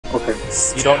Okay.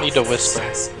 You don't need to whisper.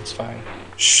 It's fine.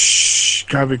 Shh,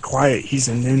 gotta be quiet. He's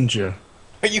a ninja.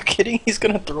 Are you kidding? He's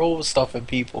gonna throw stuff at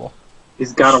people.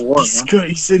 He's got a war, He's good.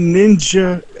 He's a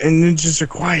ninja, and ninjas are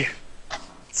quiet.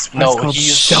 That's why it's called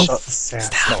he's stealth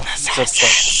assassin. No,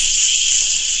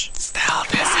 Shh.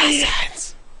 stealth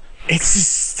assassins. It's the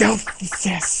stealth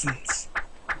assassins.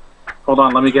 Hold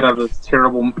on, let me get out of this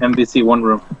terrible MVC1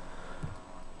 room.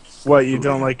 What, you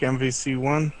don't like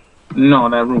MVC1? No,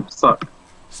 that room sucks.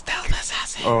 Stealth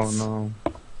assassins. Oh no.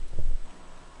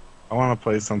 I want to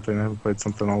play something. I haven't played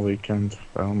something all weekend.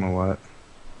 But I don't know what.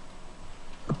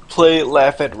 Play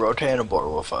Laugh at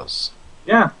Rotanabor with us.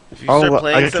 Yeah. If you start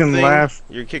playing something, laugh.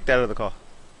 you're kicked out of the call.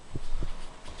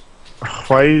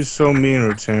 Why are you so mean,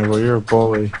 Rotan? Well, you're a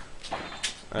bully.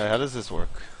 Alright, how does this work?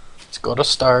 Let's go to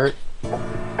start. It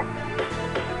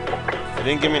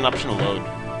didn't give me an option to load.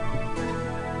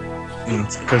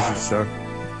 It's because you suck.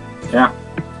 Yeah.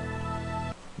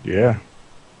 Yeah.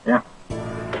 Yeah.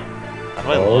 How do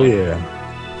I Oh load?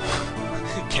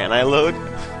 yeah. Can I load?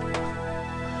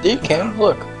 You can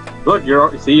look. Look, you're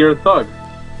a thug.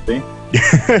 See?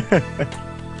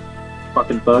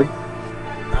 Fucking thug.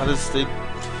 How does it?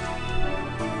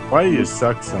 Why do you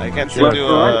suck so much? I can't seem Left to.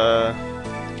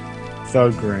 or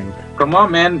Thug ring. Come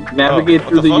on, man. Navigate what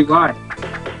through the the fuck? UI.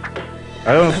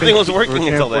 I don't Nothing think was working Rotan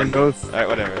until then. knows- Alright,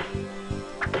 whatever.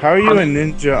 How are you a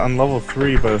ninja on level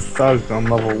 3 but a thug on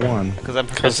level 1? Because I'm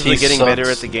 'Cause progressively he getting sucks. better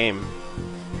at the game.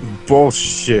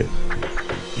 Bullshit.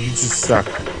 You just suck.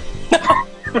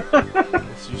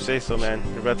 If you say so, man.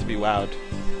 You're about to be wowed.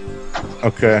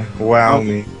 Okay, wow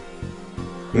me.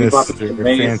 You're about to Mister be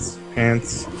amazed.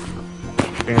 Fancy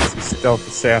stealth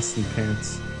assassin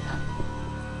pants.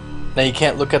 Now you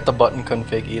can't look at the button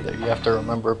config either. You have to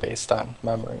remember based on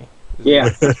memory. Yeah.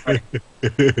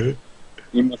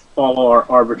 You must follow our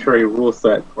arbitrary rule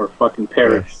set or fucking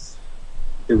perish Yes.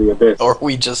 to the abyss. Or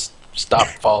we just stop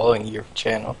following your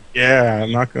channel. Yeah,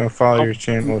 I'm not gonna follow your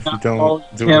channel if you don't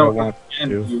do what I want to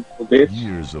do. You bitch.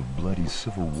 Years of bloody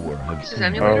civil war have This is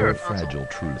ended emulator a or console? fragile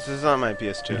truce. This is on my It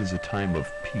PS2. is a time of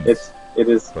peace, It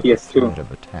is but the PS2. threat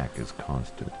of attack is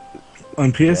constant.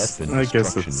 On PS, Death and I guess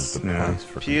destruction it's is the yeah. price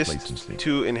for complacency.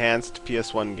 PS2 enhanced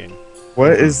PS1 game.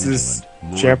 What is this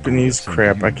Japanese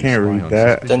crap? I can't read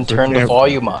that. Then turn the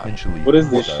volume on. What is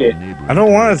this shit? I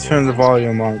don't want to turn the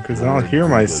volume on because I'll hear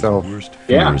myself.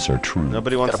 Yeah. Fears are true.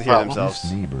 Nobody wants Got to a hear problem? themselves.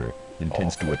 This neighbor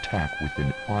intends to attack with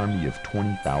an army of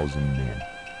 20,000 men.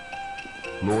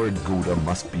 Lord Gouda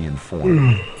must be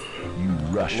informed. You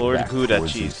rush Lord back Gouda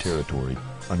towards cheese. his territory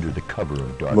under the cover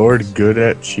of darkness. Lord good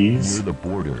at Near cheese? the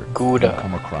border, Gouda. you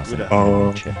come across Gouda. an Oh.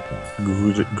 enemy checkpoint.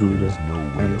 Gouda. There's no way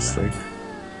My around mistake. it.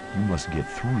 You must get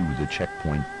through the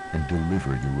checkpoint and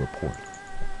deliver your report.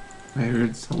 I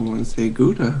heard someone say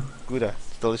Gouda. Gouda.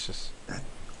 It's delicious.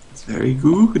 It's very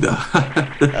Gouda.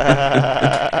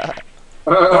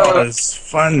 Oh, that's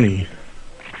funny.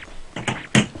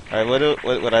 Alright,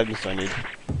 what items do I need?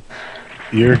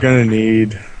 You're gonna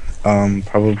need, I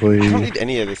probably. don't need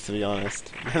any of this, to be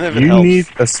honest. None of it You helps. need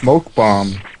a smoke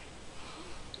bomb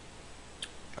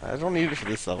I don't need it for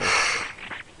this level.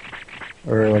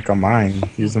 or like a mine.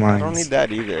 Use the I mines. don't need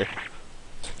that either.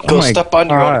 Go my step on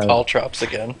your own God. caltrops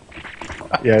again.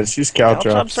 Yeah, it's just cow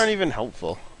Caltrops drops. aren't even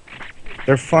helpful.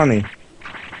 They're funny.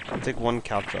 I'll take one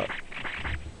caltrop.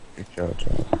 Cow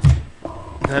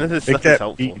drop. None of this Take stuff is that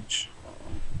helpful. peach.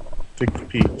 Take the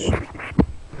peach.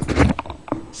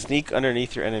 Sneak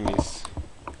underneath your enemies.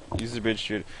 Use the bridge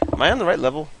shoot. Am I on the right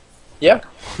level? Yeah.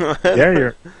 Yeah,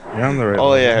 you're on the right. Oh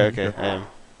line. yeah, okay, I am.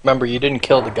 Remember, you didn't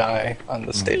kill the guy on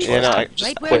the stage. Yeah, no, last I time.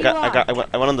 just Right where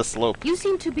I went on the slope. You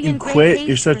seem to be You in great quit? haste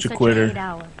You're such for a quitter. late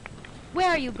hour. Where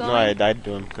are you going? No, I died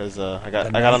to him because I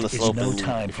got on the slope. no and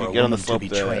time if for you a get on the woman to slope, be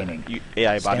the training.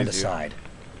 AI Stand bodies you. aside.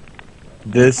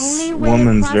 This Only way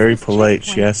woman's across very this polite. She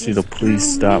checkpoint asks you to is please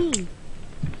through stop. me.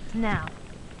 Now,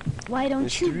 why don't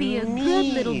It's you be a through good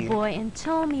me. little boy and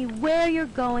tell me where you're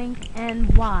going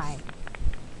and why?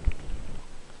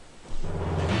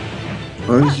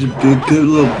 Why should you be a good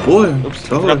little boy? Oops,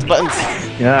 Tell forgot the her.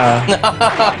 buttons.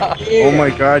 Yeah. Oh my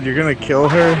God, you're gonna kill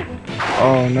her?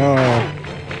 Oh no.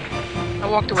 I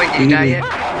walked away. Did you die yet?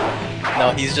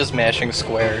 No, he's just mashing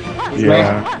square.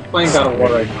 Yeah. Playing God of War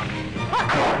right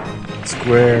now. You're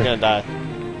Square. gonna die.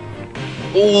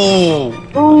 Ooh!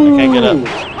 I can't get up.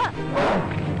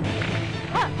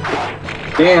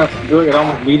 Damn, look, it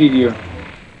almost beated you. I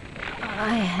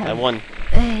I have won.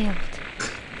 failed.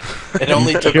 It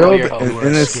only took all Killed your health. an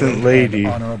innocent lady.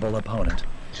 Honorable opponent.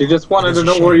 She just wanted It is to a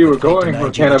know where shame you were that fate going, denied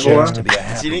you the God of chance War. to be a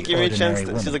happy, She didn't give me a chance. ordinary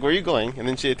She's woman. like, "Where are you going?" And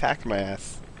then she attacked my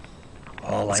ass.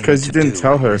 All I It's 'cause need you to didn't do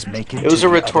tell her. is make It was to a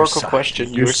the other rhetorical side. question.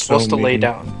 You You're were supposed so to lay mean.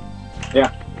 down.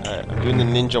 Alright, I'm doing the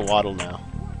ninja waddle now.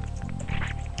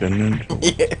 Didn't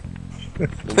Yeah.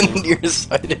 The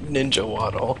nearsighted ninja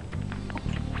waddle.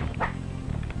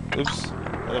 Oops. I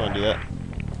don't want to do that.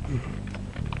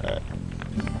 Alright.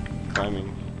 Climbing.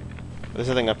 There's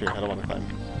nothing up here. I don't want to climb.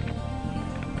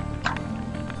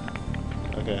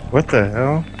 Okay. What the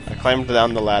hell? I climbed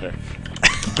down the ladder.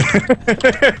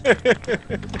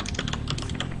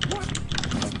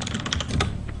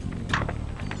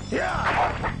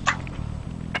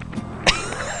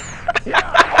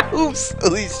 Oops!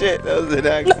 Holy shit, that was an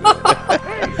accident.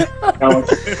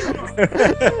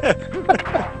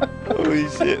 Holy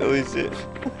shit, holy shit.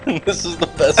 This is the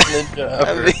best ninja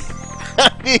ever. I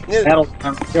mean, That'll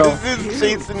go. this is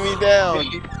chasing me down.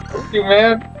 You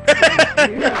man.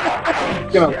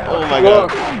 Oh my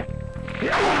god.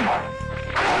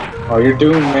 Oh, you're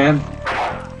doomed, man.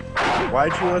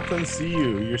 Why'd you let them see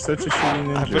you? You're such a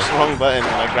shitty I ninja. pushed the wrong button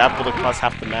and I grappled across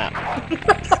half the map.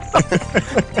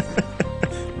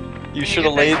 You should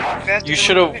have laid. You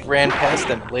should have ran past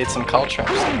them, laid some call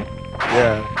traps.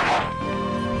 Yeah.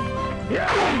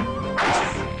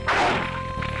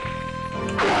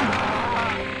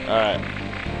 Alright.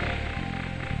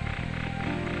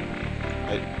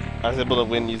 I was able to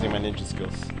win using my ninja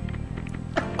skills.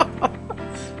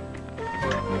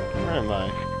 Where am I?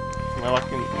 Am I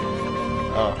walking?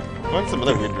 Oh, I'm going some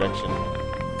other weird direction.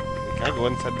 Can I go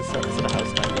inside this house? Is it a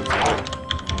house? Can I go inside it?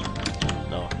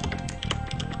 No.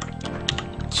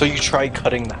 So you tried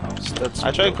cutting the house. That's.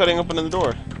 I tried cutting open the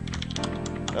door.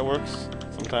 That works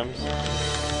sometimes.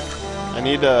 I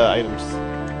need items.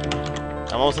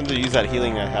 I'm almost going to use that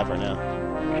healing I have right now.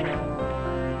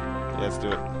 Yeah, let's do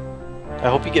it. I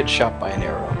hope you get shot by an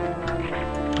arrow.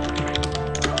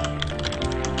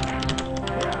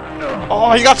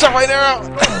 Oh, he got shot by an arrow!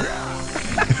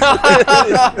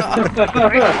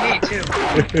 Me too.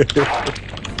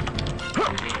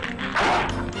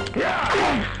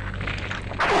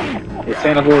 The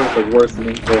Santa Barbara is worse than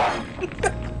Ninja.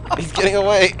 He's getting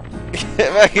away!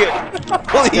 Get back here!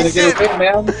 Holy Gonna shit! get away,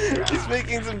 man. He's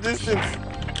making some distance!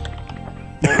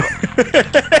 He's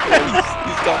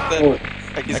got that. Oh,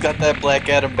 He's got that Black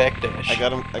Adam backdash. I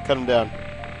got him. I cut him down.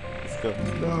 Let's go.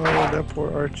 No, that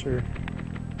poor Archer.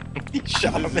 He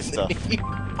shot him in This the stuff. knee.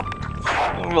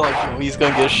 I'm like, oh, he's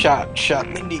gonna get shot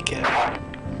in the kneecap.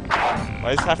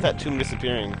 Why is half that tomb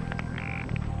disappearing?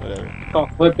 Whatever.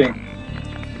 stop flipping.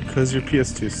 Because your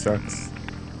PS2 sucks.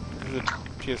 This is a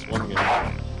PS1 game.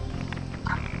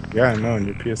 Yeah, I know, and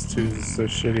your PS2 is so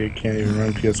shitty it can't even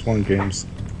run PS1 games.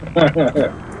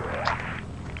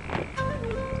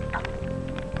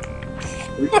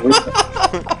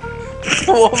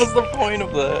 What was the point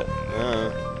of that?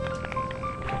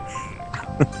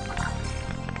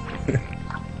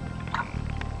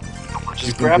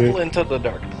 Just grapple into the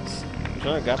darkness. I'm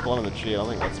trying to grapple onto the tree. I don't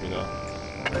think it lets me though.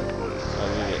 I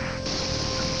need it.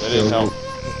 That didn't help.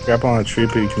 Grapple on a tree,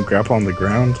 but you can grapple on the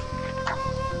ground.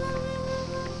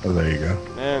 Oh, there you go.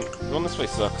 Man, going this way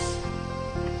sucks.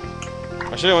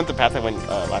 I should have went the path I went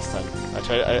last time. I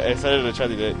decided to try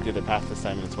the other path this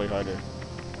time, and it's way harder.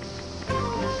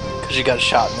 Because you got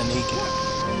shot in the kneecap.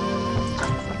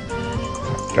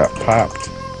 Got popped.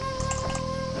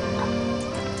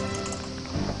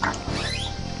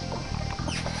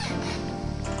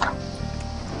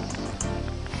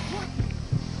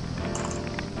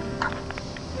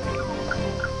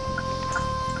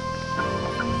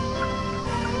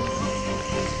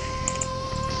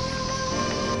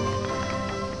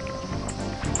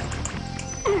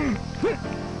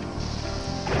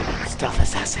 Stealth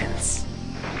assassins.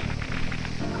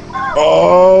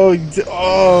 Oh, he's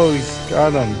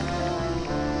got him.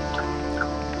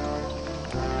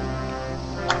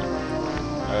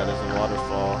 Alright, there's a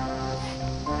waterfall.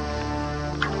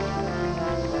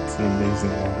 It's an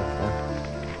amazing waterfall.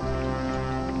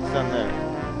 It's down there.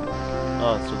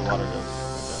 Oh, that's where the water goes.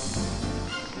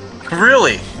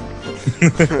 Really?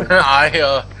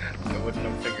 I wouldn't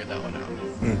have figured that one out.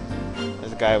 Okay.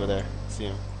 There's a guy over there. See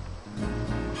him.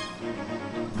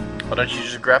 Why don't you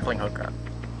use a grappling hook on?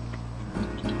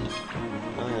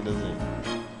 I think it doesn't.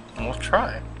 We'll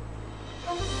try.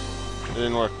 It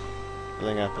didn't work.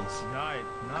 Nothing happens. Night,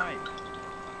 night.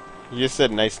 You just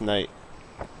said nice night.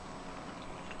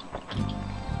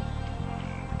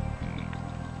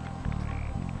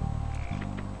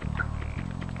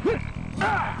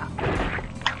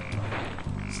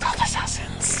 Stealth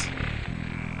assassins.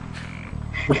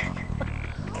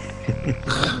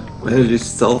 Why did you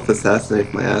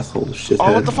self-assassinate my asshole, shithead?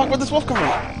 Oh, what the fuck? Where'd this wolf come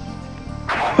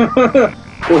from?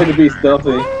 Way to be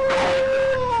stealthy.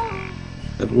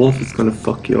 That wolf is gonna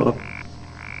fuck you up.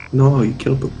 No, you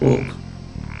killed the wolf.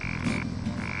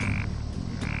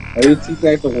 Why you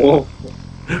teabag the wolf?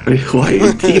 Why are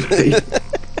you teabagging?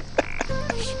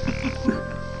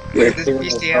 Look at this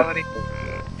bestiality.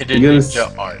 Hidden You're gonna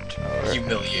ninja art.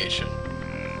 Humiliation.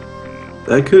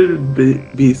 That could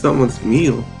be someone's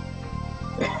meal.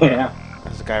 Yeah.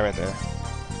 There's a guy right there.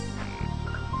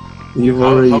 You've How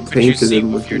already could you tainted see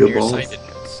him with with your your balls.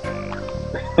 nearsightedness?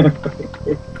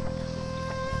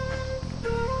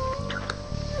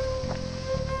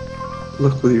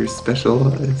 Look with your special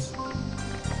eyes.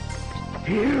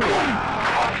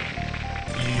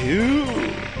 You.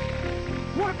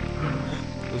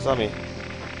 Who saw me?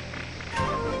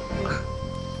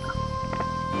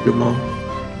 Your mom.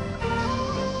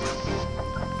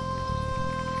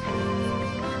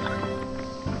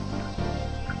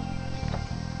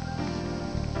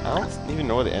 I don't even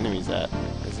know where the enemy's at.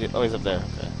 Is he? Oh, he's up there.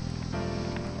 Okay.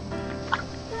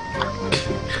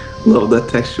 Love that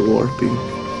texture warping.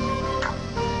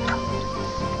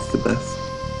 It's the best.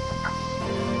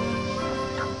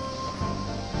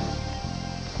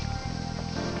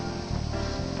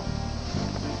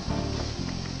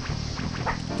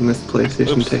 I miss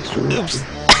PlayStation Oops. texture warping. Oops.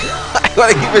 Why do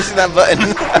I keep pushing that button?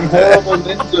 I'm horrible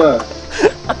ninja.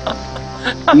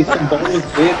 Eat some balls,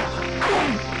 bitch.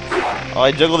 Oh,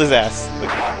 I juggled his ass.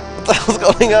 Like, what the hell's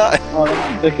going on? Oh,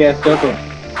 that's a thick ass juggle.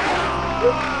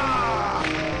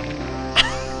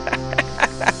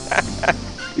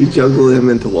 You juggle him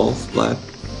into wall splat.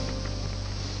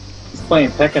 He's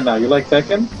playing Tekken now. You like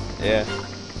Tekken? Yeah.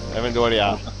 I haven't gone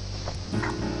yet.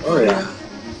 Oh yeah.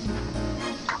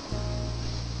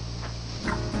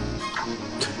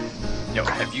 Yo,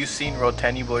 have you seen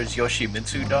Rotani Boy's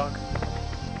Yoshimitsu dog?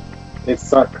 They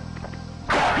suck.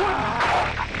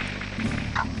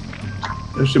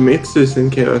 Yoshimitsu's in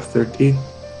KOF 13.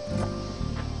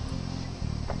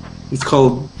 He's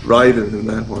called Raiden in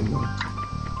that one though.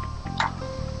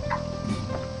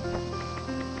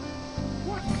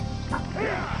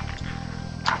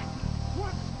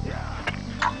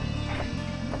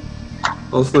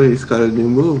 Also, he's got a new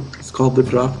move. It's called the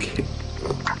drop kick.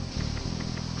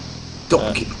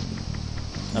 Drop kick.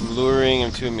 I'm luring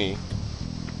him to me.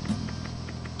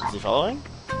 Is he following?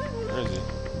 Where is he?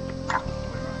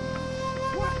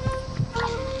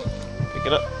 Pick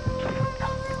it up.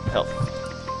 Health.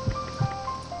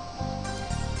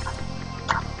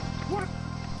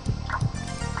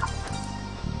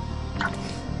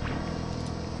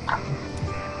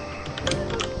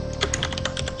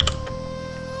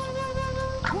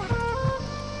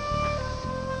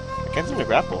 I can't seem to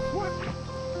grapple.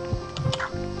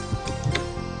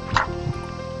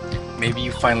 Maybe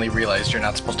you finally realized you're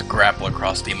not supposed to grapple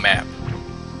across the map.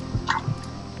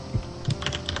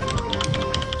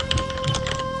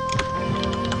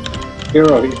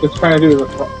 Hero, he's just trying to do the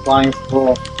flying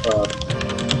scroll.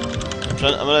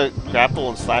 I'm gonna grapple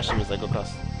and slash him as I go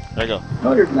across. There I go.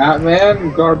 No, you're not, man.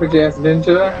 You garbage ass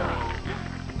ninja.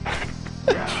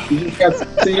 You just got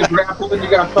see you grappled and you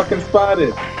got fucking spotted.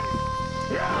 This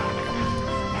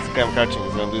guy I'm crouching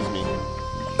is gonna lose me.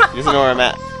 He doesn't know where I'm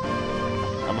at.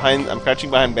 I'm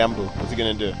crouching behind bamboo. What's he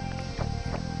gonna do?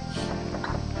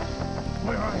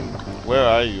 Where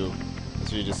are you?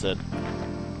 That's what you just said.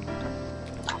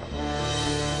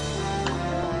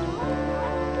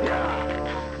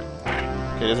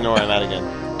 Okay, he doesn't know where I'm at again.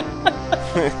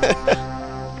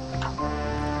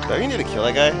 Do I even need to kill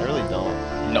that guy? I really don't.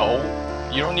 No,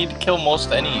 you don't need to kill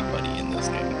most anybody in this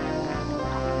game.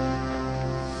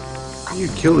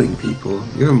 You're killing people.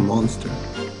 You're a monster.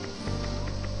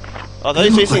 Oh, I thought he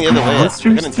was facing the other way. I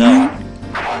Monsters, couldn't tell.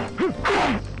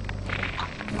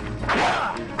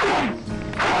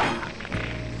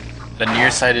 The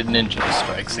nearsighted ninja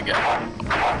strikes again.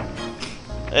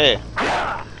 Hey.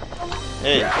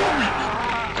 Hey.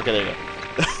 Okay, there you go.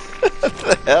 What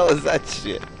the hell is that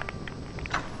shit?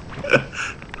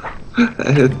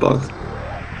 That hitbox.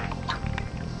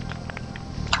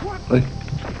 Like,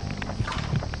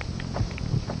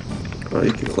 oh,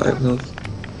 you can climb those.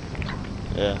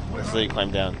 Yeah, so you climb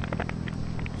down.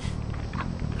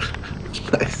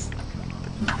 Nice.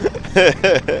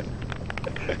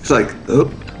 It's like,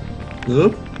 up,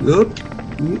 up, up.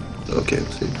 Okay,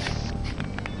 let's see.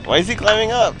 Why is he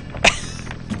climbing up?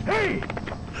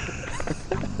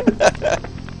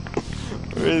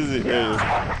 Where is he? There he is.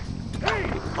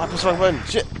 Oh, I pushed the wrong button.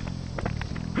 Shit.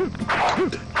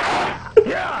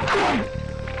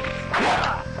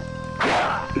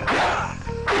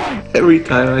 Every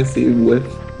time I see him whiff,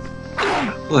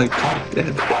 like,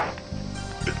 dead.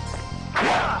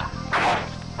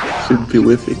 Should be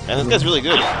whiffing. Man, this guy's really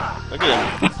good. Look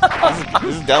at him.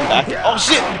 This is down back. Oh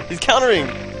shit! He's countering!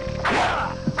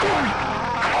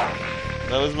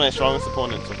 That was my strongest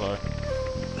opponent so far.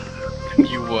 You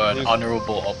You were an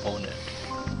honorable opponent.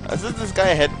 Is this guy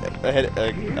ahead?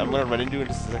 I'm gonna run into in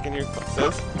just a second here.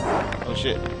 Says, oh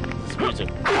shit, this region.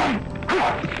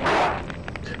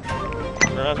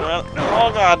 Turn around, turn around.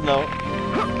 Oh god, no.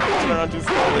 Turn around too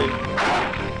slowly.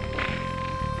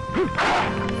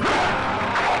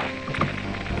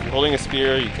 If you're holding a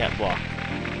spear, you can't block.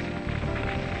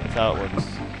 That's how it works.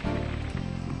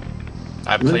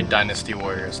 I played Dynasty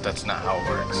Warriors. That's not how it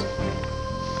works. If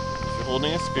you're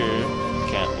holding a spear, you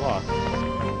can't block.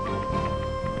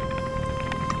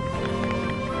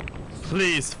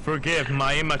 Please forgive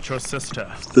my immature sister.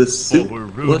 The suit. For her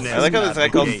rudeness I like how this guy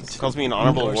at the gate. calls me an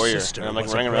honorable Your warrior, sister and I'm like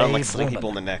was a running around like brave slinging woman. people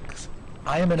in the necks.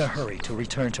 I am in a hurry to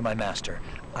return to my master.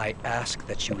 I ask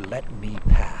that you let me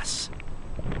pass.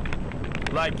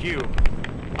 Like you,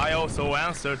 I also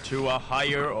answer to a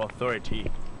higher authority.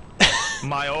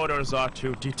 My orders are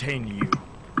to detain you.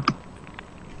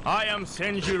 I am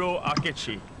Senjuro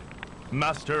Akechi,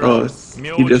 master Oh, of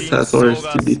he just has orders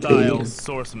to detain style you.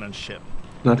 swordsmanship.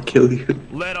 Not kill you.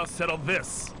 Let us settle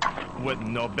this with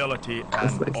nobility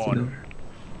That's and nice to know. honor.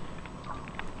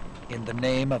 In the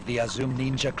name of the Azum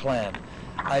Ninja clan,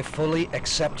 I fully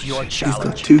accept your He's got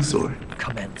challenge. 2 swords.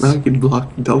 Commence. Now he can block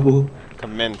double.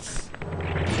 Commence.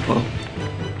 Oh,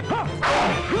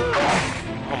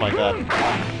 Oh my god.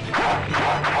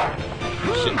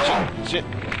 Shit, shit, shit.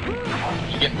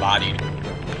 You get bodied.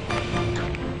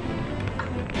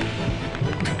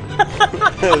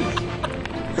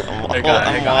 I'm Hang on,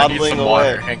 I need waddling some away.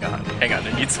 water. Hang on,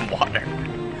 I need some water.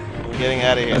 I'm getting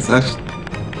out of here. that's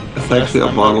actually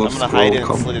a bottle of I'm gonna hide it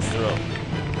scroll and slit combo. his throat.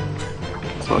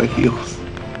 That's why it heals.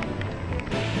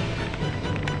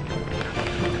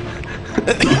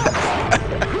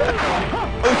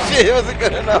 Oh shit, it wasn't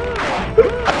good enough.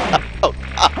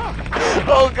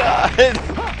 Oh god.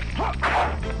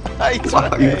 I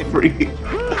Wow, you're tried. free.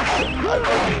 I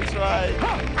fucking tried.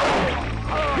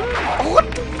 Oh, what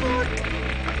the fuck?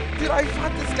 Dude, I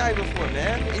fought this guy before,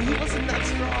 man, and he wasn't that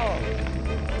strong.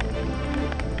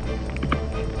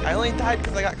 I only died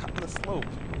because I got caught in the slope.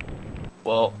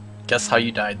 Well, guess how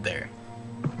you died there.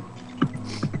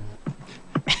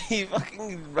 He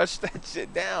fucking rushed that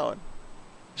shit down.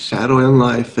 Shadow in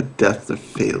life, a death of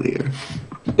failure.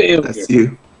 Failure. That's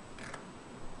you.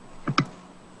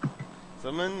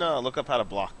 Someone look up how to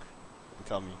block and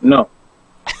tell me. No.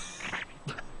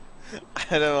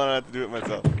 I don't want to have to do it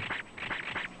myself.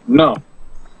 No.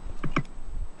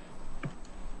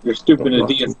 You're stupid in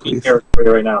Block him, DSP please. territory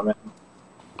right now, man.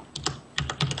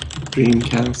 Dream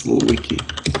Cancel Wiki.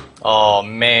 Oh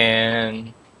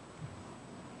man.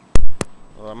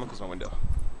 Well, I'm gonna close my window.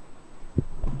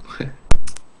 Why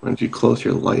don't you close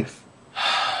your life?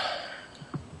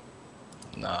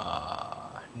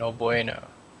 Nah, no bueno.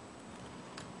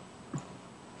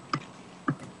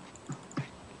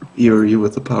 You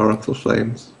with the power of the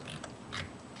flames.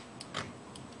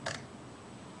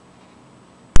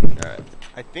 Alright.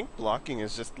 I think blocking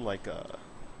is just like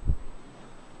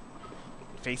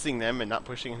facing them and not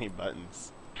pushing any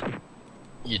buttons.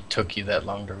 It took you that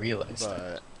long to realize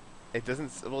that. But it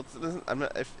doesn't. Well, it doesn't. I'm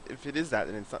not. If it is that,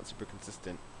 then it's not super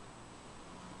consistent.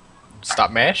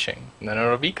 Stop mashing, and then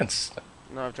it'll be consistent.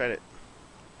 No, I've tried it.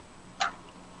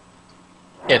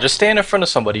 Yeah, just stand in front of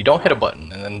somebody, don't hit a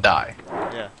button, and then die.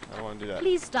 Yeah, I don't want to do that.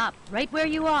 Please stop right where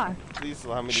you are. Please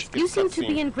allow me to skip You the seem to cutscene.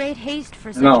 be in great haste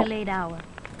for such No. a late hour.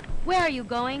 Where are you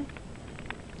going?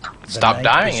 The Stop night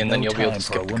dying, is and then no you'll be able time to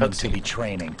for skip a the woman to be cutscene.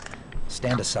 training.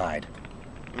 Stand aside.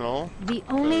 No, The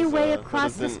only Because, way that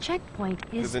across this doesn't- checkpoint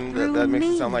because is then through that makes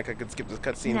me. it sound like I could skip the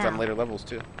cutscenes on Now, later levels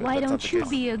too. but Why that's not don't the you case.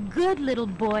 be a good little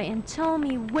boy and tell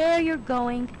me where you're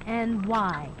going and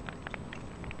why?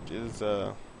 Is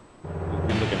good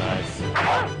looking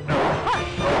eyes.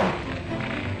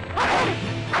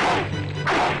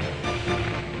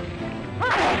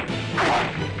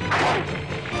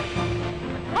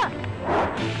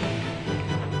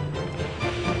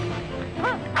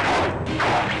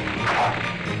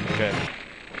 Okay.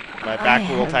 My back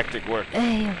roll tactic worked.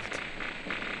 Failed.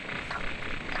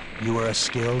 You are a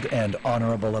skilled and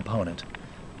honorable opponent.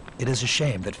 It is a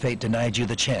shame that fate denied you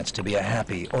the chance to be a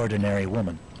happy, ordinary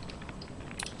woman.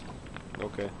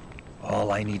 Okay.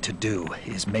 All I need to do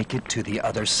is make it to the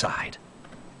other side.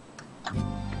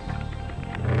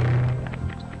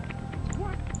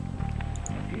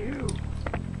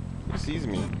 Who sees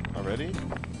me already?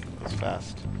 That's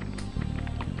fast.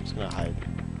 I'm just gonna hide.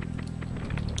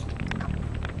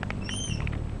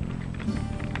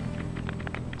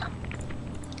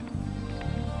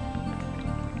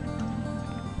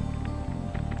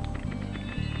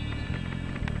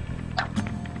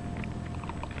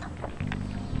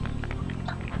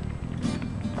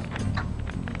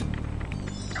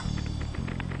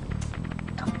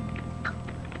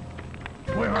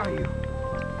 are you?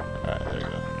 Alright, there you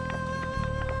go.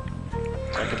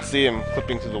 I can see him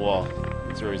clipping through the wall.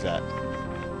 That's where he's at.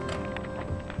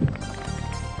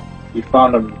 You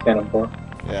found him, Cannonball.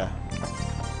 Yeah.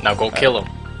 Now go kill him.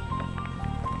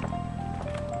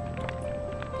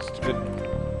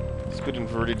 It's good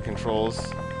inverted controls.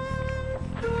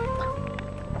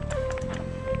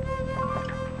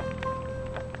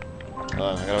 Hold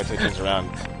on, I gotta wait till he turns around.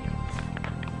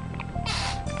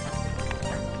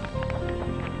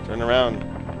 Turn around.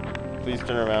 Please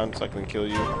turn around so I can kill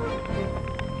you.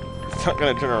 He's not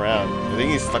gonna turn around. I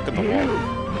think he's stuck in the wall.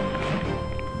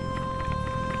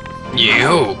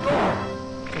 You.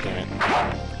 Damn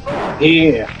it.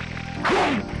 Yeah.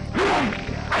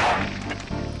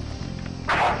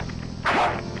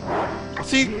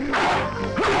 See?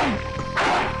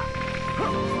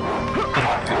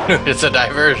 It's a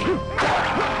diversion.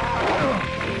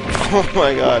 Oh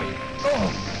my god.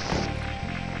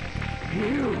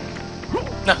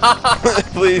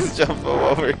 Please jump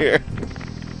over here.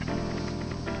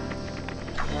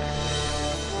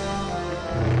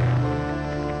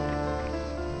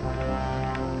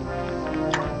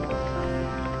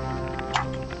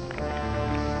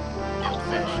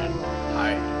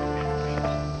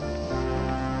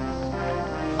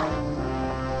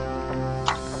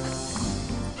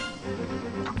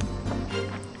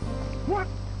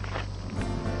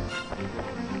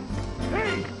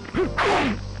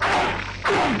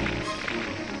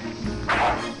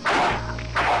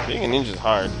 Being a ninja's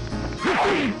hard.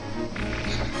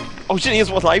 Oh shit, he has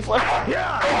one life left?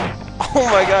 Oh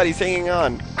my god, he's hanging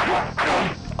on.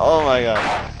 Oh my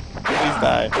god. Please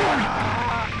die.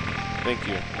 Thank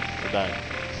you for dying.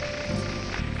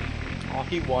 All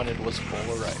he wanted was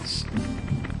full of rice.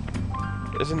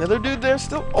 There's another dude there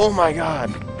still? Oh my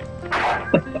god.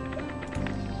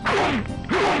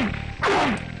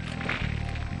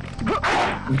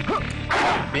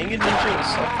 Being a ninja is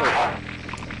suffering.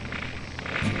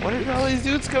 Where are all these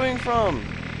dudes coming from?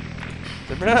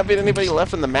 There better not be anybody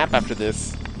left on the map after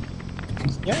this.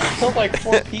 Yeah, I killed like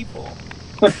 4 people.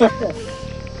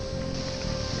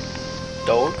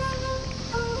 Dog?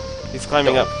 He's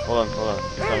climbing up. Hold on.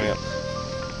 He's climbing up.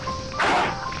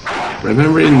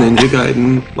 Remember in Ninja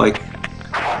Gaiden, like,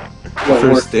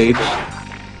 first stage,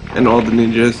 and all the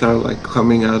ninjas are like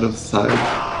coming out of side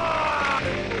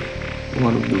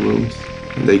one of the rooms,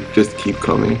 and they just keep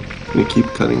coming, and you keep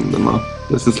cutting them up.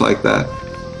 This is like that,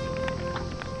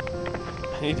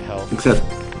 I need help.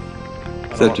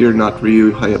 except you're not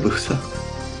Ryu Hayabusa.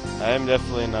 I am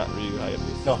definitely not Ryu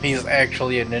Hayabusa. No, he's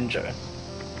actually a ninja.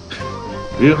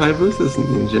 Ryu Hayabusa is a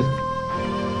ninja.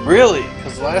 Really?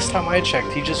 Because last time I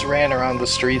checked, he just ran around the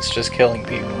streets just killing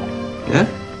people. Yeah?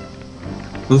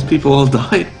 Those people all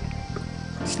died.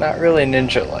 It's not really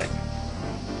ninja-like.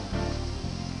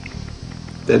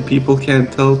 Dead people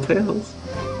can't tell tales.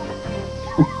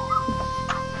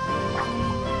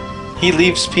 He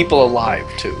leaves people alive,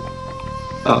 too.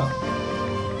 Oh.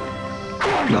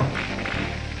 No.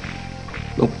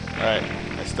 Nope. Alright,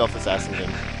 I stealth assassined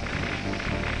him.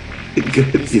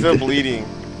 Good. He's still bleeding.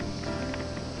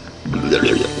 Is he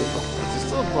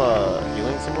still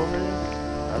healing some over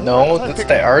here? No, that's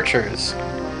the archers.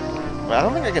 Well, I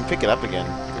don't think I can pick it up again.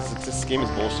 This game is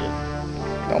bullshit.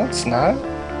 No, it's not.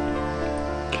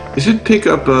 You should pick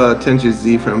up Tenchu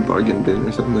Z from Bargain Bin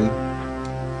or something.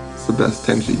 It's the best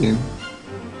Tenchu game.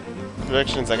 What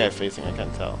direction is that guy facing? I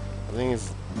can't tell. I think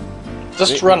he's...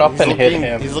 Just run up and hit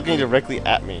him. He's looking directly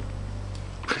at me.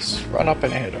 Just run up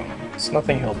and hit him. There's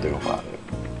nothing he'll do about it.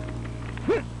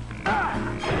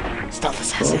 Stealth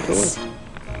assassins!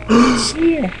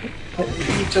 See?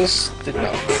 He just did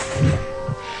nothing.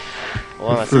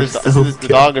 Hold on, I see the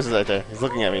dog is right there. He's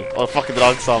looking at me. Oh, fucking the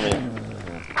dog saw me.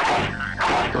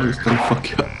 Dog's gonna fuck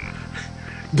you up.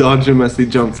 Dodge him as he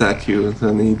jumps at you, and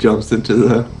then he jumps into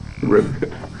the river.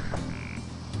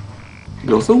 He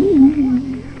goes,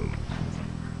 ooh.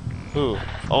 Who?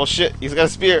 Oh shit, he's got a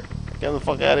spear. Get the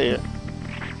fuck out of here.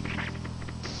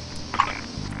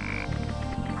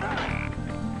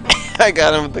 I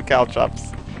got him with the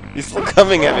caltrops. He's still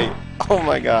coming at me. Oh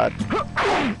my god.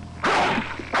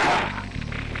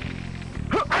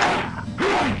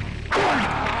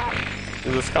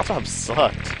 Dude, this caltrop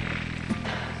sucked.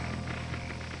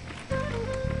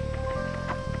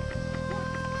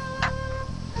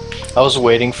 I was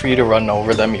waiting for you to run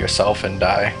over them yourself and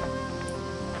die.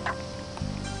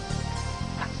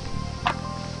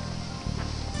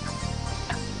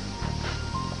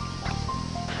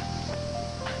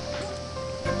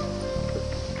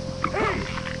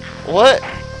 What?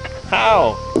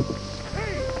 How?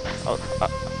 Oh,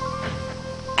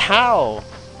 how?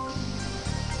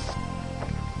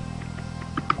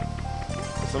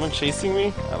 someone chasing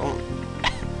me? I don't.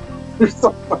 You're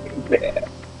so fucking bad.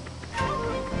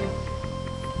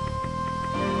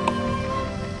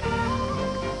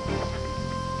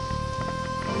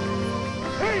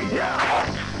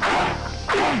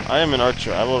 I am an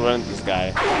archer. I will run at this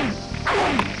guy.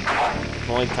 I can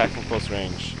only attack from close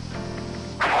range.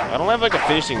 I don't have like a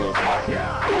finishing move.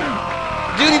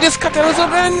 Dude, he just cut down his own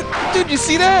friend! Dude, you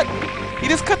see that? He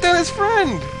just cut down his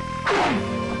friend!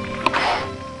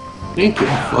 Thank you,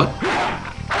 fuck.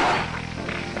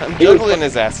 I'm juggling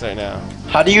his ass right now.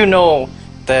 How do you know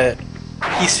that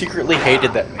he secretly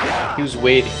hated that man? He was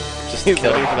waiting just to He's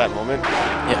kill waiting him. for that moment.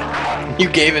 Yeah. You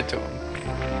gave it to him.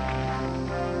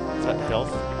 Is that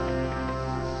health?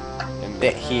 And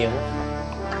That heal.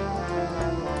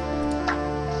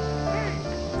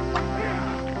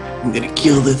 I'm gonna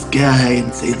kill this guy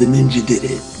and say the ninja did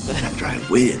it after I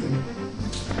win.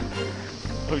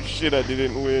 oh shit, I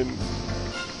didn't win.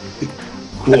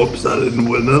 Whoops, I didn't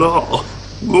win at all.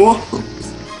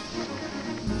 Whoops.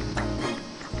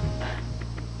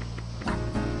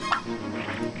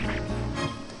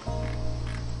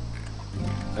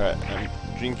 Alright, I'm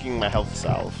drinking my health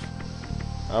salve.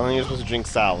 I don't think you're supposed to drink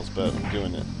salves, but I'm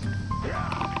doing it.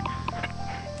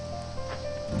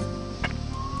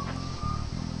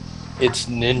 It's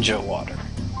ninja water.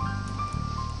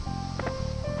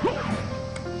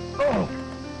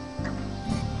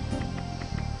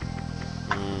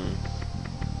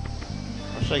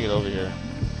 How should I get over here?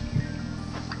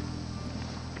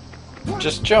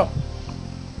 Just jump.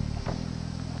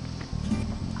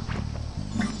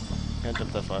 Can't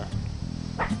jump that far.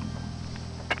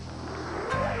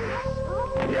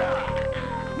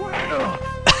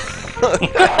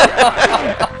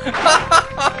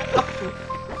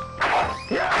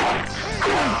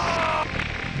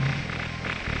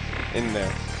 In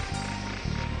there.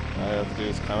 All I have to do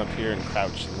is climb up here and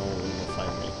crouch, and no one will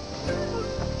find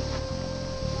me.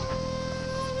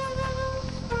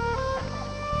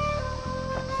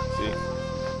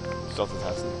 See? Stealth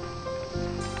assassin.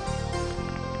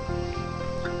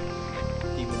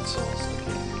 Demon souls.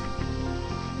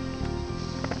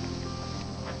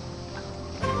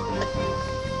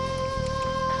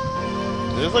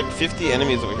 There's like 50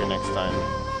 enemies over here next time.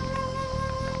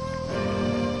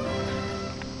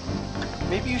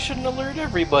 Maybe you shouldn't alert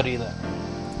everybody then.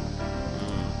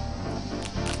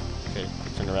 Okay,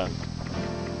 turn around.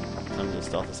 I'm the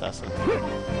stealth assassin.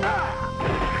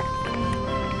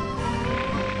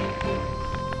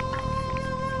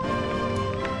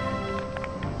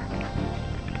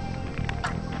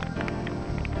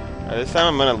 This time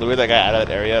I'm gonna lure that guy out of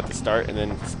that area at the start and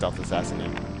then stealth assassin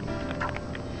him.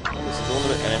 There's still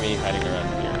another enemy hiding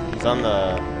around here. He's on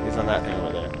that thing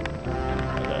over there.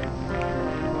 Right there.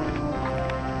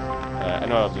 I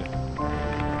know what I'll do.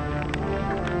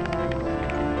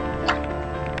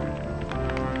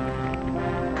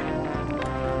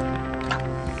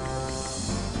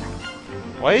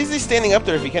 Why is he standing up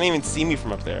there if he can't even see me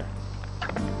from up there?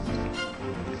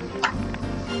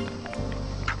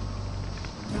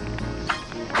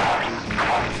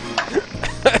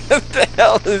 What the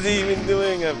hell is he even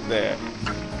doing up there?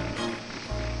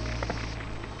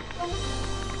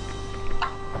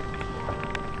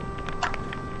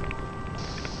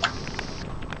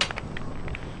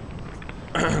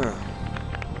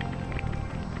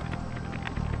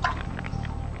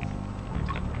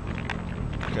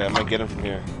 Okay, I might get him from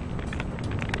here.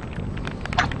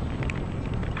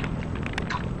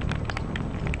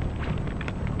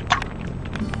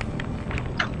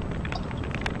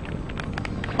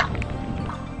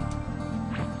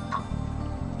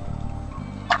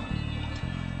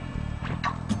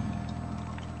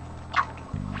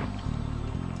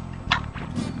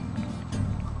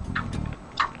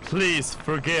 Please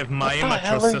forgive my What the immature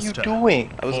hell are you sister. doing?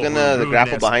 I was for gonna her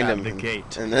grapple rudeness behind at him the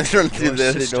gate. and then run through Your the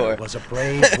other sister door. was a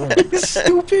brave woman.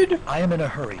 Stupid. I am in a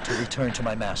hurry to return to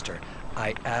my master.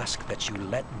 I ask that you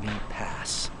let me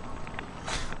pass.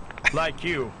 Like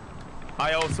you,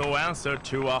 I also answer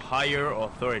to a higher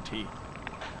authority.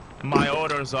 My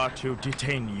orders are to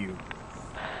detain you.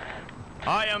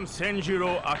 I am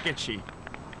Senjuro Akechi,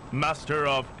 master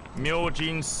of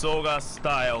Myojin Soga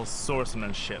style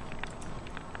swordsmanship.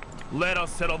 Let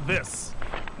us settle this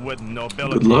with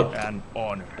nobility luck. and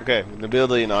honor. Okay,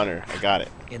 nobility and honor. I got it.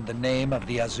 In the name of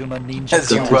the Azuma Ninja As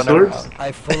you Got run two swords? around.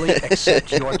 I fully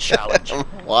accept your challenge.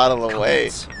 Waddle away.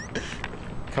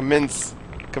 Commence.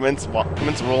 Commence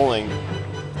rolling.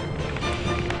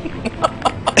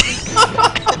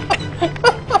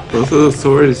 Those are the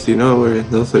swords, you know where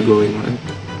those are going, right?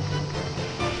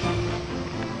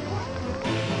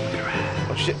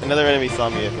 Oh shit, another enemy saw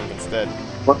me, I think, instead.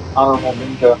 What honorable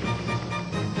ninja?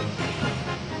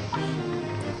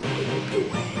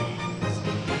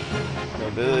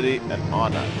 nobility, and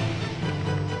honor.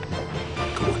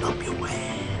 Going up your way.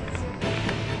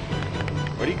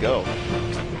 Where'd he go?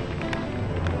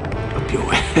 Up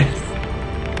your ass.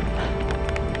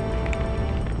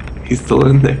 He's still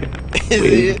in there.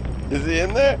 Is he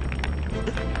in there?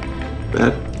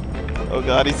 That. Oh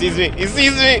god, he sees me! He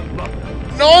sees me!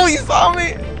 No, he saw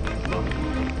me!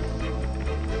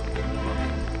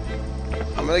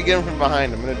 I'm gonna get him from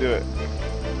behind. I'm gonna do it.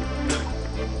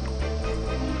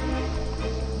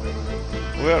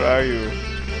 Where are you?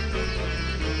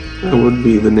 That would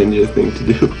be the ninja thing to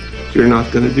do. You're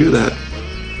not gonna do that.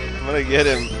 I'm gonna get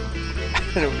him.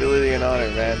 Nobility and honor,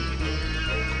 man.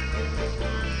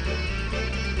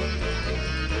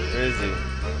 Where is he?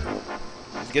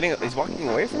 He's walking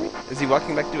away from me? Is he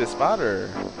walking back to his spot, or?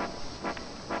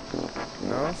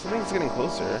 No, something's getting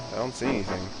closer. I don't see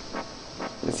anything.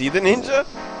 Is he the ninja?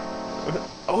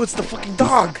 Oh, it's the fucking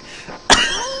dog!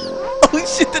 Holy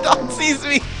shit, the dog sees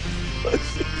me! Oh,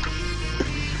 shit.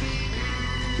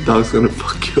 The dog's gonna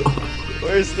fuck you up.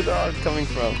 Where's the dog coming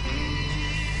from?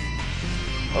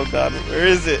 Oh god, where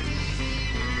is it?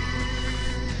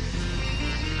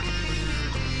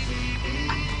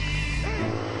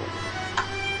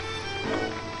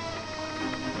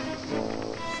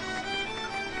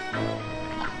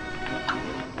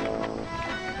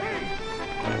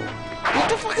 What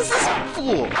the fuck is this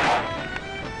fool?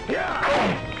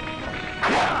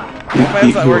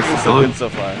 Mine's not working so good so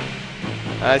far.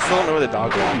 I still don't know where the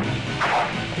dog went.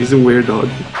 He's a weird dog.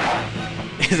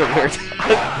 He's a weird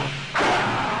dog.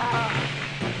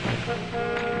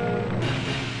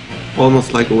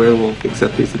 Almost like a werewolf,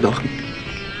 except he's a dog.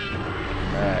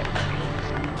 Alright.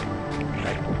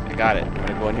 I got it. I'm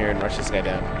gonna go in here and rush this guy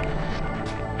down.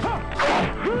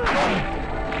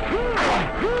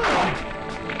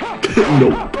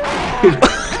 Nope.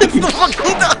 It's the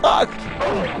fucking dog!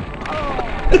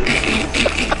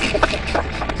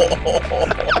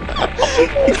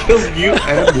 He kills you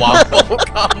and Wombo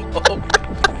combo.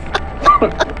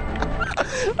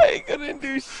 I couldn't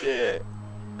do shit.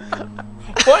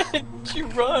 Why didn't you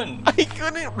run? I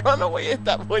couldn't run away at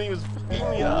that point. He was fucking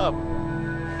me up.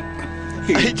 I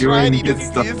You're tried. He gonna get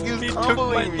just stuck. he was He took my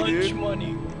comboing me, lunch dude.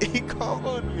 money. He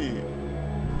comboed me.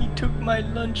 He took my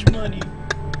lunch money.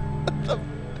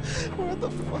 Where the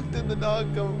fuck did the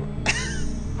dog go?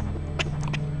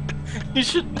 You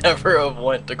should never have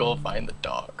went to go find the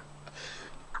dog.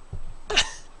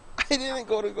 I didn't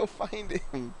go find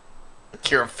him.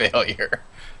 You're a failure.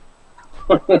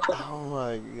 Oh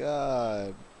my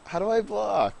god. How do I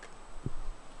block?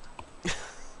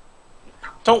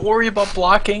 Don't worry about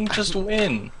blocking, just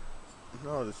win.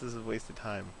 No, this is a waste of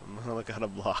time. I'm gonna look how to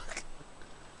block.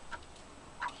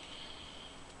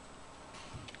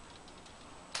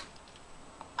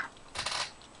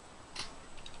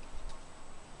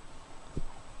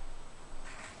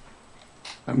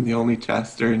 I'm the only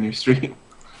chaster in your stream.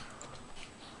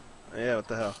 Yeah, what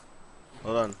the hell?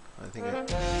 Hold on. I think what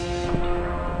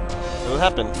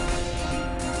happened?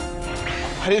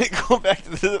 Why did it go back to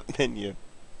the menu?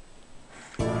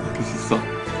 Because you suck.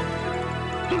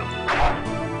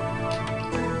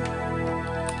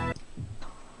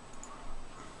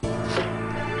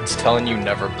 It's telling you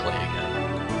never play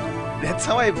again. That's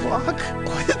how I block?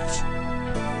 What?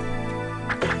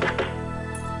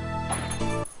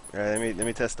 Alright, let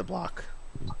me test the block.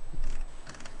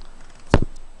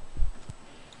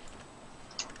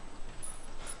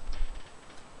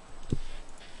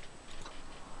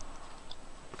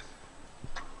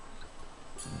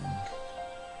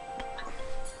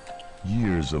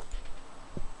 Years of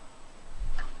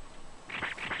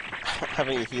I don't have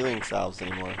any healing salves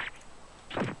anymore.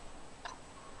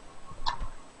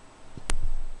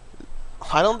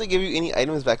 Why don't they give you any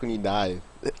items back when you die?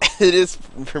 It is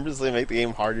purposely make the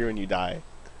game harder when you die.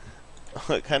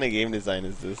 What kind of game design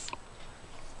is this?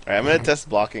 Alright, I'm gonna test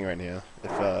blocking right now.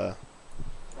 If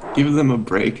Give them a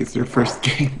break. It's their first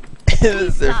game. it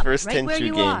is their Stop first right where Tenchu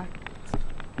you game. are.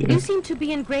 Yeah. You seem to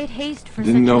be in great haste for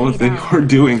Didn't such know a what they late hour. were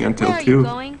doing until Where are you 2.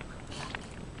 going?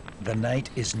 The night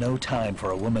is no time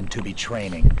for a woman to be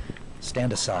training.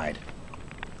 Stand aside.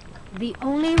 The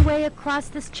only way across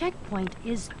this checkpoint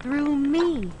is through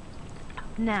me.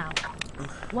 Now,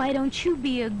 why don't you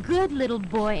be a good little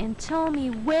boy and tell me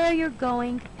where you're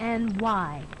going and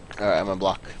why? Alright, I'm gonna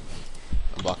block.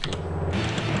 I'm blocking.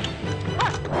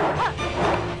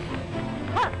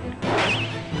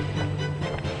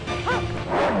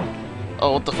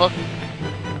 Oh, what the fuck?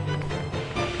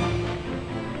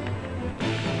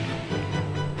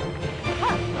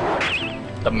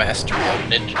 The mastery of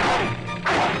ninja.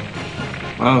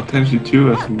 Wow, Tenchu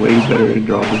 2 is way better at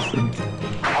draw distance.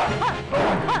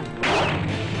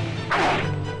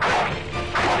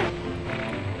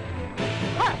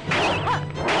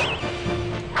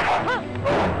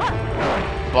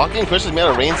 Blocking pushes me out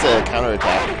of range to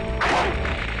counterattack.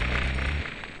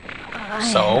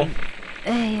 So?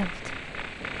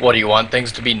 What do you want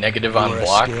things to be negative on You're a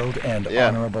block? skilled and Yeah.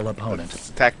 honorable opponent. It's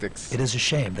tactics. It is a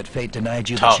shame that fate denied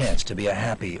you Tough. the chance to be a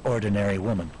happy, ordinary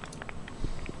woman.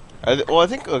 Well, I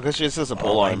think because she just a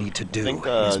pole All I arm. need to do I think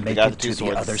is the make guy it with two to the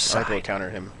swords other aren't going side. to counter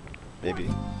him. Maybe.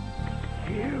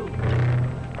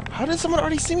 How did someone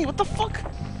already see me? What the fuck?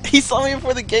 He saw me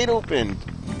before the gate opened.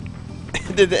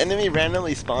 Did the enemy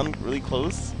randomly spawn really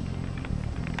close?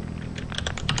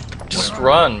 Just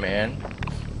run, man.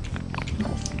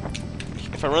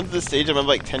 If I run through the stage, I'm gonna have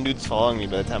like 10 dudes following me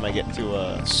by the time I get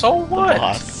to So the what?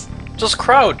 boss. Just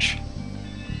crouch.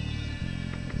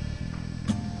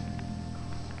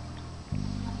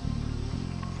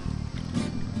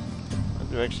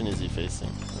 What direction is he facing?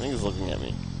 I think he's looking at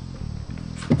me.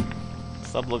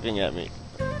 Stop looking at me.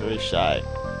 Very shy.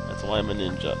 That's why I'm a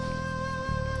ninja.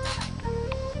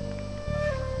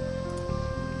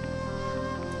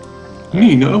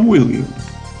 Nina Williams.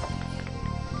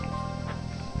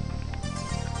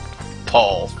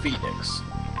 Paul Phoenix.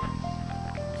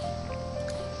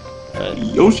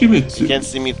 You Yoshimitsu. can't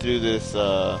see me through this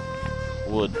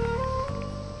wood.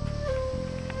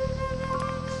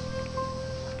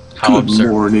 How Good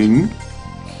absurd. morning.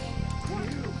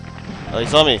 Oh, he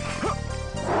saw me.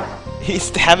 He's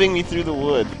stabbing me through the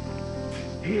wood.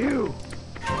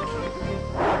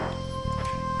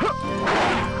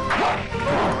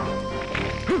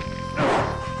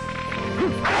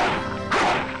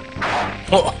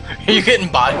 Are you getting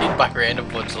bodied by random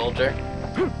foot soldier?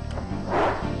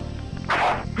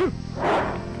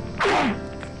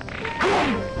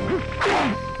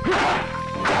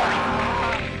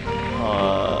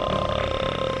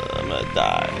 I'm gonna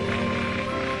die.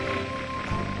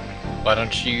 Why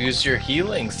don't you use your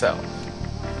healing self?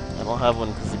 I don't have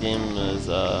one because the game is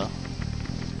Is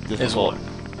difficult. what?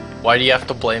 Why do you have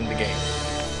to blame the game?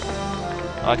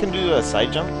 I can do a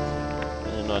side jump. I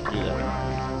didn't know I could do that.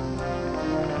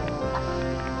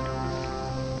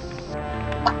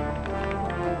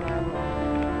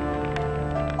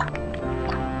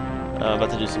 I'm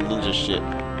about to do some ninja shit.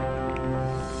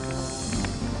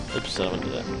 Oops, I don't want to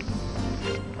do that.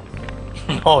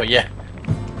 Oh yeah.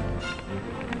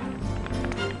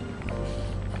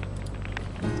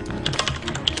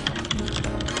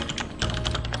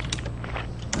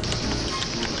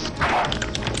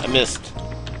 I missed.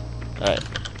 Alright.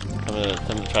 I'm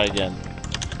gonna try again.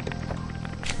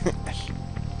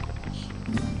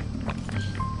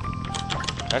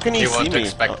 How can he You see won't me?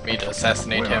 expect me to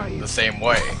assassinate him the same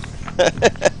way.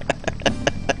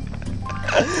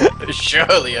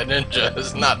 Surely a ninja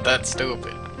is not that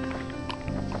stupid.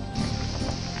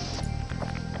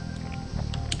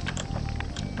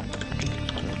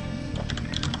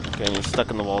 Okay, and he's stuck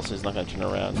in the wall, so he's not gonna turn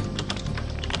around.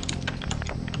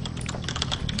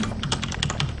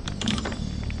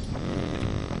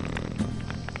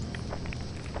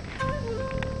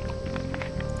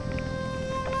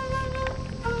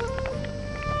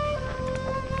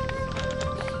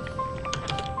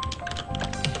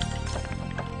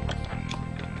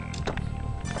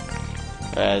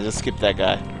 Alright, just skip that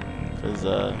guy. Because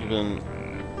he's been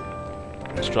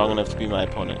strong enough to be my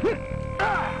opponent.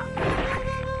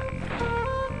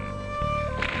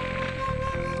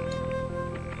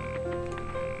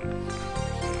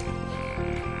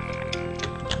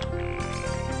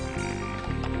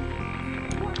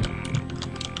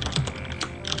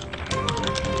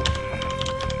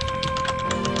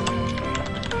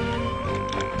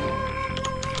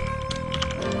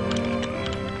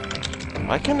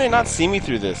 Why can they not see me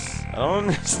through this? I don't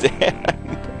understand.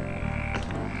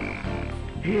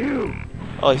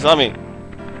 Oh, he saw me.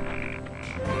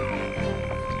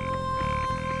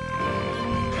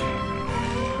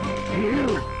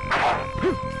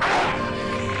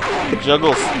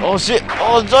 Juggles. Oh shit.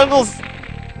 Oh, juggles.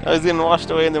 I was getting washed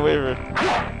away in the river.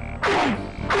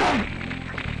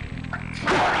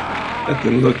 That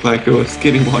didn't look like it was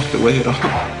getting washed away at all.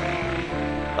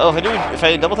 Oh, if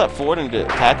I double tap forward and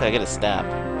attack, I get a stab.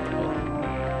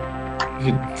 You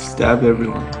should stab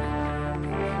everyone.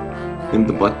 In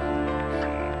the butt.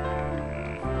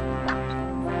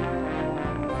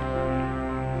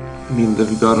 I mean,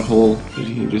 they've got a hole.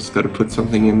 You just gotta put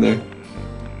something in there.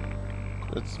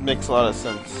 That makes a lot of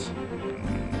sense.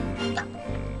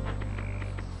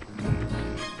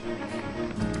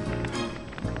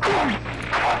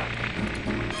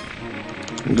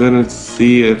 I'm gonna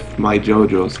see if my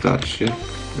JoJo's got shit.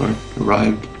 Or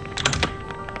arrived.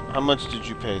 How much did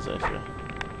you pay, Cypher?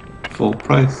 Full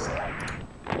price.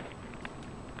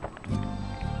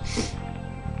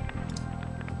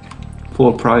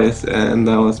 full price, and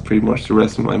that was pretty much the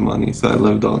rest of my money. So I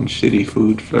lived on shitty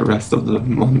food for the rest of the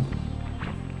month.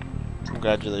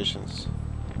 Congratulations.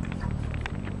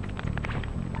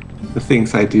 The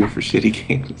things I do for shitty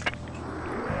games.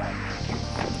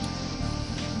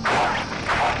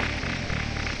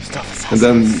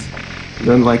 And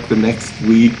then like the next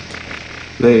week,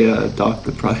 they docked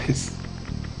the price.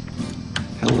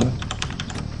 Hella.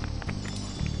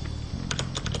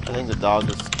 I think the dog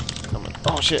is coming.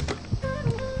 Oh shit!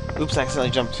 Oops, I accidentally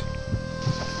jumped.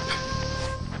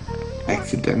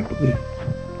 Accidentally.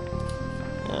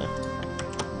 Yeah.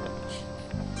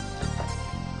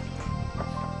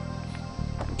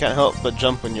 You can't help but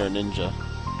jump when you're a ninja.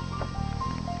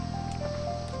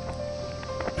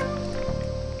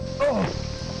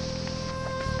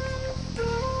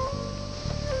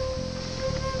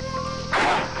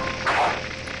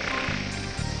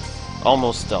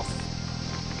 Almost stealth.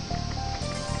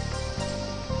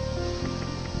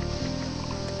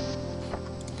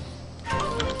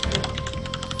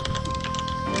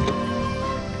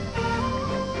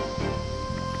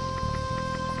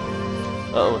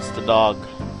 Uh-oh, it's the dog.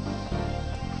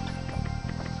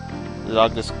 The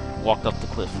dog just walked up the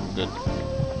cliff. I'm good.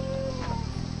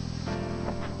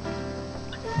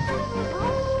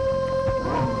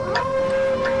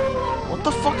 What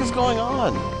the fuck is going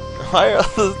on? Why are all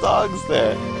those dogs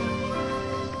there?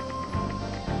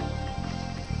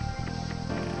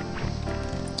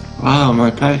 Wow,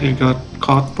 my package got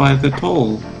caught by the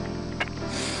toll.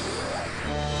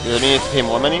 Does that mean you have to pay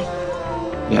more money?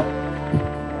 Yeah.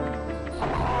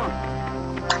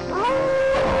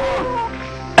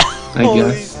 I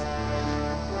guess.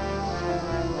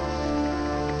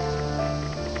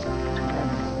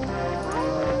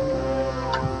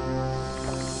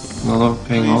 I love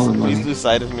paying all the money. Please lose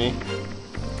sight of me.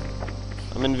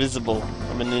 I'm invisible.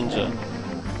 I'm a ninja.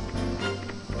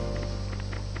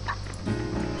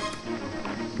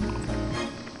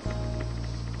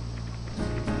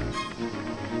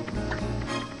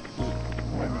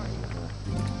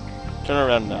 Turn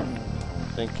around now.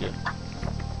 Thank you.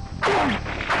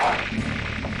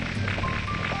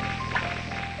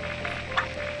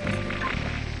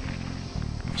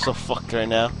 I'm so fucked right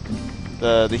now.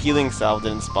 The healing salve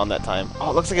didn't spawn that time. Oh,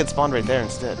 it looks like it spawned right there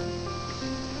instead.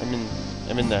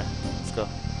 I'm in there. Let's go.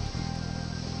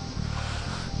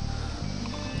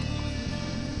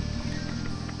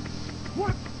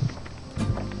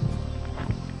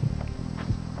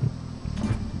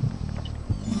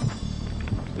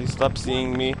 Please stop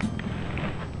seeing me.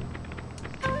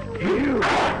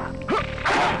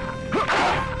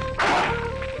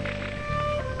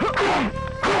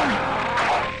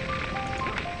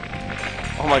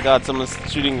 Oh my god, someone's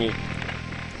shooting me.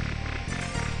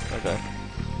 Okay.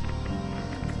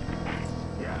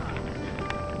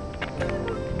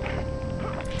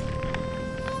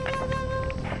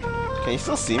 Can you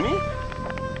still see me?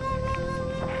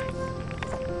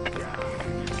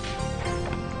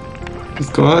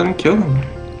 Just go ahead and kill him.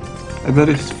 I bet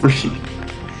it's free.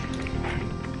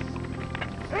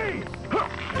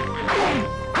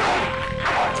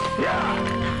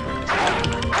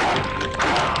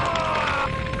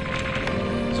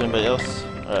 Is there anybody else?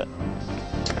 Alright.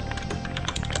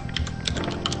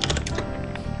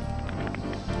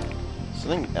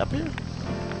 Something up here?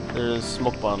 There's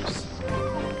smoke bombs.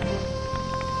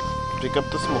 Pick up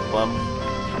the smoke bomb.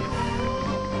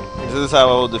 This is how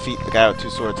I will defeat the guy with two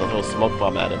swords. I'll throw a smoke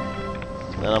bomb at him.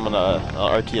 And then I'm gonna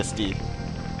RTSD.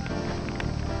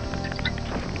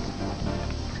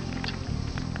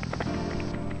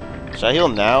 Should I heal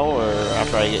now or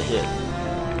after I get hit?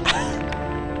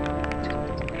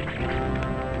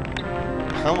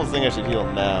 I almost think I should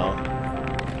heal now.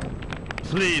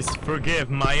 Please forgive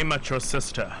my immature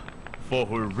sister for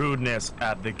her rudeness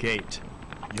at the gate.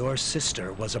 Your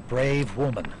sister was a brave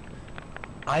woman.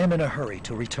 I am in a hurry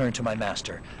to return to my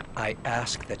master. I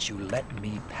ask that you let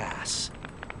me pass.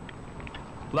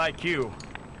 Like you,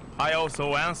 I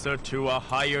also answer to a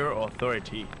higher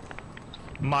authority.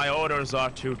 My orders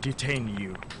are to detain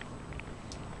you.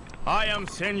 I am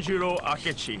Senjuro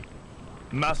Akechi,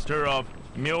 master of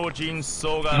Myojin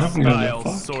Soga style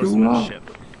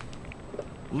swordsmanship.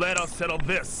 Let us settle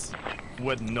this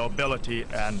with nobility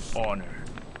and honor.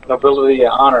 Nobility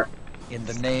and honor. In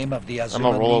the name of the Azuma I'm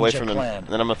gonna roll away Ninja from him, clan, and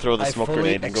then I'm gonna throw the smoke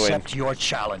grenade and go in. I fully accept your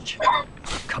challenge.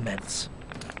 Commence.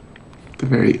 The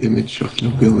very image of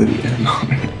nobility and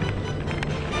honor.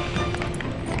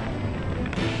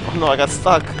 Oh no, I got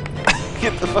stuck.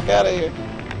 Get the fuck out of here.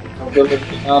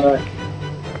 Nobility and honor.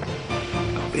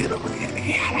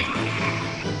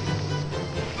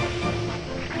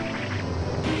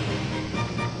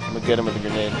 I'm gonna get him with a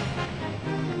grenade.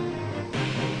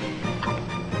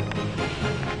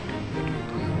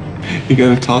 You're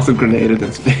gonna toss a grenade in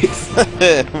his face.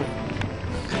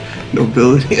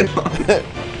 Nobility and all.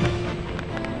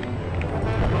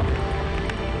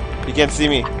 You can't see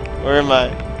me. Where am I?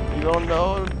 You don't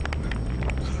know?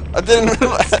 I didn't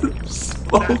realize.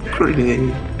 Smoke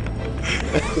grenade.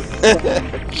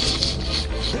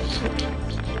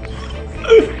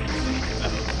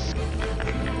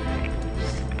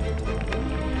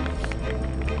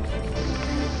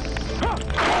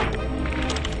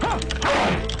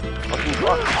 Fucking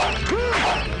rock.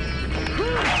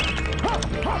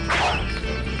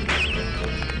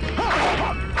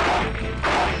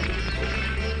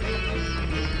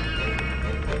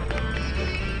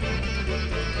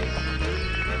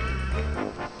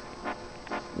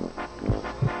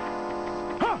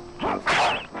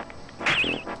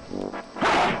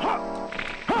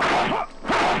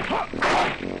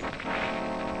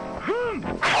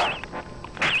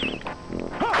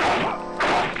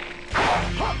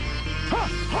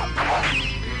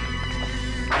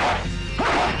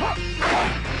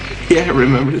 Yeah, I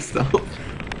remember stuff.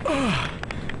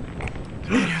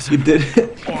 You did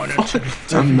it.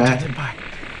 I'm mad.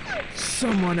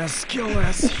 Someone as skilled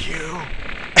as you.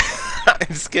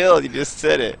 I'm skilled, you just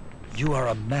said it. You are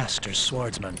a master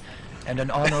swordsman and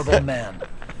an honorable man.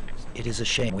 It is a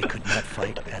shame we could not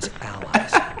fight as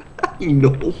allies.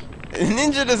 No.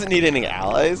 Ninja doesn't need any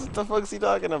allies. What the fuck's he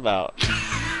talking about?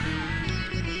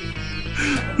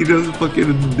 He does a fucking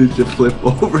ninja flip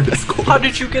over his corner. How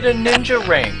did you get a ninja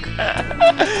rank?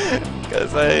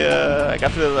 Because I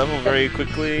got to the level very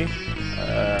quickly.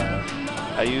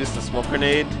 I used the smoke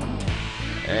grenade,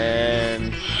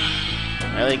 and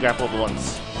I only grappled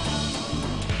once.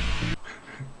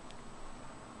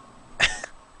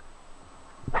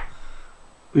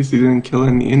 At least he didn't kill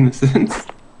any innocents.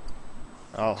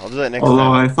 Oh, I'll do that next Although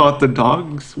time. I thought the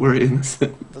dogs were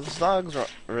innocent. Those dogs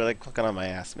were like fucking on my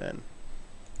ass, man.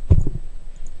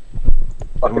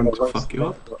 I wanted to fuck you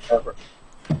up.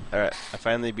 Alright, I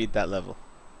finally beat that level.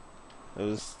 It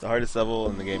was the hardest level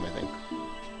in the game, I think.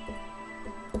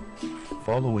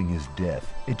 Following his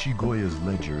death, Ichigoya's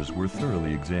ledgers were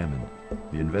thoroughly examined.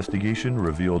 The investigation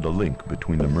revealed a link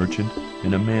between the merchant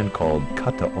and a man called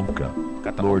Kataoka,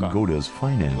 Lord Goda's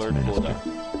finance Lord minister.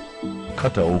 Goda.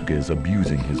 Kataoka is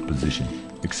abusing his position,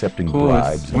 accepting Cool,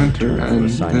 bribes it's in winter, return for and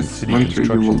assigning this city winter you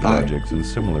will construction die. projects and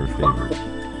similar favors.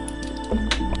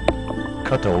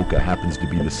 Kataoka happens to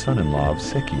be the son-in-law of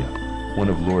Sekiya, one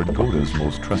of Lord Goda's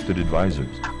most trusted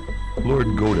advisors.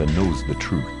 Lord Goda knows the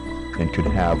truth and could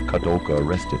have Kataoka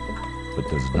arrested, but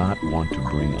does not want to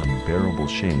bring unbearable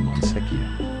shame on Sekiya.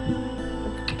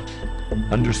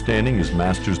 Understanding his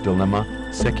master's dilemma,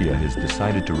 Sekiya has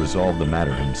decided to resolve the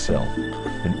matter himself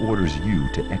and orders you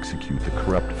to execute the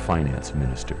corrupt finance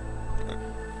minister.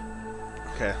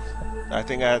 Okay. I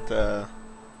think I have to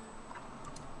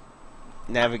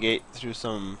navigate through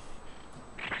some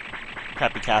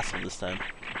crappy castle this time.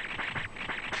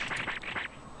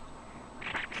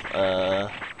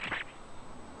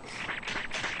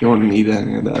 You don't need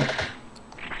any of that.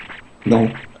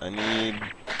 No. I need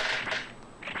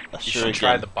a You should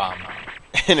try the shuriken bomb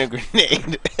out. and a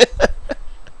grenade.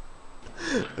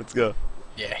 Let's go.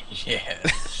 Yeah,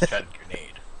 just try the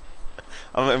grenade.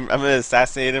 I'm gonna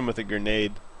assassinate him with a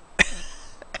grenade.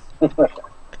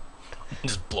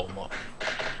 Just blow him up.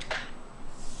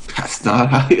 That's not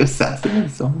how you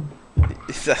assassinate someone.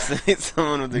 Assassinate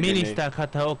someone with a grenade. Minister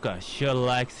Kataoka sure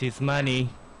likes his money.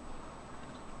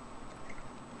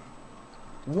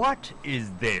 What is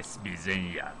this,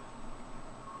 Bizinya?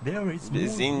 There is more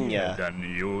Bizinya. here than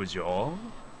usual.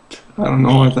 I don't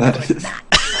know what that is.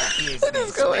 What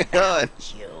is going on?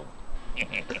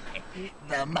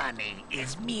 The money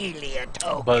is merely a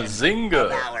token Bazinga!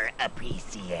 of our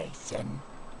appreciation.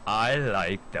 I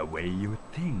like the way you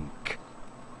think.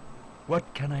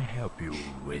 What can I help you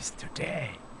with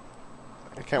today?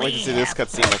 I can't wait to see this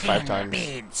cutscene like 5 times.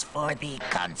 Bids for the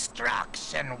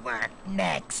construction work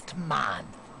next month.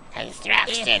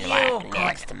 Construction work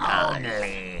next month.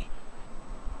 Only.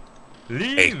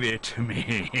 Leave it to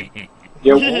me.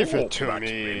 Leave it to But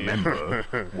me. remember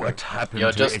what happened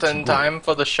You're to just in Ichigo. time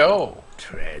for the show.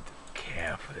 Tread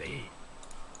carefully.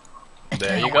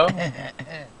 There you go.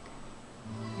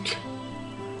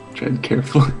 Tread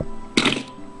carefully.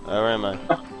 Where am I?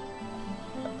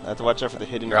 I have to watch out for the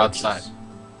hidden You're archers. outside.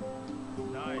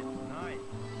 Nice, nice.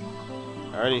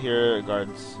 I already hear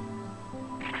guards.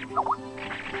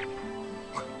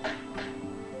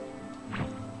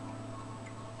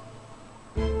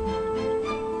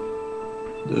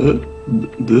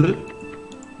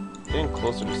 Getting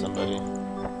closer to somebody.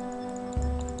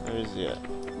 Where is he at?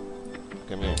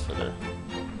 Okay, I'm getting further.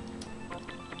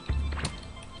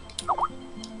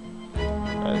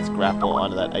 grapple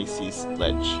onto that icy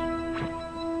ledge.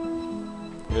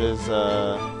 It is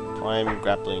a prime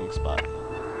grappling spot.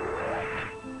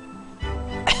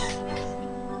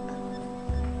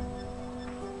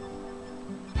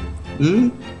 Hmm?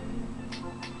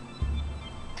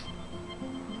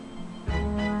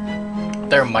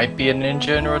 There might be a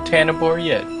ninja in Rotanabor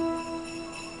yet.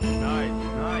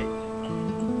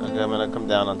 Okay, I'm gonna come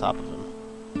down on top of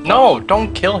him. No,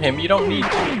 don't kill him. You don't need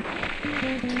to.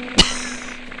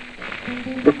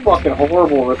 You're fucking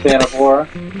horrible, Rathanavor.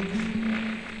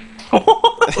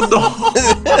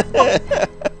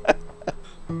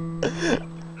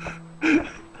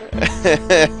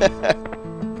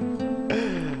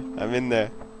 I'm in there.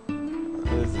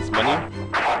 What is this, money?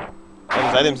 Oh,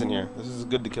 there's items in here. This is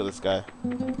good to kill this guy.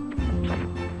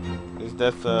 His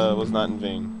death was not in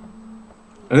vain.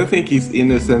 I don't think he's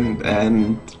innocent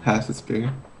and has a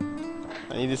spear.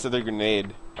 I need this other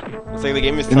grenade. Looks like the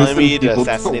game is telling me to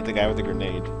assassinate the guy with a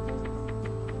grenade.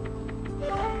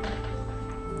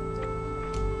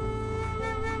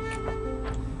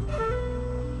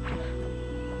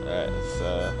 Alright, let's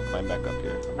climb back up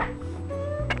here.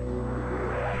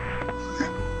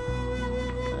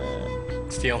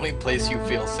 It's the only place you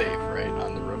feel safe, right?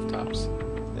 On the rooftops.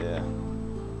 Yeah.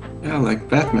 Yeah, like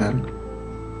Batman.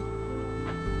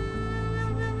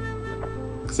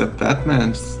 Except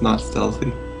Batman's not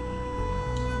stealthy.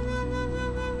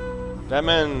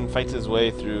 Batman fights his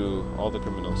way through all the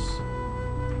criminals.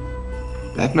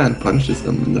 Batman punches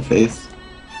them in the face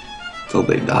till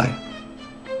they die.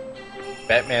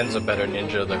 Batman's a better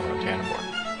ninja than Rotanabor.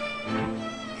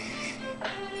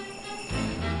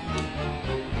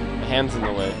 My hand's in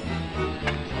the way.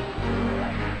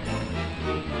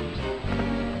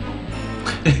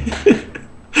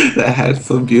 That hat's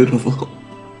so beautiful.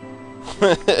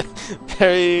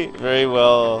 Very, very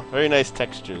well, very nice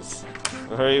textures.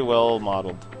 Very well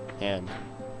modeled hand.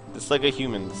 Just like a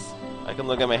human's. I can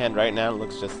look at my hand right now and it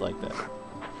looks just like that.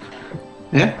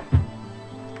 Yeah.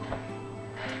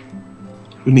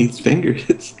 Who needs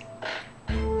fingers?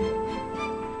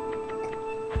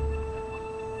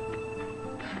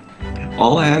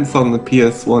 All hands on the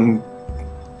PS1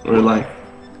 were like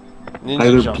Ninja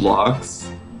either jump. blocks,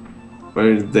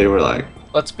 where they were like,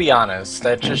 Let's be honest,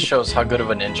 that just shows how good of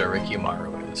a ninja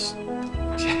Rikimaru is.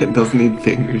 it doesn't need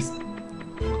fingers.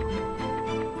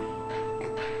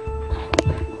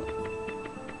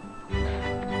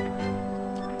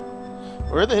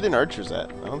 Where are the hidden archers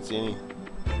at? I don't see any.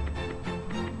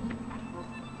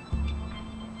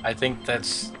 I think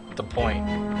that's the point.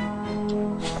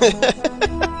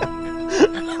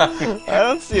 I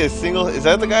don't see a single. Is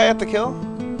that the guy I have to kill?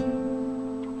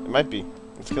 It might be.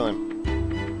 Let's kill him.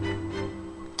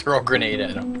 Throw a grenade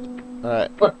at him.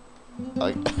 Alright.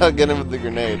 I'll get him with the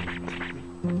grenade.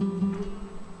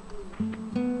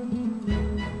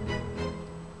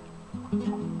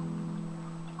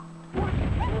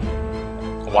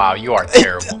 Wow, you are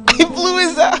terrible. He blew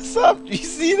his ass up. Do you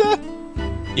see that?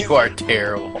 You are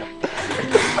terrible.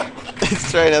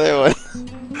 Let's try another one.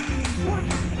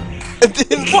 It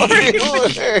didn't fucking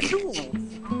work.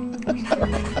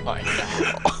 Oh my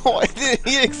god. Why didn't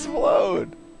he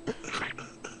explode?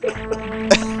 I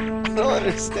don't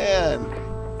understand.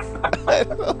 I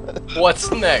don't... What's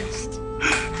next?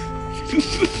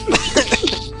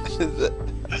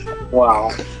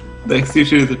 Wow. Next, you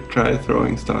should try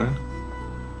throwing star.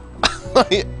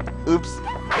 Oops.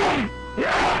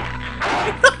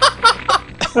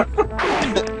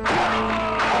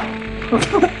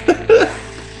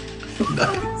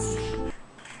 Nice.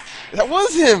 That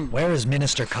was him! Where is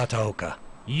Minister Kataoka?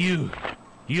 You're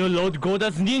Lord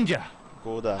Goda's ninja.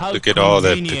 Goda. How Look at all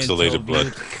that convenient pixelated of blood.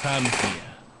 you to come here.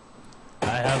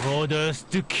 I have orders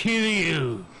to kill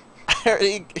you. I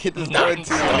already hit this guy with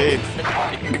 2 grenades.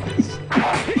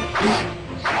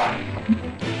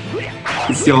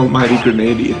 It's the almighty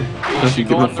grenade eater. Does you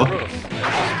give a fuck?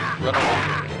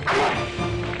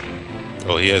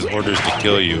 Oh, he has orders to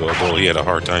kill you, although he had a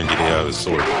hard time getting out of the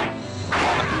sword.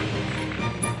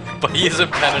 But he is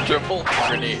impenetrable to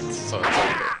grenades, so it's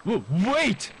okay.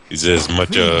 Wait! He's as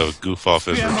much a goof off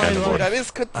as Rotanabor. I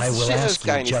just cut the I will shit out of this ask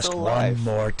guy you and he's just still one alive.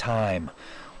 more time.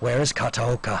 Where is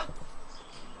Kataoka?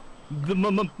 The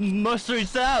master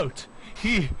is out.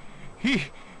 He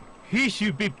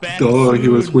should be back. Oh, he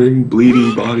was wearing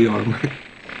bleeding body armor.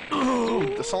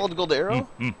 Dude, the solid gold arrow?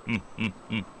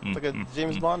 It's like a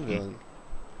James Bond villain.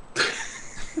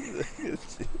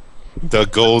 The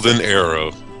golden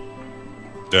arrow.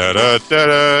 Da da da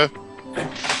da.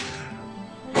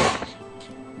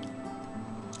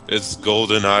 It's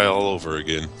Golden Eye all over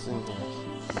again.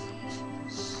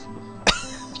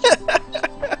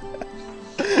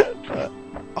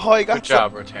 Oh, I got Good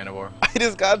job, Rotanivore. I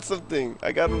just got something.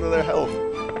 I got another health.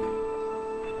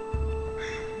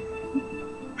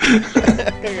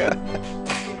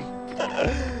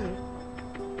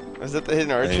 Is that the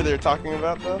hidden archer they were talking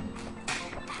about, though?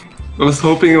 I was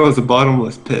hoping it was a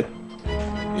bottomless pit.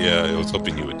 Yeah, I was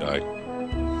hoping you would die.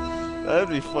 That'd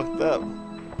be fucked up.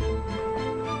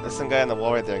 There's some guy on the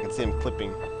wall right there. I can see him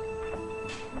clipping.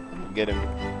 Get him.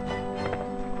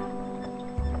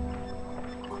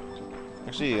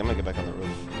 Actually, I'm gonna get back on the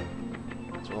roof.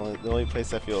 It's the only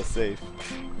place I feel safe.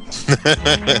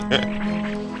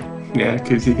 Yeah,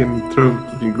 because you can throw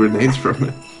fucking grenades from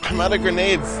it. I'm out of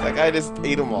grenades. That guy just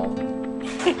ate them all.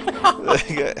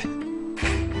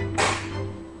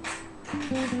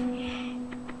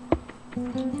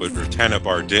 What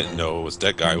Rotanivore didn't know was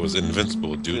that guy was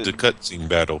invincible due to cutscene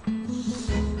battle.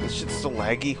 This shit's so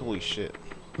laggy. Holy shit.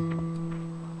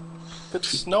 It's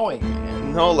snowing,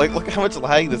 man. No, like look how much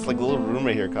lag this like little room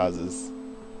right here causes.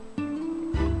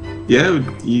 Yeah,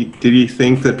 did you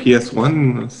think that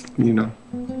PS1 was, you know,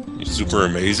 super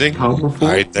amazing? powerful?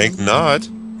 I think not.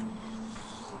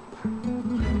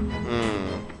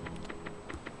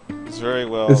 It's very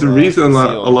well. There's a reason a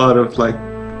concealed. lot of like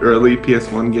early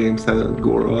PS1 games had a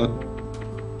Gorod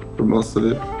for most of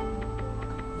it.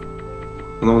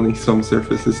 And only some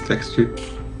surfaces textured.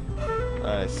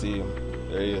 I see him.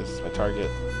 There he is, my target.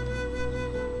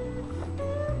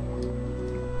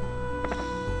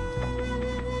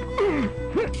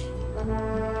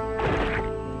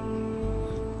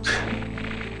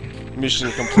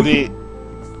 Mission complete.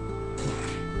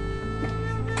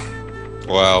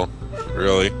 Wow,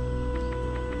 really?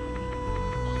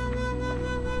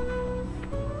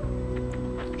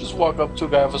 Just walk up to a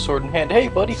guy with a sword in hand. Hey,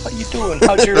 buddy, how you doing?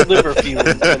 How's your liver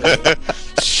feeling?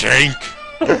 Shank!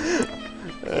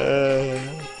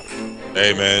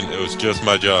 Hey man, it was just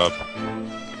my job.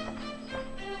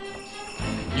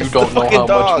 You It's don't the know fucking how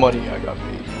dog. much money I got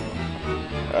paid.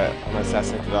 Alright, I'm gonna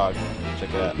assassinate the dog. Check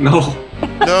it out. No.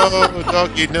 No,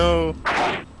 doggy, no.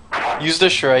 Use the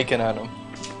shuriken on him.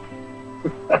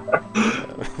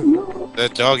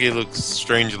 That doggy looks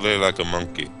strangely like a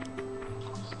monkey.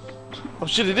 Oh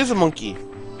shit, it is a monkey.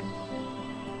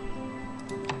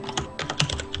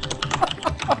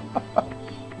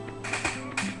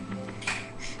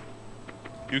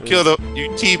 You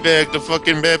teabagged the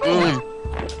fucking baboon.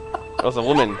 That was a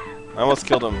woman. I almost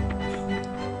killed him.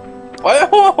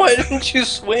 Why didn't you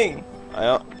swing?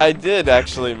 I did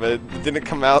actually, but it didn't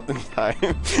come out in time.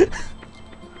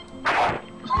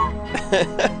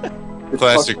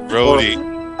 Classic Brody.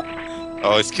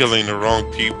 Always killing the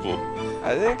wrong people.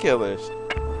 I didn't kill her.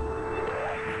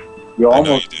 You I know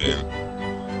you almost didn't.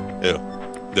 Yeah.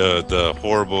 The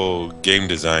horrible game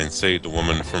design saved the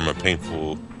woman from a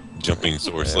painful jumping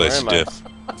sword slash stiff.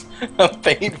 A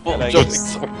painful Like- jumping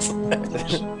sword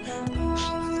slash.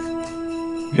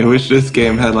 I wish this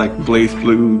game had like blaze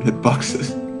blue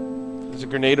hitboxes. There's a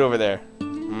grenade over there.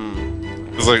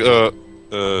 It's like,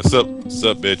 sup,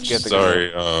 bitch. Get the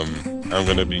Sorry, I'm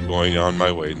gonna be going on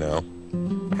my way now.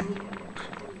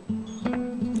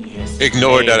 Yes.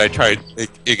 Ignore that I tried.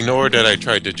 Ignore that I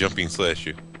tried to jumping slash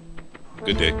you.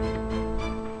 Good day.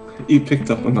 You picked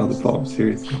up another bomb,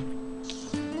 seriously.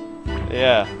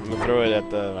 Yeah, I'm gonna throw it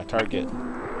at my target.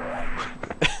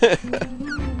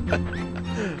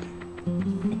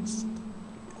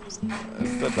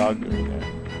 What's the dog doing there?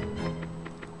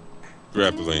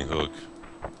 Grappling hook.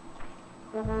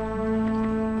 I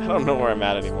don't know where I'm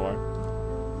at anymore.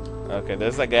 Okay,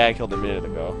 there's that guy I killed a minute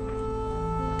ago.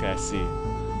 Okay, I see.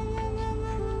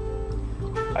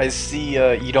 I see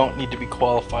you don't need to be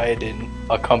qualified in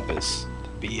a compass to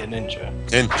be a ninja.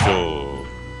 Tenchu.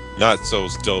 Not so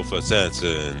stealth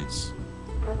assassins. Is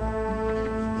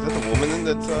that the woman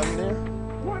that's in there?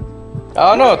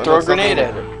 Oh no, throw a that's not grenade the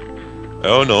at her.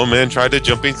 Oh no, man, try the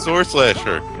jumping sword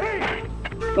slasher.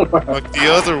 Like the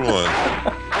other one.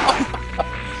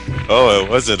 Oh, it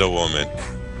wasn't a woman.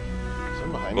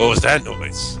 What was that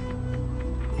noise?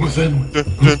 What's that?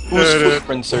 Who's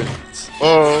footprints?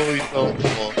 Oh, he's so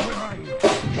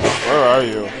Where are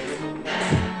you?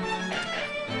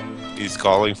 He's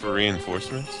calling for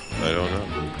reinforcements? I don't know.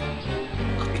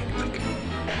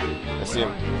 I see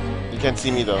him. You can't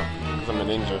see me though, because I'm a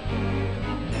ninja.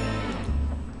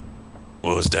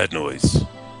 What was that noise?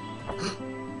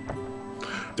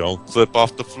 Don't clip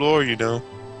off the floor, you know.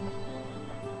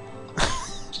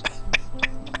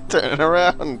 Turn it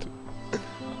around.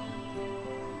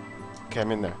 Okay,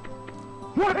 I'm in there.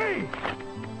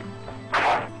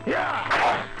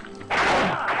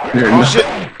 Oh shit!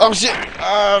 Oh shit!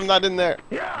 I'm not in there.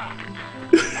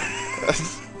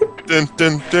 Dun, dun,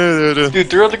 dun, dun, dun. Dude,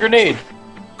 throw the grenade.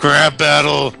 Crab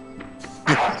battle!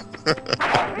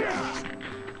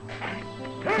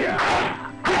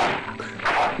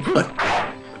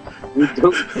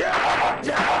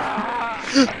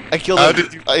 I killed How him.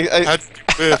 did you- I how did you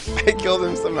whiff? I killed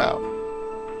him somehow.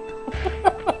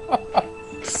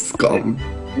 Scum.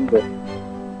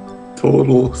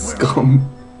 Total scum.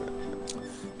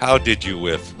 How did you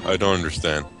whiff? I don't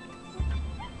understand.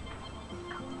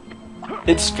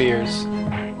 It's spheres.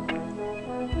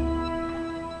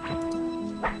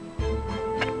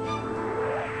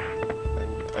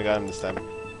 I got him this time.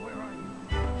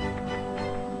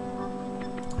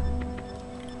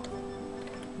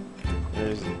 Where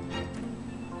is he?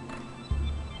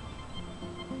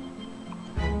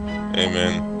 Hey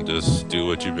man, just do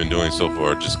what you've been doing so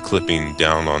far, just clipping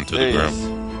down onto There the he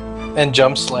ground. is. And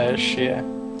jump slash, yeah.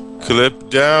 Clip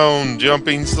down,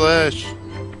 jumping slash.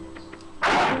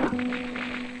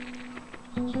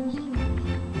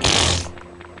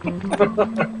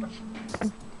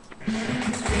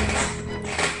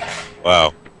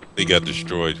 Wow, they got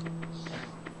destroyed.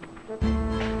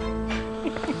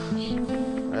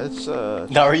 That's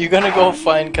Now, are you gonna go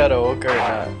find Karaoke or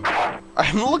not?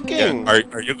 I'm looking. Yeah,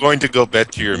 are you going to go back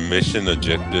to your mission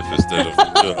objective instead of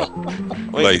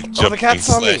Wait, like the jumping cat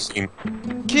saw me. slashing?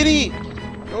 Kitty!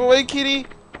 Go away, kitty!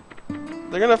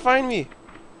 They're gonna find me.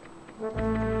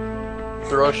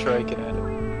 Throw a shrike at it.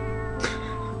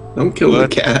 Don't kill the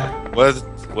cat.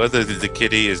 Whether the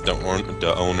kitty is the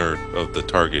owner of the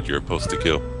target you're supposed to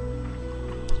kill.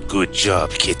 Good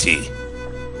job, kitty.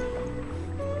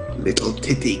 Little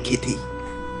titty kitty.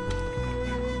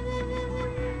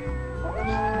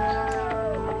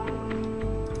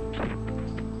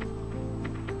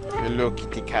 Hello,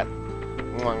 kitty cat.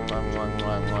 Mwah, mwah, mwah,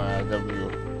 mwah, mwah. I love you.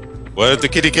 What if the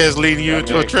kitty cat's leading you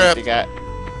into a Come trap? here, kitty cat.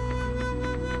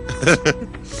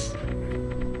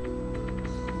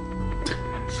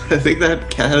 I think that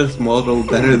cat is modeled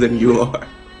better than you are.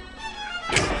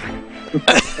 Look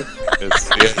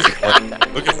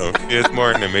at him. He has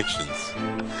more animations.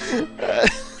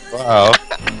 Wow.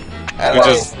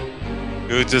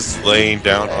 He was just laying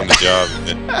down on the job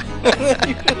and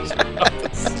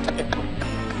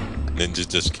then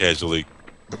just casually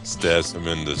stabs him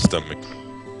in the stomach.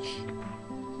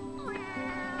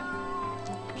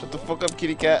 Shut the fuck up,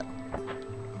 kitty cat.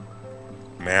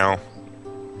 Meow.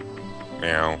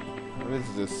 Meow. What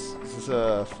is this? Is this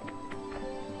a...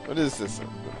 What is this?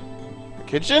 A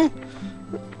kitchen?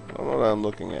 I don't know what I'm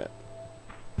looking at.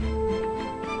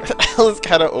 What the hell is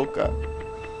karaoke?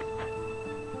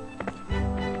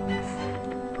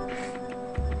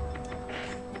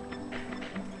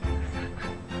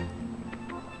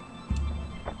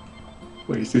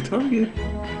 Where's your target?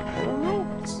 I don't know.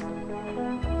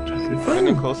 Try to I'm find getting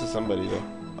him. close to somebody though.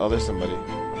 Oh, there's somebody.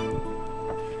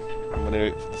 I'm gonna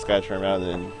wait for this guy to turn around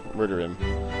and murder him.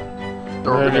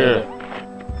 Throw a Murder.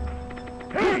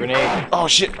 grenade. Grenade. Oh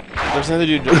shit! There's another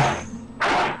dude.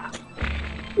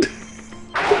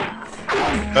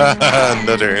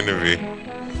 Another enemy.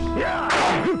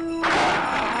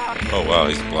 Oh wow,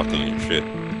 he's blocking your shit.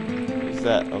 Who's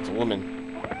that? Oh, it's a woman.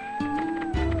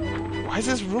 Why is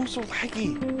this room so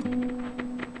laggy?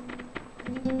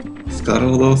 It's got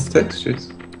all those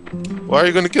textures. Why are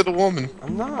you gonna kill the woman?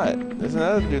 I'm not. There's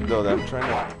another dude though that I'm trying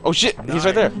to. Oh shit! He's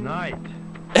right there. Night.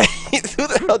 Who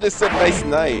the hell just said nice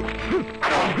night?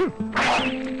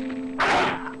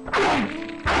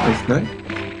 Nice night.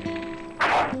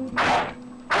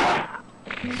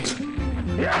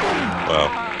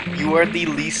 Wow. You are the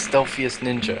least stealthiest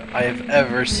ninja I have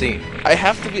ever seen. I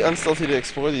have to be unstealthy to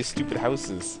explore these stupid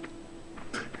houses.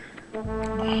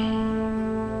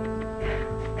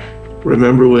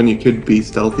 Remember when you could be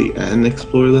stealthy and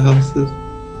explore the houses?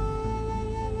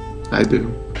 I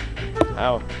do.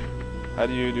 How? How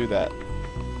do you do that?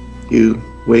 You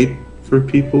wait for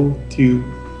people to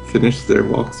finish their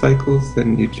walk cycles,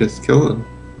 then you just kill them.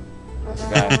 This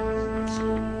guy.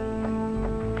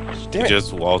 Damn it!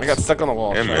 Just waltz. I got stuck on the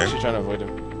wall. Yeah, I'm man. actually trying to avoid him.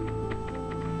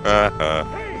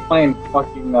 Playing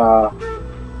fucking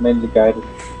Ninja Gaiden.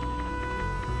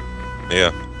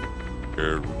 Yeah.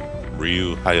 You're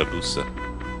Ryu Hayabusa.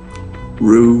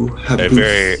 Rue A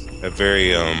Hayabusa.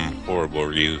 very horrible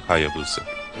Ryu Hayabusa.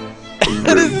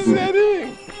 What is this guy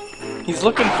doing? He's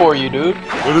looking for you, dude.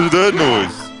 What is that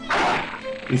noise?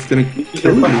 He's gonna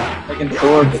kill you. Fucking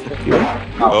sword.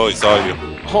 Oh, he saw you.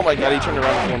 Oh my god, he turned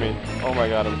around for me. Oh my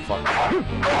god, I'm fucked.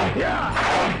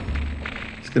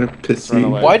 He's gonna piss Run you.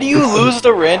 away. Why do you lose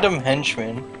the random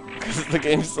henchman? Because the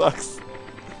game sucks.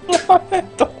 the I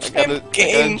gotta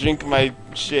game. drink my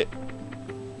shit.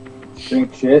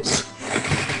 Drink shit.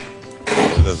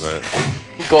 What is that?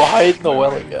 Go hide in the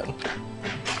well again.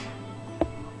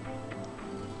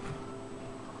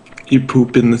 You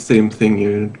poop in the same thing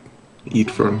you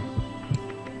eat from.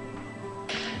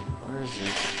 Where is he?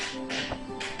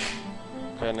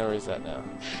 Okay, I know where he's at now.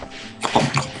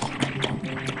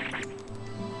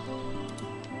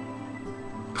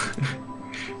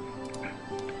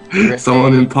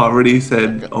 Someone in poverty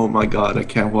said, "Oh my god, I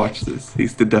can't watch this.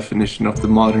 He's the definition of the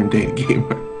modern day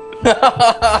gamer."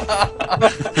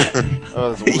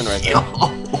 Oh, there's a woman right there.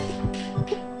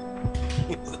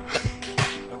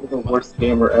 I'm the worst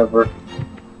gamer ever.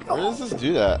 Where does this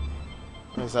do that?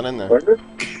 Oh, is that in there?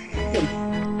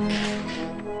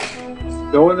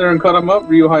 Go in there and cut him up,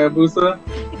 Ryu Hayabusa.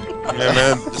 Yeah,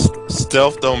 man.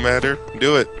 Stealth don't matter.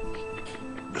 Do it.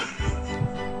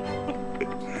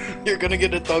 You're gonna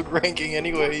get a thug ranking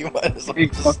anyway, you might as well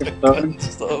Big just fucking start thug. cutting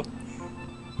stuff.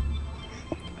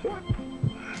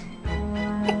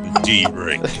 D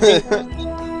rank.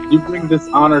 You bring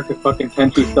dishonor to fucking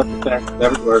Tenchu stuff attacks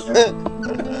everywhere, man.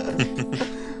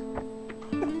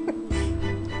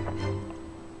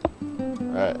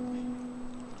 Alright.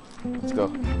 Let's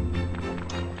go.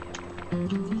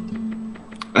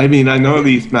 I mean, I know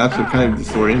these maps are kind of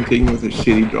disorienting with a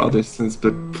shitty draw distance,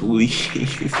 but please.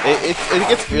 It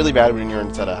gets really bad when you're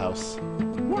inside a house.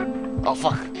 Oh,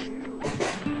 fuck.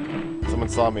 Someone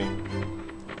saw me.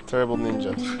 Terrible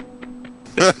ninja.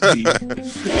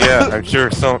 Yeah, I'm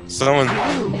sure someone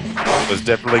was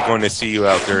definitely going to see you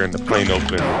out there in the plain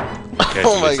open.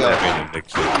 Oh my god.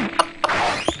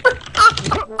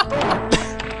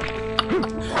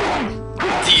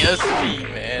 DSP,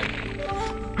 man.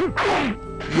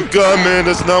 God, man,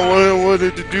 that's not what I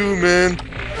wanted to do, man.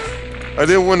 I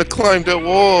didn't want to climb that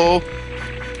wall.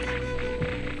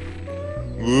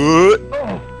 What?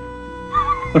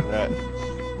 Alright.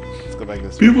 Let's go back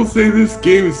this way. People say this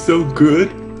game is so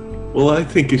good. Well, I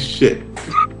think it's shit.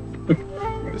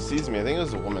 Who sees me? I think it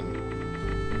was a woman.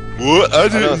 What? I no,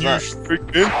 didn't it's not. use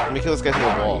freaking. Let me kill this guy through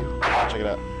the wall. Check it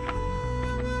out.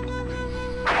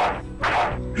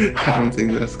 I don't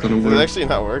think that's gonna Did work. it actually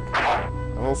not work?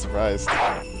 I'm a little surprised.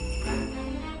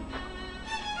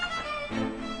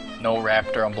 No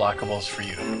Raptor unblockables for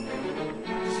you.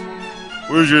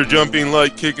 Where's your jumping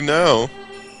light kick now?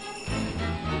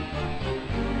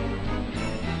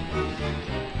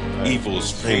 Evil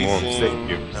Supreme won't save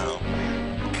you now.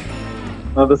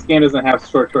 Well, this game doesn't have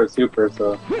short super,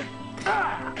 so.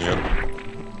 Yep.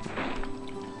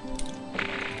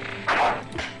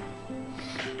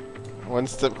 One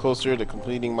step closer to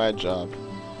completing my job.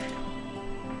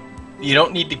 You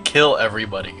don't need to kill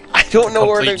everybody. I don't know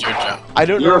where to complete your job. I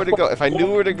don't know where to go. If I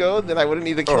knew where to go, then I wouldn't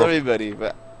need to kill everybody.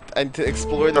 But and to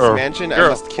explore this mansion, I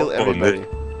must kill everybody.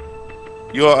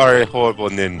 You are a horrible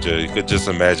ninja. You could just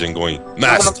imagine going,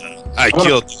 Master, I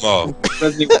killed them all.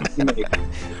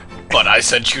 But I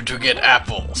sent you to get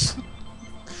apples.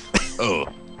 Oh.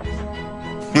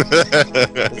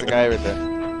 There's a guy right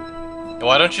there.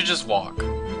 Why don't you just walk?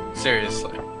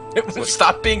 Seriously.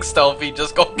 Stop being stealthy,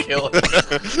 just go kill him.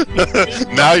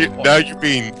 now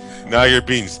you're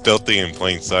being stealthy in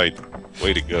plain sight.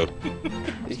 Way to go.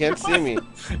 You can't see me.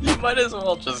 You might as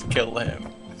well just kill him.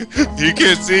 You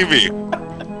can't see me.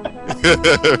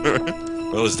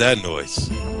 What was that noise?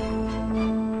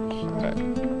 Alright,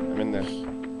 I'm in there.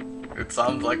 It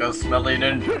sounds like a smelly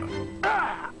ninja.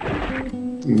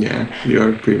 Yeah, you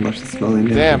are pretty much the smelling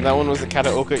ninja. Damn, that one wasn't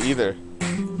karaoke either.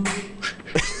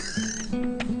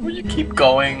 Will you keep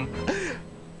going?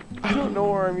 I don't know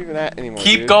where I'm even at anymore.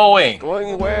 Keep dude. going.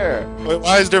 Going where? Wait,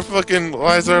 why is there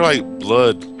like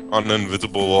blood on the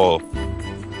invisible wall?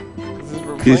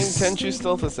 We're playing Tenchu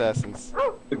Stealth Assassins.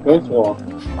 The ghost wall.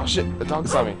 Oh shit, the dog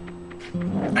saw me.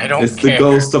 I don't It's care. the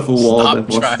ghost of a wall Stop that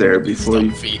was trying there to be before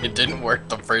you. stealthy. It didn't work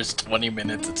the first 20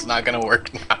 minutes. It's not gonna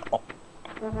work now.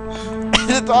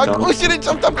 The dog. Oh shit! It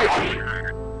jumped up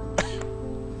here.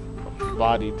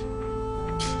 Bodied.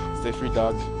 Stay free,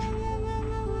 dog.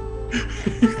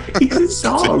 He's a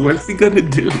dog. What's he gonna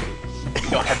do?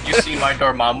 Yo, have you seen my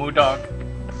Dormammu dog?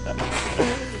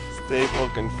 Stay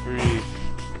fucking free.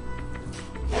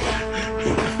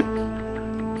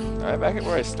 Alright, back at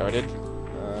where I started.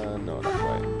 No, not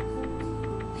quite.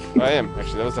 Oh, I am,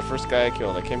 actually. That was the first guy I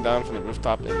killed. I came down from the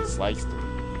rooftop and sliced him.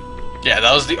 Yeah,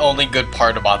 that was the only good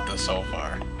part about this so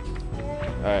far.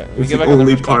 Alright, we It's get the back on the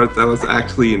only rooftop. part that was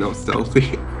actually,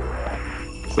 stealthy.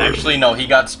 So, Actually, no, he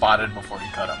got spotted before he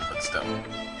cut him, but still.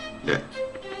 yeah.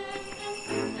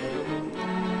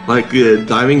 Like,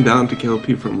 diving down to kill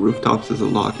people from rooftops is a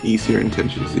lot easier in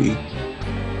Tenchu Z.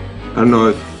 I don't know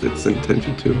if it's in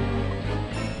Tenchu 2.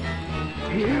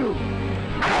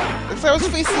 Because I was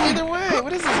facing either way.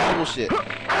 What is this bullshit?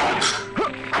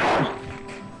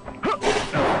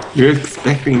 You're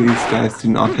expecting these guys to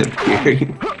not have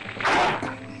hearing.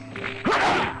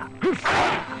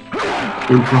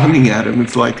 We're running at him.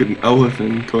 It's like an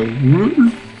elephant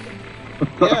going.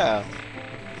 Yeah. That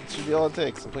should be all it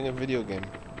takes. I'm playing a video game.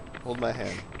 Hold my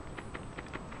hand.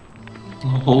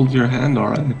 I'll hold your hand,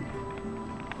 alright.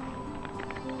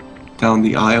 Down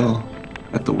the aisle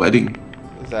at the wedding.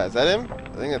 Is that him?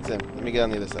 I think that's him. Let me get on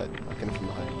the other side. I'll get him from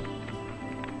behind.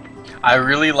 I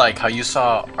really like how you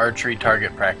saw archery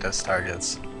target practice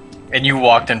targets, and you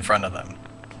walked in front of them.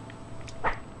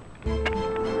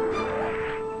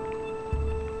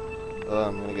 Oh,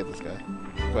 I'm gonna get this guy.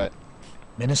 What?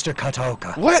 Minister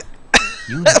Kataoka. What?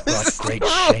 You have brought great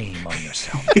shame on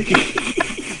yourself.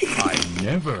 I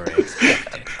never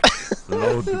expected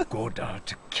Lord Goda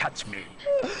to catch me.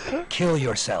 Kill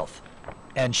yourself,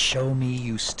 and show me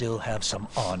you still have some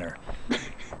honor.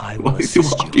 I will Why is he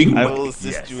assist you. walking I away? will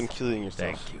assist Yes. you in killing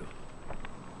yourself. Thank you.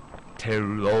 Tell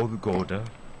Lord Goda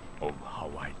of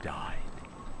how I died.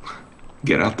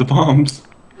 Get out the bombs.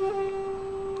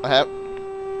 I have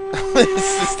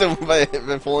assist him by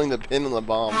pulling the pin on the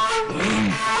bomb.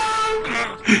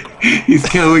 He's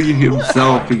killing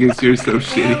himself because you're so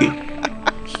shitty.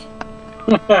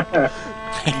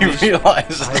 You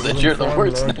realize that you're the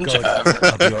worst ninja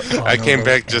ever. I came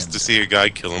back just to see a guy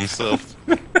kill himself.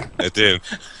 And then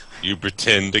you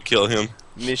pretend to kill him.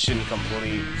 Mission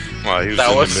complete. While he was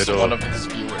That in was the middle. one of his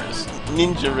viewers.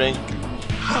 Ninja rank.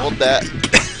 Hold that.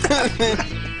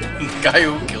 The guy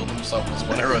who killed himself was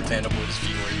one of Rotanabo's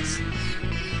viewers.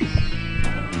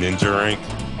 Ninja rank?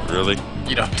 Really?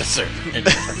 You don't deserve it.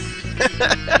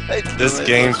 This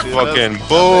game's fucking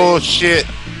bullshit.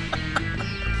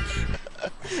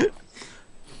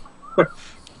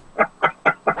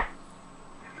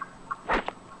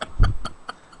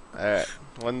 Alright,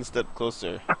 one step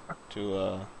closer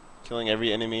to killing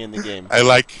every enemy in the game. I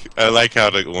like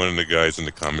how one of the guys in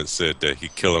the comments said that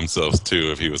he'd kill himself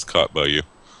too if he was caught by you.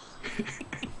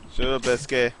 Shut up,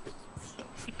 SK.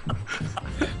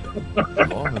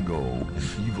 Long ago,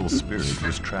 an evil spirit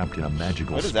was trapped in a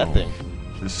magical What is stone. that thing?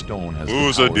 This stone has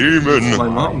Who's the a power to demon? create My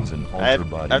mom. minds and I alter have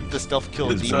bodies. to stealth kill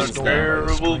a It is demon. bestowed by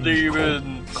a strange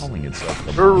demon. cult, calling itself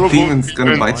the Terrible Demon's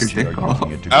gonna demon. bite your They are dick off.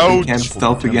 using it to You Ouch. can't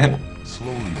stealth again.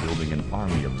 slowly building an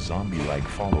army of zombie-like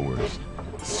followers.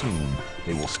 Soon,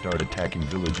 they will start attacking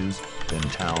villages, then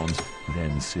towns,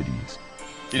 then cities.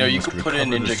 You know, you must could put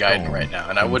in recover the Ninja Gaiden stone right now,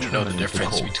 and I and wouldn't know turn the it into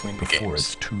difference gold between the before games.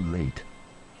 it's too late.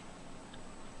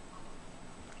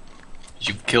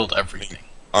 You've killed everything.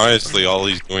 Honestly, all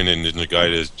he's doing in Ninja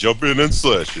Gaiden is jump in and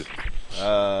slash it.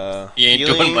 He ain't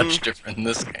healing, doing much different in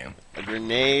this game. a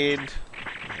grenade,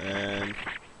 and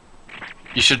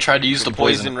You should try to use the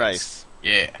poison rice.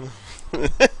 Yeah.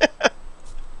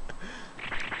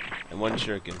 And one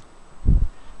shuriken.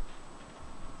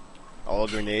 All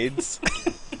grenades.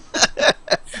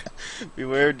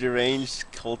 Beware deranged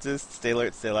cultists. Stay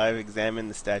alert, stay alive. Examine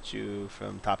the statue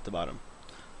from top to bottom.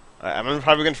 I'm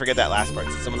probably going to forget that last part,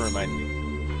 so someone remind me.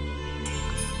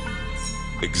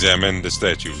 Examine the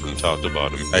statue from top to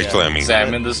bottom. Actually, I mean,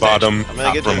 Examine the bottom I'm going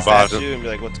to get to from the bottom. statue and be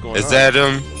like, what's going Is on? that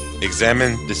him?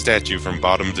 Examine the statue from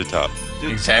bottom to top.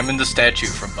 Examine the statue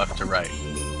from left to right.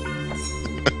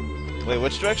 Wait,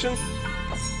 which direction?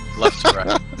 Left to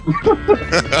right.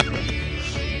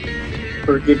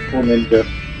 Forgetful ninja.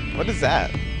 What is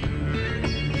that?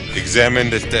 Examine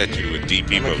the statue with deep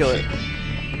I'm going to kill it. emotion.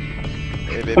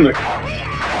 Hey, baby.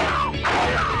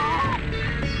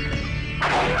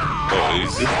 Oh,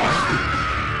 he's, Is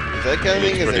that kind of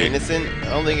thing? Is it pretty. innocent? I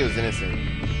don't think it was innocent.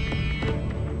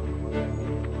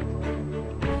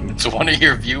 It's one of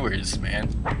your viewers, man.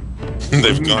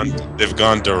 they've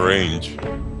gone deranged. I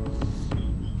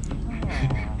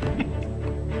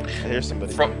hear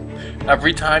somebody.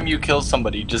 Every time you kill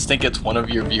somebody, just think it's one of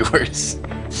your viewers.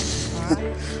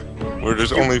 Where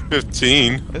there's only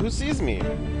 15. Who sees me?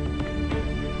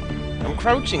 I'm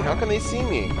crouching. How can they see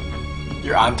me?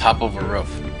 You're on top of a roof.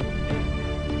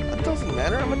 That doesn't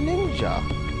matter. I'm a ninja.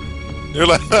 You're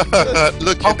like,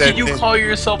 look How at that can you ninja. call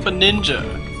yourself a ninja?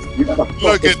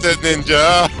 Look at that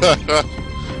ninja.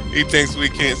 He thinks we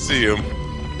can't see him.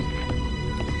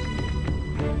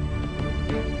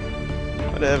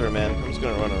 Whatever, man. I'm just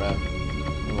gonna run around.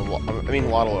 I mean,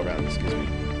 waddle around. Excuse me.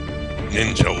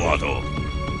 Ninja waddle.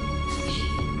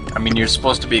 I mean, you're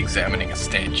supposed to be examining a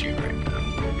statue right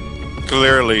now.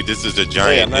 Clearly, this is a Wait,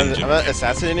 giant I'm ninja. not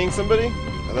assassinating somebody?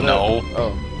 I thought No.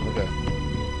 Oh, okay.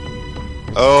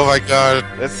 Oh my god.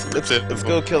 Let's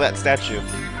go kill that statue.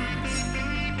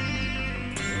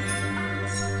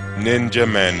 Ninja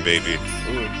man, baby.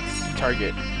 Ooh,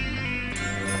 target.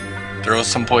 Throw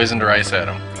some poisoned rice at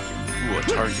him. Ooh, a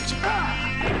target.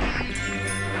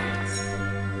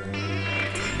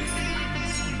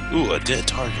 Ooh, a dead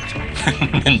target.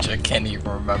 Ninja can't even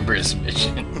remember his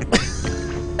mission.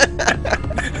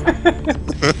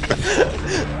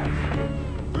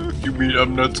 You mean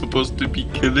I'm not supposed to be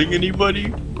killing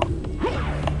anybody?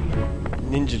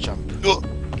 Ninja jump.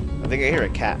 I think I hear a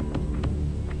cat.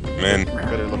 Man,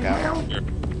 Better look out.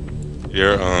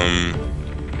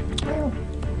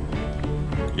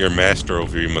 Your master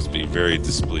over here must be very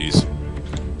displeased.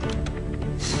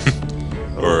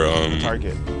 Or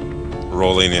Target.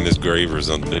 rolling in his grave or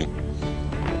something.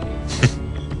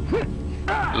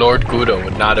 Lord Gudo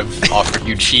would not have offered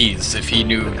you cheese if he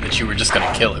knew that you were just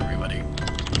gonna kill everybody.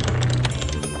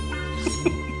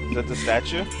 Is that the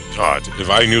statue? God, if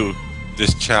I knew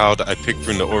this child I picked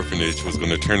from the orphanage was going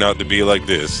to turn out to be like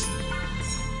this.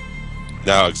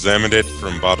 Now examine it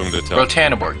from bottom to top.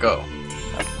 Rotanabor, go.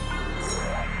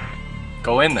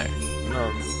 Go in there.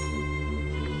 No.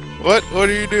 What? What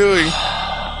are you doing?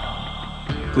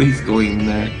 Please go in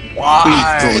there.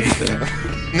 Why? Please go in there.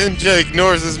 Ninja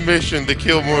ignores his mission to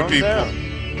kill more people.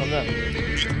 Calm down.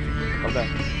 Calm down.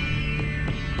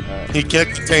 He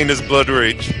can't contain his blood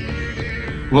rage.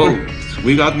 Well,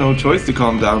 we got no choice to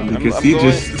calm down because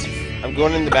I'm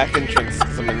going in the back entrance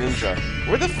because I'm a ninja.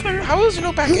 Where the fuck? How is there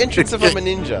no back entrance if I'm a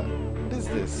ninja? What is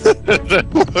this?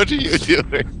 What are you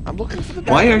doing? I'm looking for the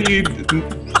back.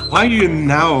 Why are you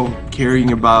now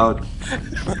caring about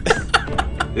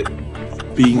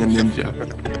being a ninja?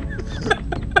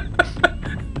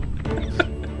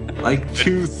 Like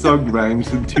 2 thug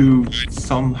ranks and 2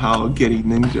 somehow getting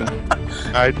ninja.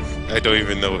 I don't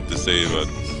even know what to say about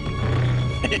this.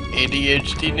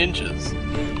 ADHD ninjas.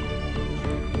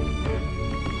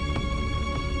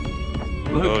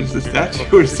 Look, it's the statue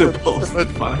we're supposed to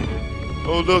find.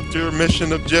 Oh look, your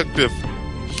mission objective.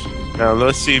 Now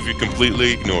let's see if you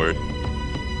completely ignore it.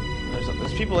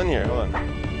 There's people in here. Hold on.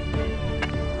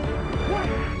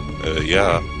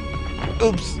 Yeah.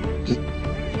 Oops.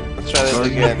 Let's try this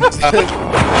again.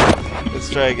 Let's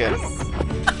try again.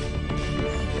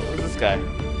 Who's this guy?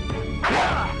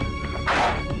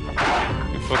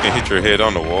 You fucking hit your head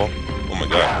on the wall. Oh my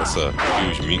god, that's a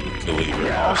huge meat killer.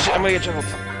 Oh shit, I'm gonna get trouble.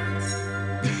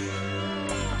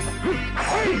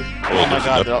 Oh my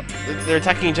god, they're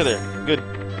attacking each other. Good.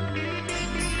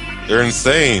 They're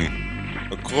insane.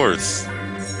 Of course.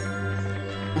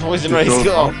 Poison rice,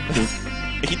 go.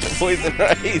 Eat the poison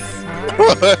rice.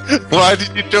 Why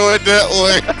did you do it that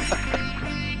way?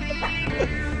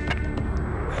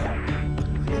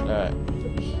 Alright.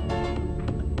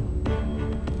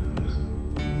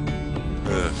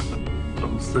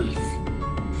 I'm safe.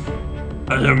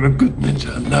 I am a good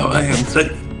ninja, and now I am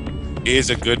safe. He is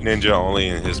a good ninja only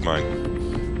in his mind.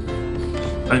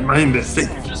 My mind is safe.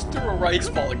 You just threw a rice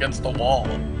ball against the wall.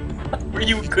 Were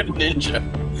you a good ninja?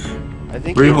 I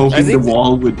think we're hoping the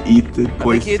wall would eat the poison. I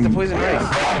think he ate the poison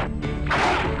rice.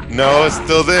 No, it's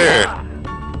still there.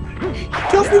 He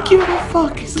doesn't give a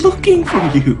fuck. He's looking for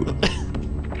you.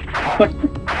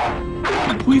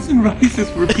 Poison rice is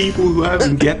for people who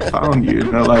haven't yet found you.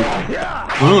 And they're like,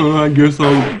 oh, I guess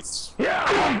I'll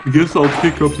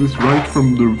pick up this rice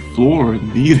from the floor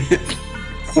and eat it.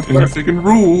 10-second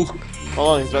rule. Hold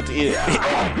on, he's about to eat it.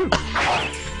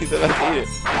 He's about to eat it.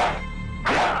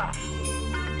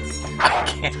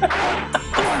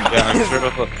 Yeah,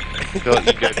 he'll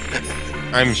eat it.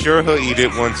 I'm sure he'll eat it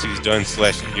once he's done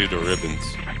slashing you to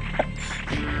ribbons.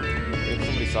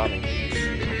 Somebody saw me.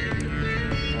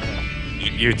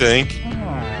 You think?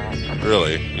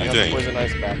 Really? You I got think? the poison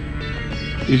ice back.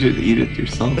 You should eat it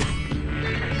yourself.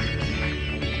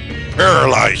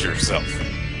 Paralyze yourself.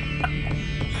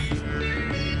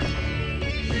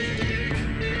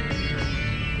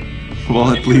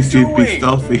 Well, at least you'd be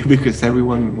stealthy because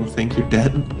everyone will think you're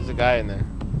dead. There's a guy in there.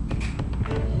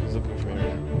 He's looking for me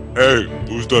right now. Hey,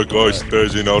 who's that guy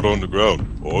spazzing out on the ground?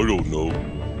 I don't know.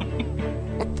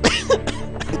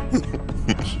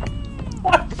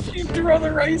 Why did you throw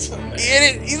the rice in there? He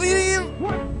ate it! He's eating him!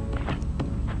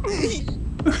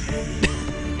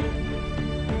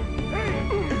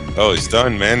 Oh, he's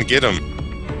done, man. Get him.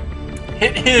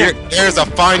 Hit him! There's a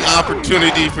fine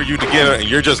opportunity for you to get him, and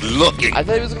you're just looking. I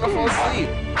thought he was gonna fall asleep.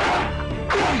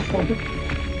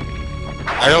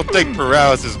 I don't think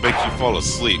paralysis makes you fall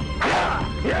asleep.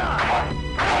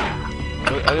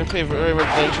 I didn't pay very much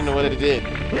attention to what it did.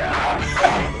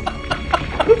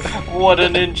 What a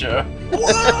ninja.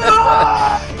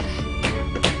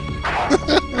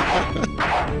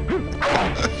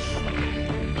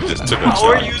 Just took a How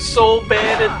are shot. you so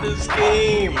bad at this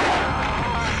game?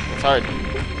 It's hard.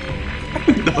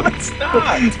 No, it's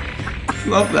not. It's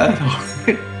not that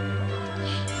hard.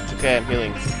 It's okay, I'm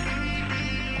healing.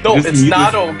 No, Just it's need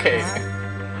not this- okay.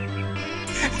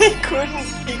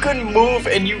 He couldn't move,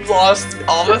 and you lost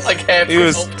almost like half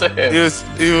your health to him.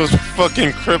 He was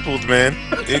fucking crippled, man.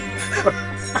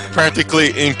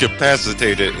 Practically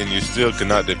incapacitated, and you still could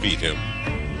not defeat him.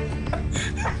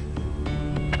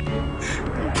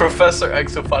 Professor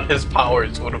X, upon his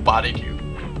powers, would have bodied you.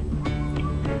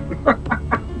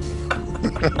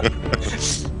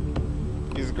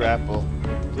 He's grapple.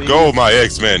 Please. Go, my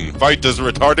X-Men! Fight this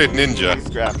retarded ninja! He's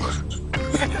grapple.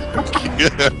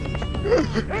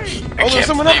 Oh, there's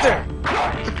someone up there!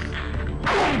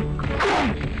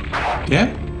 Yeah?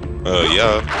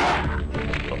 Yeah.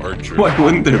 Archer. Why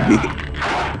wouldn't there be?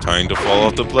 Time to fall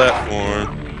off the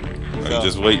platform. I'm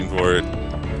just waiting for it.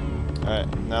 Alright,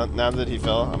 now that he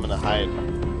fell, I'm gonna hide.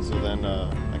 So then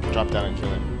I can drop down and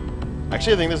kill him.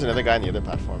 Actually, I think there's another guy on the other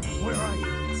platform. Where are you?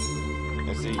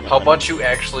 How about you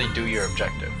actually do your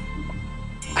objective?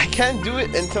 I can't do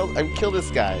it until I kill this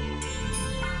guy.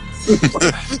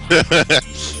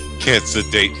 Can't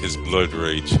sedate his blood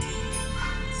rage.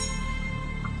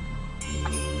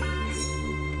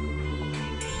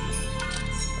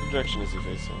 What direction is he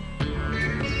facing?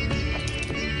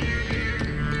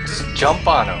 Just jump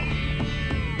on him.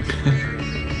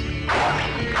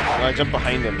 No, I jump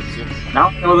behind him. See? Now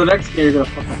I know the next game you're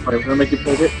gonna fucking play. We're gonna make you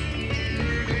play it.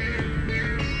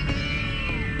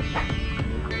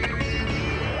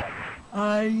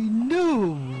 I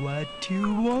know what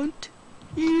you want.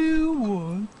 You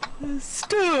want a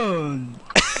stone.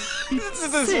 This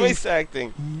is his voice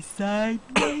acting. Inside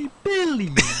my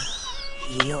belly.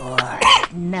 You're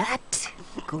not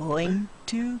going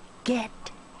to get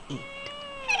it.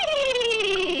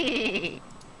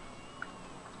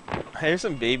 I hear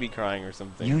some baby crying or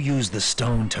something. You use the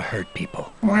stone to hurt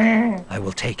people. I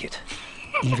will take it,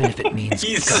 even if it means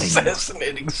He's gutting you.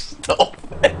 assassinating stuff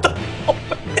at the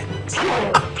moment.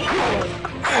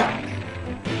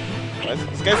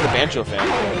 This guy's the Banjo fan.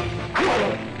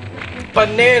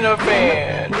 Banana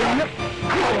fan.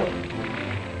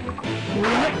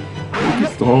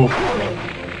 Stop.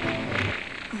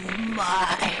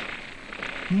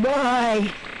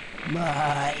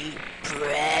 My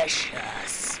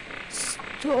precious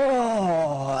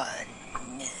stone.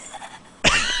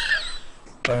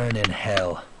 Burn in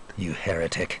hell, you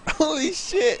heretic. Holy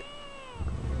shit!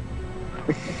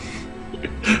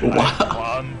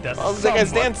 Wow. Oh, that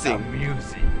guy's dancing.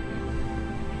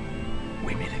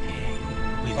 We meet again.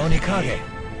 Onikage,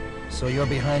 so you're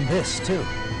behind this too.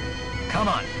 Come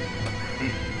on.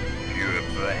 You're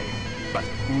brave, but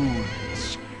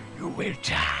foolish. You will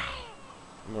die.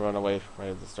 I'm gonna run away right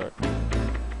at the start.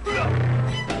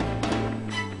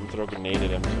 And throw a grenade at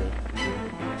him too.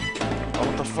 Oh,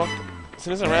 what the fuck? As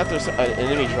soon as I ran through, an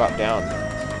enemy dropped down.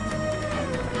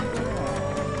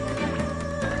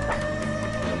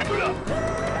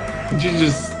 Did you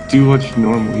just do what you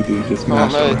normally do? Just Oh,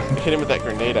 mash I'm around. gonna hit him with that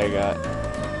grenade I got.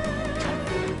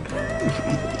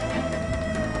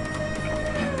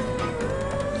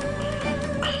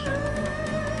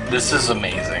 This is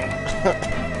amazing.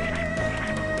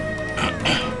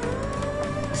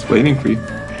 He's waiting for you.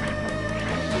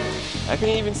 How can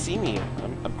he even see me?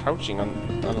 I'm crouching on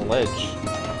a ledge.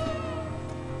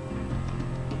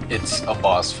 It's a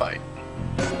boss fight.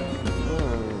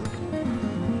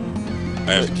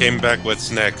 I came back with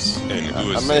snacks, and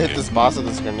who is I'm gonna hit this boss with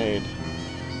this grenade.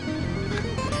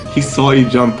 He saw you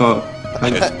jump up.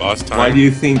 It's boss time. Why do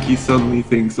you think he suddenly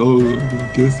thinks, oh,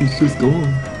 I guess he's just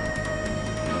gone?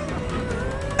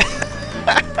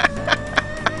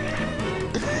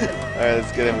 Alright,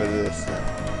 let's get him with this.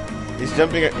 He's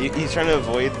jumping. He's trying to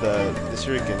avoid the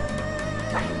shuriken.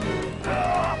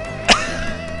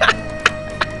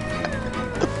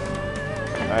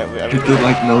 Alright, It did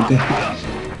like no damage.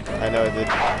 I know it did.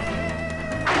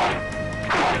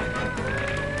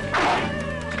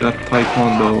 Got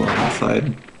Taekwondo on the side.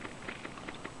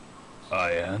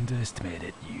 I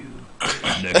underestimated you.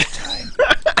 Next time,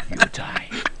 you die.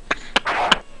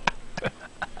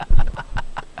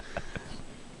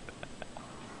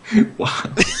 Wow.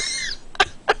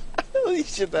 Holy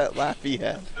shit, that laugh he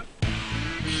had.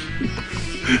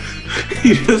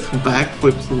 He just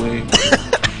backflips away.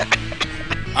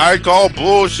 I call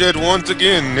bullshit once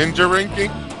again, ninja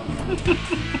ranking.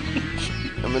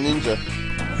 I'm a ninja.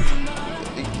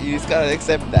 You just gotta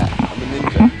accept that. I'm a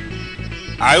ninja.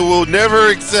 I will never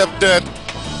accept that.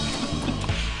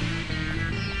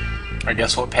 I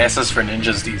guess what passes for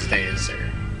ninjas these days,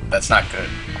 that's not good.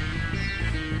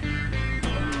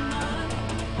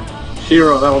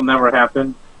 Shiro, that'll never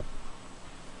happen.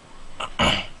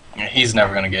 He's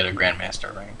never gonna get a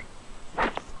Grandmaster rank.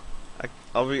 I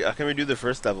can redo the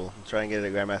first level and try and get a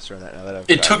Grandmaster on that now that I've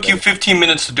It took you 15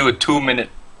 minutes to do a 2-minute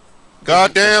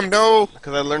Goddamn no!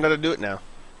 Because I learned how to do it now.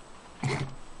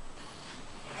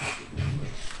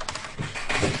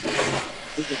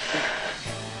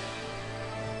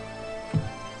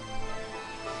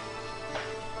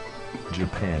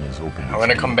 Japan is open. I'm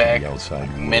gonna come back outside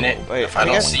a minute. Wait, If I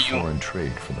don't guess- see you, foreign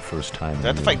trade for the first time Do I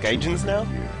have to in fight nearly Gaijins 200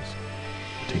 now? years.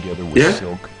 Together with Yeah.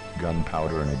 silk,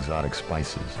 gunpowder, and exotic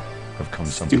spices have come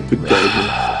something Stupid less Gaijins.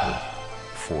 remarkable.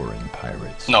 Foreign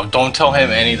pirates. no, don't tell him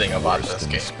anything about Worse this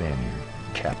than game. Spaniard,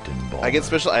 Captain Balmer. I get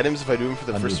special items if I do them for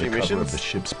the Under first the 3 cover of the missions?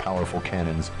 ship's powerful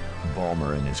cannons,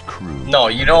 Balmer and his crew. No,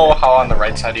 you know how on the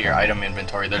right side of your item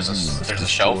inventory there's a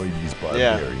shelf. Destroy these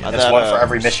Yeah, barbarians. I There's thought, one for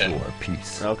every mission. Restore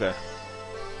peace. Okay.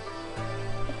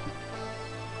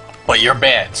 But you're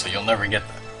bad, so you'll never get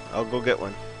that. I'll go get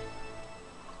one.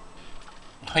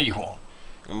 No, you won't.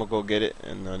 I'm gonna go get it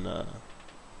and then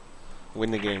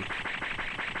win the game.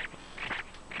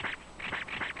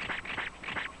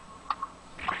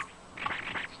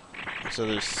 So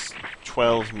there's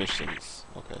 12 missions.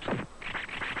 Okay.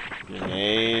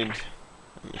 Grenade,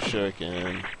 and the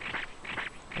shuriken,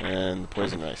 and the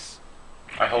poison rice.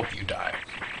 I hope you die.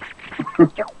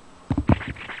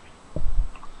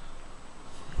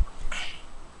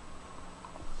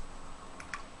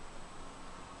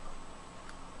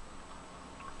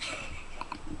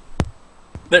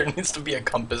 There needs to be a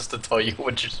compass to tell you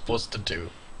what you're supposed to do.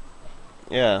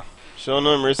 Yeah. Show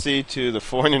no mercy to the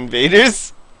foreign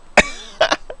invaders.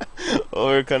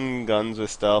 Overcome guns with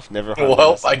stealth, never harm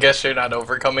Well, us. I guess you're not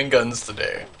overcoming guns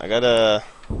today. I gotta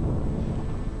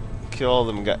kill all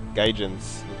them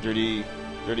Gaijins. The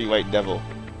dirty white devil.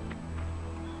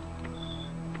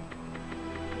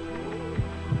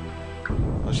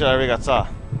 Oh shit, I already got saw.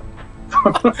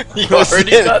 You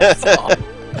already got saw.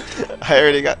 I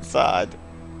already got sawed.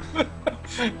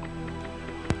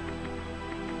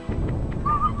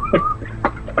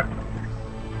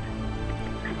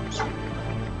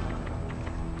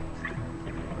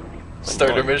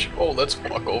 Start a mission. Oh, let's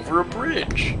walk over a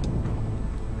bridge.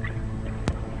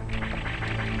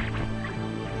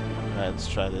 Alright, let's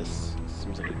try this.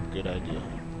 Seems like a good idea.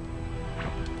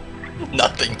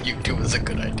 Nothing you do is a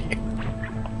good idea.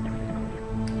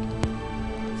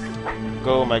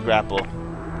 Go, my grapple.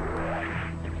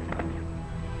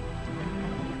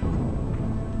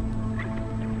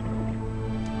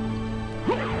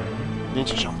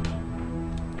 Ninja jump.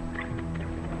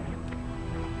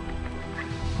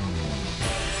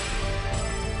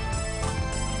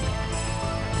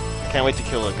 Can't wait to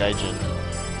kill a Gaijin.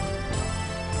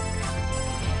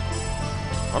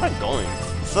 Where am I going?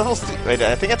 This level's too- Wait,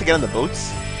 I think I have to get on the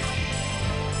boats?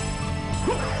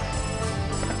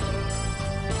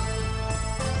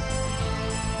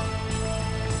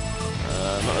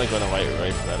 I'm not really going to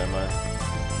right for that, am I?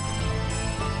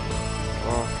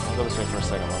 Well, I'll go this way for a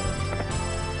second longer.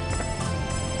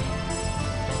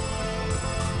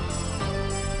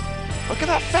 Look at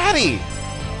that fatty!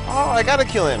 Oh, I gotta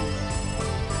kill him.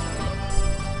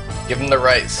 Give him the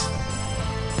rice.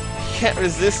 I can't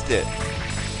resist it.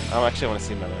 Oh, actually, I want to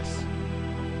see my rice.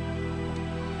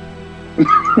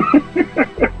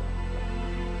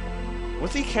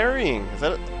 What's he carrying? Is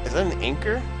that an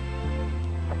anchor?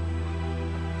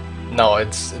 No,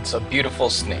 it's a beautiful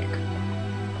snake.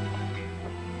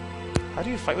 How do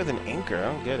you fight with an anchor? I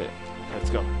don't get it. Okay, let's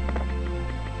go.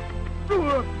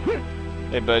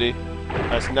 Hey, buddy.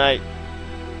 Nice night.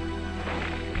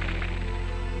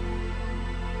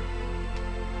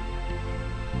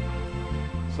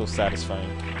 So satisfying.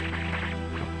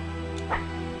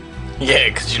 Yeah,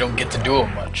 because you don't get to do it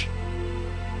much.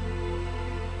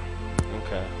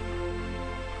 Okay.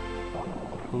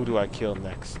 Who do I kill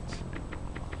next?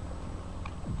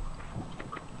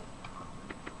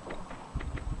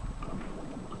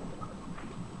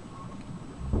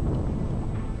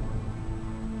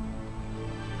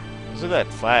 Look at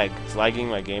that flag. It's lagging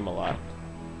my game a lot.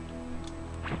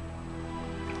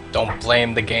 Don't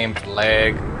blame the game for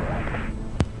lag.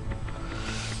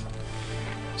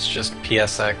 It's just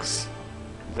PSX. Is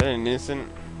that an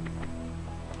innocent?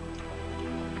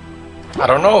 I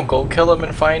don't know. Go kill him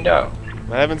and find out.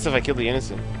 What happens if I kill the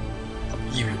innocent?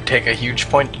 You take a huge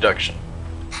point deduction.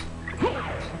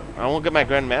 I won't get my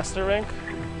Grandmaster rank?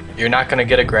 You're not gonna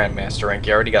get a Grandmaster rank.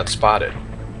 You already got spotted.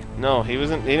 No, he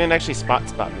wasn't. He didn't actually spot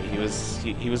me.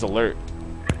 He was alert.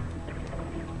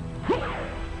 Am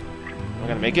I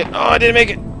gonna make it? Oh, I didn't make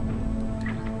it.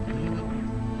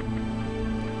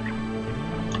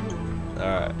 All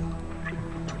right,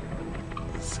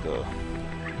 let's go.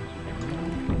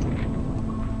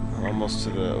 I'm almost to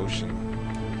the ocean.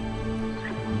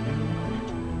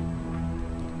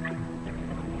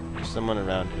 There's someone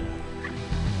around here.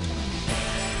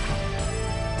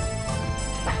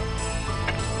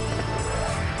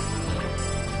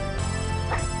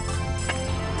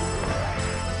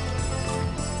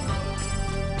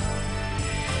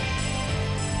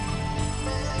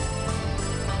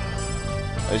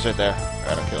 Oh, he's right there.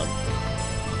 Alright, I'll kill him.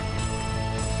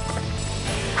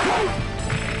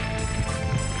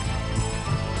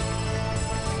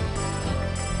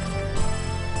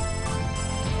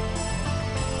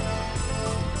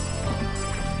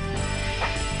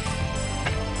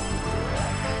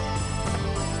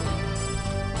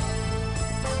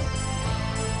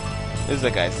 Who's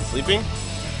that guy? Is he sleeping?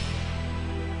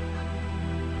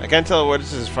 I can't tell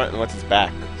what's his front and what's his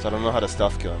back, so I don't know how to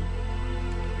stealth kill him.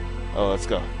 Oh, let's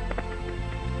go.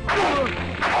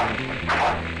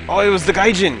 Oh, it was the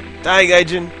Gaijin! Die,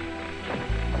 Gaijin!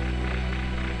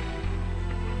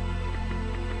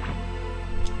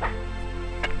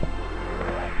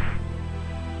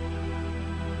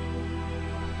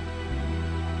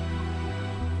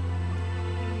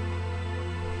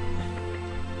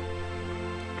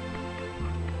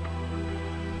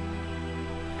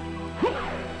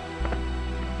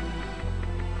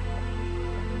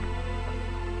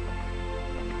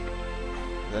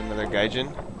 Is that another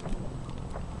Gaijin?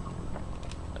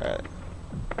 Alright.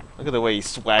 Look at the way he's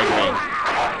swaggering.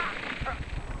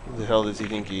 Who the hell does he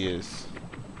think he is?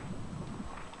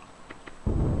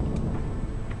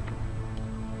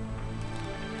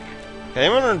 Can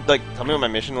anyone like tell me what my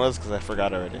mission was? Because I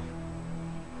forgot already.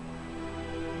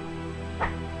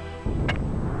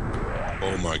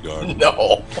 Oh my god.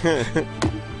 No.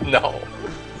 No.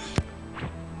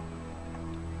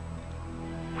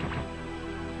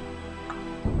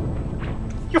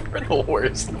 You're the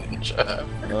worst ninja.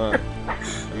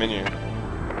 I'm in here.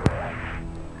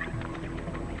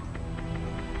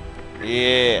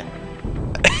 Yeah.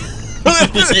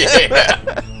 Yeah.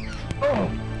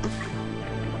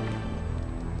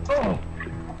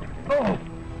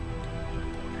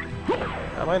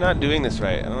 How am I not doing this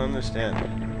right? I don't understand.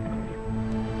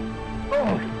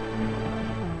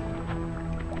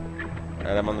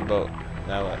 Alright, I'm on the boat.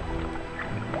 Now what?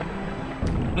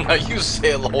 Now you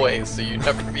sail away so you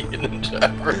never be a ninja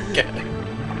ever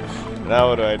again. Now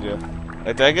what do I do?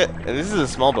 Like, do I get... This is a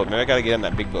small boat. Maybe I gotta get on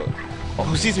that big boat. Oh,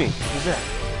 who sees me? Who's that?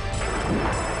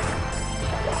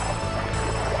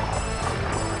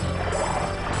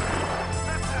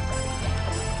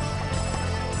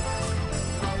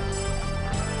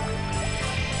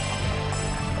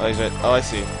 Oh, he's right. Oh, I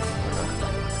see.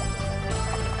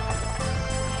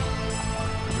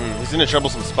 He's in a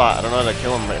troublesome spot. I don't know how to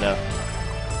kill him right now.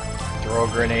 Throw a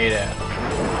grenade at him.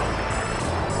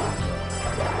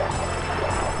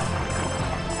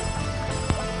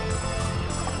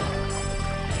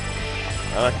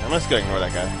 I'm just gonna ignore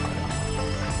that guy.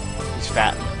 He's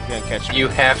fat. He can't catch me. You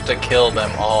have to kill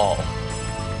them all.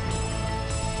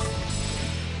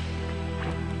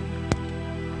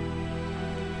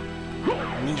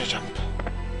 Ninja jump.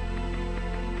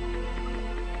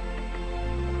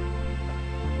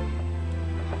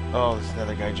 Oh, this is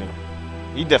another Gaijin.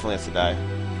 He definitely has to die.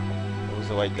 It was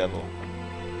the White Devil.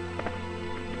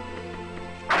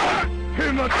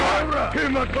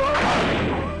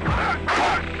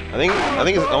 I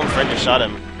think his own friend just shot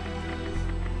him.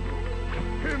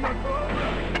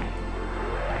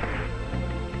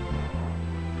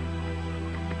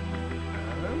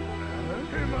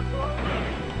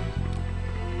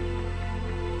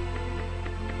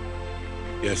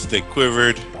 Yes, they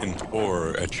quivered in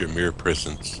horror at your mere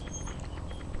presence.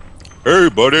 Hey,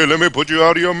 buddy, let me put you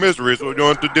out of your misery so you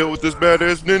don't have to deal with this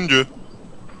badass ninja.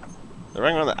 They're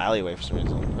running around the alleyway for some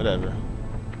reason. Whatever.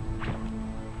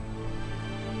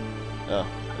 Oh.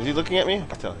 Is he looking at me? I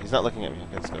can tell. He's not looking at me.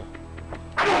 Okay, let's go.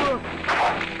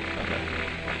 Okay.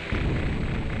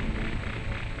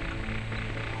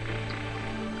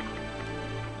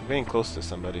 I'm getting close to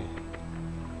somebody.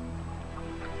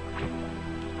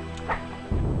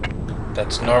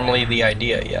 That's normally the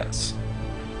idea, yes.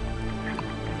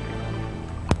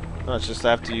 No, it's just I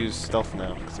have to use stealth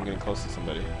now because I'm getting close to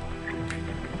somebody.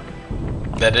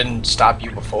 That didn't stop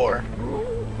you before.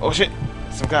 Oh shit!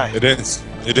 Some guy. It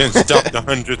didn't stop the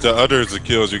hundreds of others of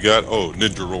kills you got. Oh,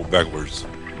 ninja roll backwards.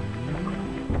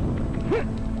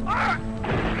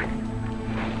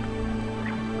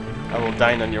 I will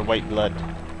dine on your white blood.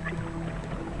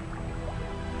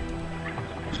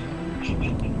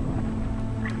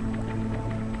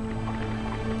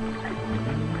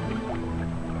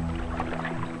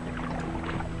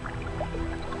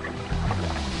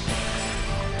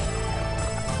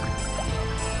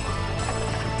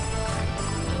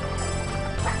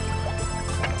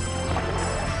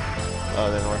 Oh,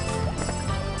 it didn't work.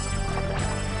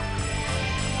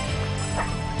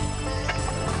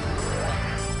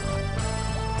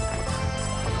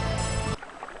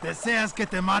 ¿Deseas que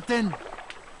te maten?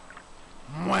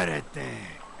 Muérete.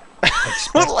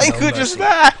 What language is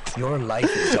that? Your life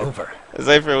is over.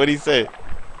 Cypher, what do you say?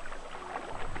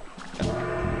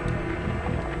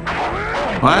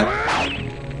 What?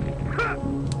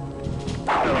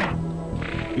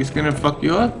 He's gonna fuck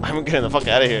you up? I'm getting the fuck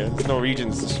out of here. There's no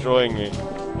regions destroying me.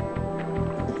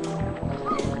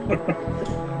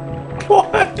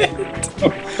 What?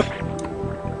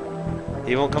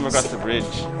 He won't come across the bridge.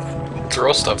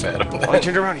 Throw stuff at him. Oh, he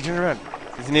turned around, he turned around.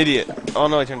 He's an idiot. Oh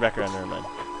no, he turned back around, never mind.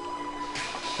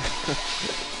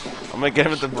 I'm gonna get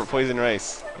him with the poison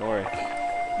rice. Don't worry.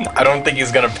 I don't think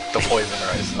he's gonna pick the poison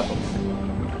rice though.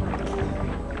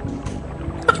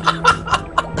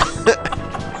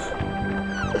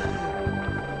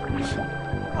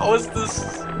 How is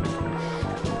this?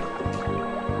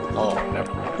 Oh,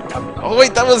 never. Oh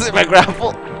wait, that wasn't my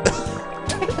grapple.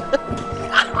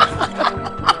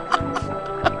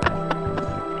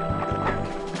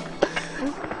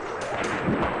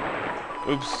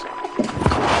 Oops.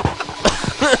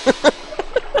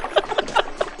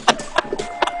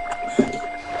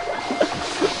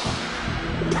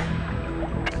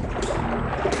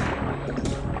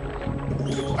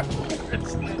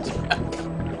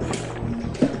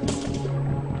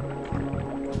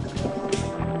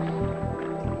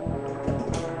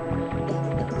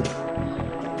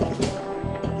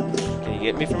 Can you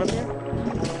get me from up here?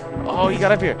 Oh, you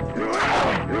got up here.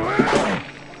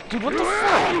 Dude, what the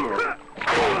fuck?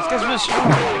 This guy's really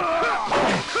strong.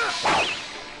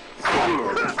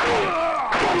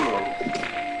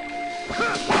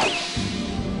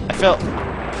 I fell.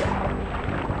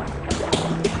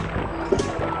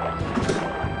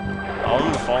 I'm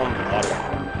gonna fall into the water.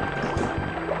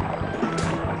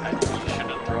 I think you should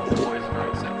have thrown the poison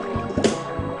rice at me.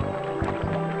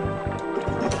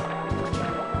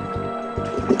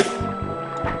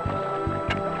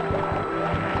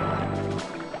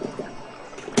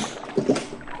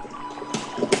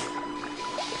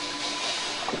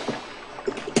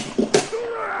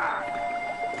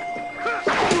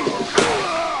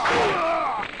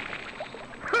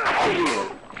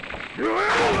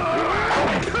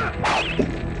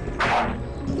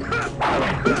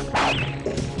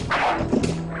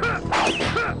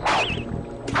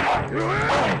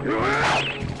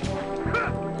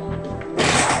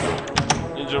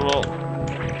 Ninja roll.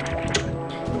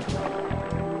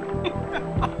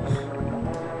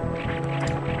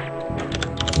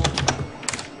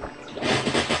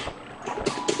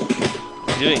 What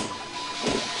are you doing?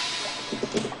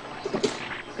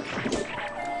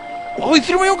 Oh, he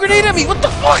threw my own grenade at me! What the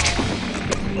fuck?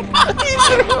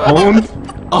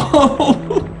 Oh!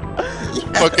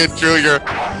 Fucking threw your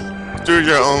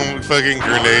own fucking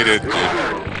grenade at you.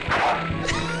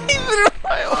 He threw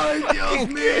my own fucking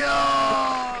grenade.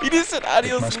 He just said It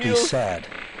adios must be meals. sad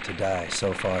to die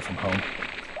so far from home.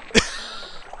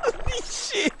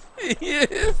 Shit, he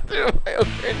just threw my own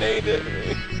grenade at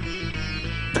me.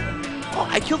 Oh,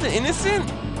 I killed an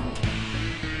innocent?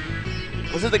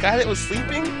 Was it the guy that was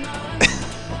sleeping?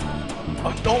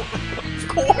 Oh, don't. Of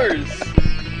course.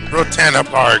 Rotana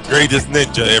Bar, greatest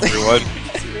ninja, everyone.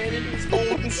 He ran into his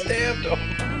hole and stabbed him.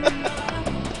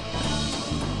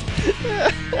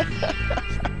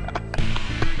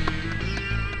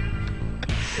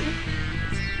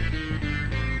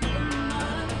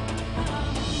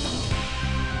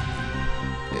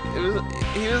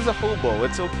 He was a hobo,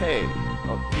 it's okay.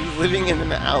 He was living in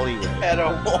an alleyway. At a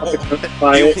hole.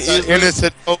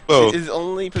 Innocent hobo. His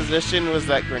only possession was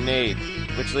that grenade,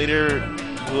 which later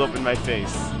blew up in my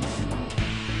face.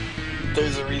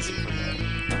 There's a reason for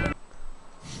that.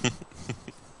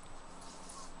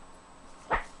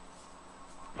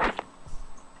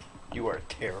 You are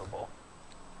terrible.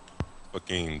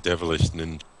 Fucking devilish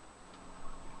ninja.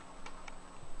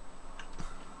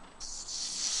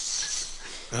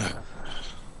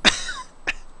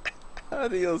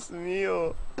 Adios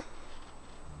mío.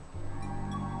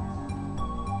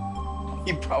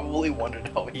 He probably wondered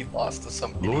how he lost to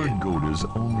some Lord Goda's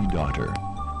only daughter,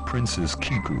 Princess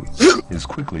Kiku, is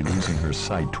quickly losing her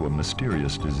sight to a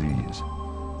mysterious disease.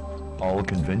 All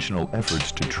conventional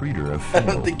efforts to treat her have I failed.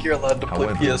 don't think you're allowed to play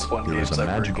However, PS1 there is games a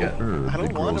ever magical again. herb I don't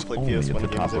that want grows to play only at PS1 the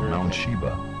top games of ever Mount again.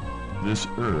 Sheba. This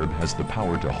herb has the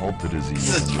power to halt the disease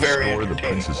This is and very restore the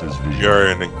entertaining. princess's vision. You're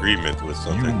in agreement with You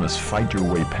something. must fight your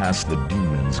way past the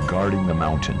demons guarding the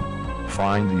mountain,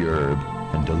 find the herb,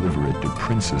 and deliver it to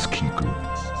Princess Kiku.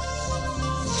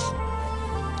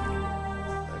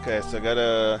 Okay, so I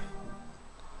gotta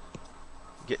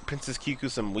get Princess Kiku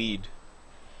some weed.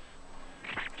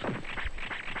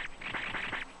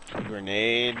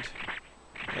 Grenade,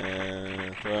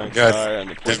 and throwing Guys, star, and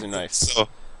the poison knife. So,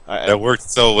 that worked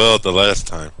so well the last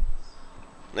time.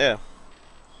 Yeah.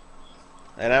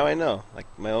 And now I know. Like,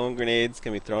 my own grenades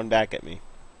can be thrown back at me.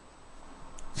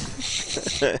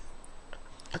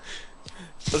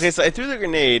 Okay, so I threw the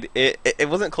grenade. It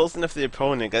wasn't close enough to the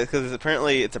opponent because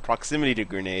apparently it's a proximity to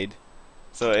grenade.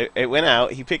 So it went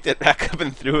out. He picked it back up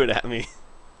and threw it at me.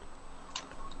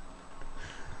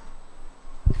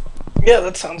 Yeah,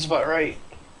 that sounds about right.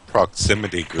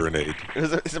 Proximity grenade.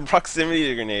 It's a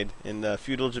proximity grenade in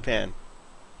feudal Japan.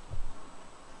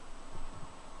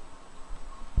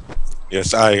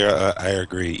 Yes, I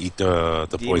agree. Eat the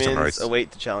poison rice. Demons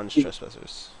await to challenge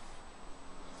trespassers.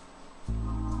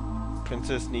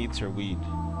 Princess needs her weed.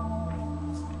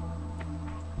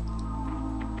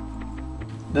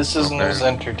 This isn't as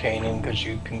entertaining because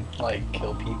you can, like,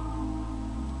 kill people.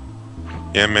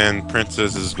 Yeah, man,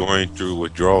 Princess is going through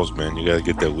withdrawals, man. You gotta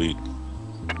get that weed.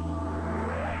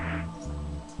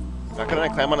 How can I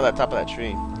climb onto that top of that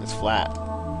tree? It's flat.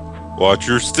 Watch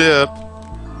your step.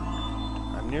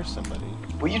 I'm near somebody.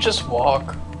 Will you just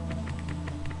walk?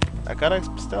 I gotta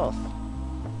stealth.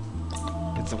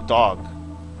 It's a dog.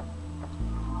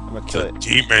 I'm gonna kill it.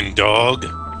 Demon dog.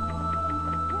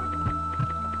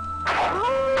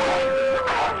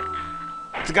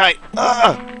 It's a guy.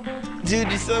 Ah! Dude,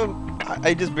 you're so...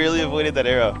 I just barely avoided that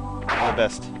arrow. I'm the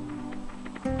best.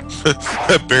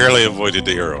 I barely avoided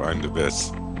the arrow. I'm the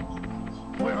best.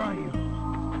 Where are you?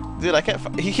 Dude, I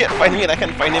can't. He can't find me, and I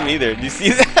can't find him either. Do you see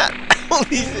that?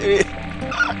 Holy shit!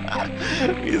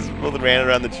 We just both ran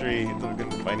around the tree until we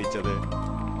couldn't find each other.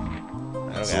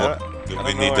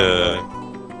 We need to.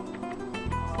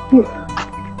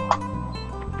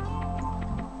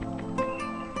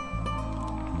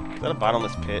 Is that a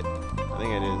bottomless pit? I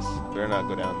think it is. Better not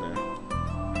go down there.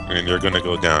 And you're gonna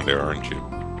go down there, aren't you?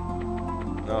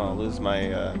 No, I'll lose my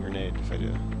grenade if I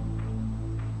do.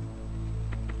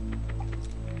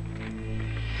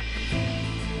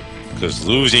 Because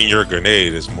losing your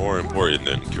grenade is more important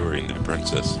than curing the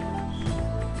princess.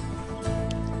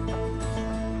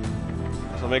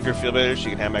 So make her feel better, she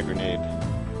can have my grenade.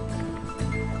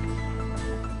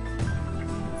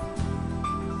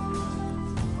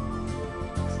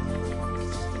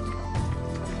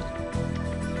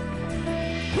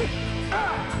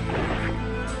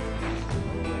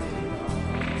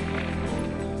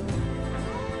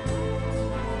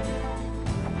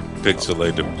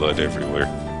 Pixelated blood everywhere.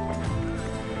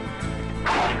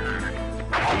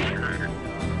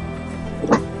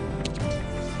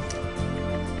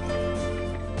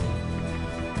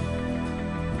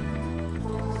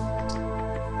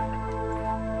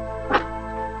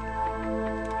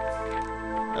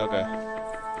 Okay.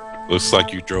 Looks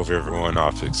like you drove everyone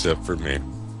off except for me.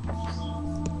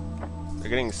 They're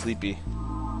getting sleepy.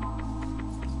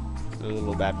 They're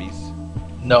little babbies.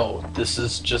 No, this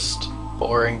is just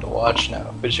boring to watch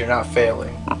now, because you're not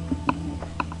failing.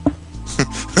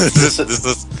 This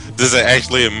is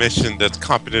actually a mission that's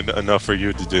competent enough for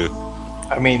you to do.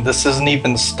 I mean, this isn't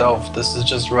even stealth, this is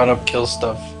just run up, kill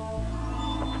stuff.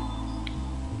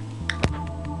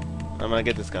 I'm gonna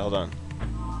get this guy, hold on.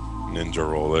 Ninja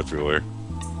roll everywhere.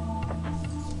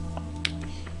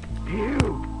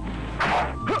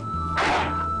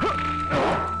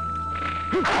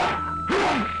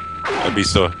 I'd be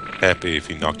so happy if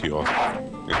he knocked you off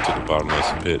into the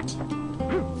bottomless pit.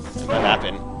 If that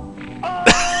happened.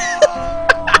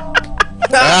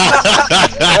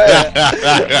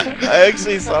 I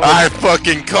actually saw I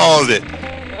fucking called it!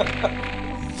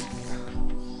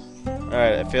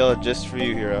 Alright, I failed just for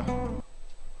you, hero.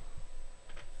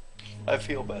 I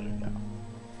feel better now.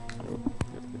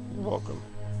 You're welcome.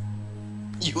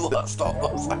 You lost all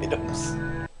those items.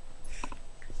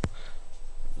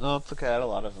 No, it's okay, I had a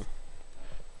lot of them.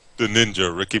 The ninja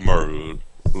Rikimaru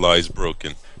lies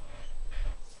broken.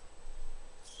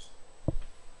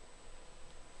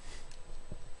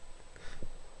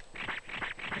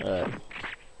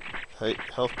 Alright.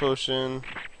 Health potion.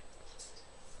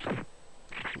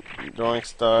 Throwing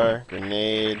star,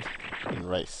 grenade, and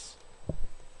rice.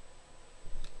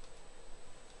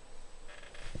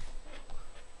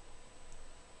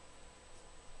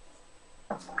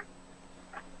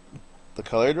 The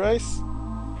colored rice?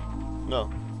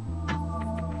 No.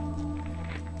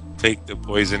 Take the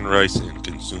poison rice and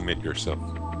consume it yourself.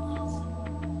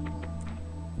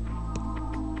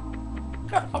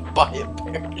 I'll buy a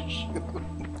parachute.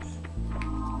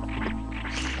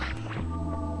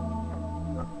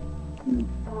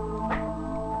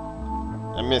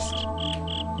 I missed.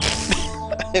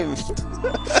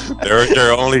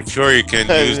 They're only cure you can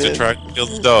use to try to kill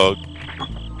the dog.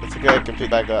 It's okay, I can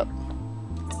pick back up.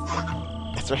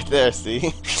 It's right there,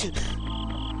 see?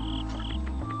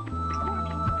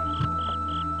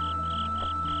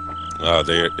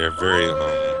 They're very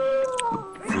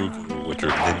frugal with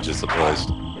your ninja supplies.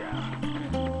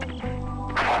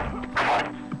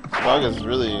 dog is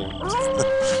really.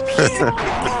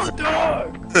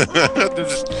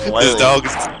 This dog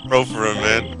is pro for him,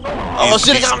 man. Oh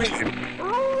shit, he got me!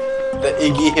 The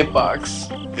Iggy hitbox.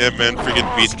 Yeah, man, freaking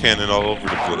beast cannon all over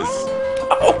the place.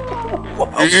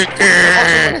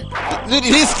 Dude,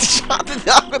 he just shot the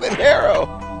dog with an arrow!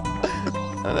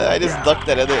 And then I just ducked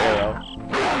that other arrow.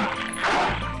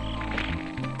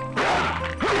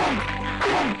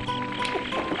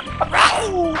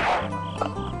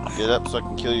 Get up so I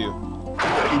can kill you.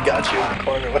 He got you in the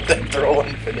corner with that throw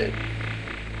infinite.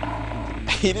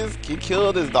 He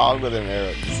killed his dog with an arrow.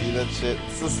 You see that shit?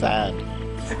 It's so sad.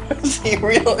 He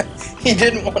realized he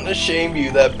didn't want to shame you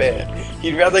that bad.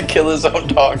 He'd rather kill his own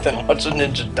dog than watch a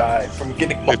ninja die from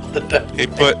getting off the deck. He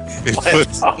put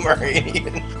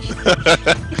Pomeranian.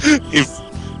 He's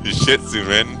Shih Tzu,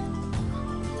 man.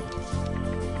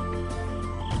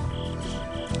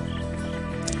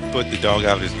 Put the dog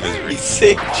out of his misery. He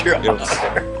saved your honor.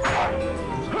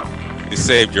 He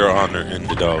saved your honor and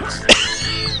the dog's.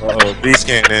 Uh-oh, beast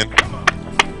cannon.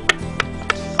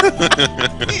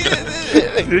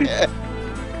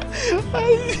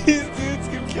 These dudes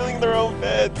keep killing their own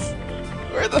pets.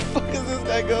 Where the fuck is this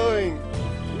guy going?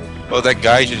 Oh, that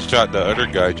guy just shot the other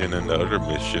gaijin in the other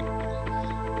mission.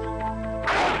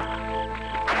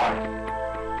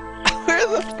 Where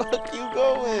the fuck you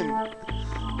going?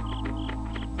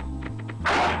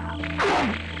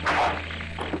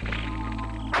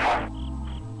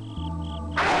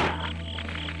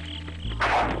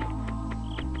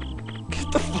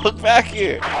 Get the fuck back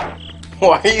here!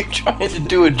 Why are you trying to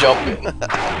do a jump in?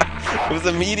 It was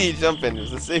a meaty jump in, it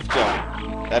was a safe jump.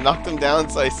 I knocked him down,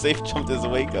 so I safe jumped his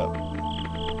wake up. Get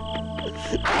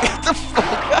the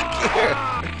fuck back here!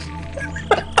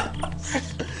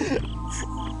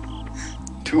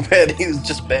 Too bad he was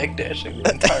just backdashing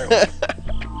the entire way.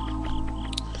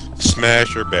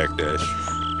 Smash or backdash.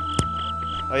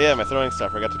 Oh yeah, my throwing star,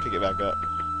 I forgot to pick it back up.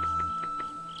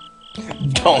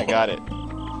 Don't. I got it.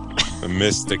 I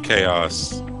missed the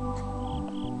chaos.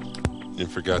 You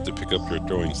forgot to pick up your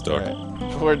throwing star. Right.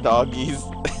 Poor doggies.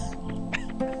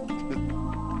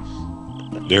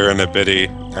 They're in a better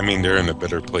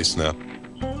place now.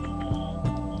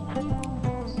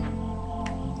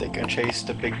 They can chase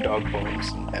the big dog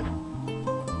bones and that.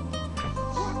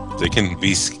 They can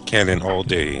beast cannon all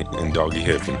day in doggy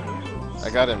heaven. I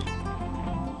got him.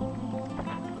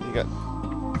 He got.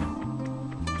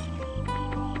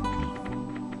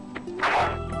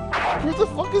 Where the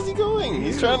fuck is he going?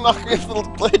 He's trying to knock me off the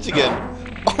ledge again.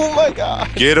 Oh my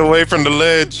god! Get away from the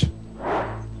ledge!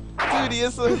 Dude, he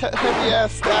has a heavy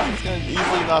ass staff that's gonna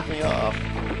easily knock me off.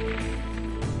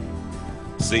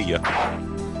 See ya.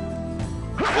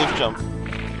 Safe jump.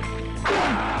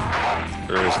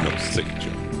 There is no safe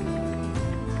jump.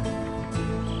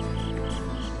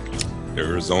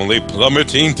 There is only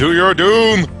plummeting to your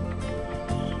doom!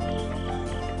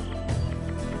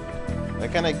 I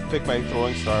kinda picked my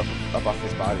throwing star up off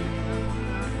his body.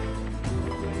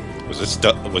 Was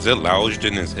it lounged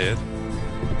in his head?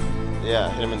 Yeah,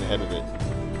 hit him in the head with it.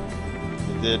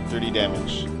 It did 30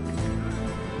 damage.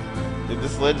 Dude,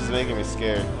 this ledge is making me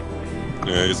scared.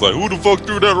 Yeah, he's like, who the fuck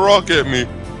threw that rock at me?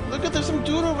 Look at, there's some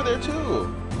dude over there too.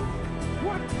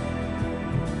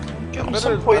 Give him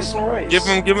some poison rice. Give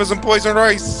him some poison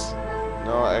rice.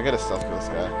 No, I gotta stealth kill this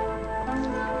guy.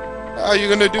 How are you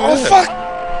gonna do Oh that? fuck!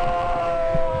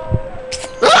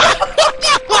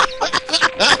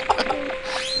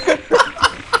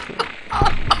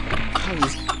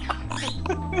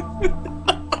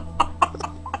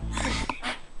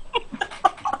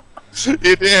 He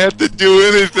didn't have to do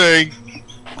anything.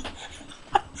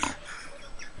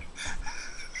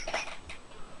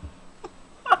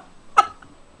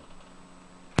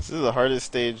 This is the hardest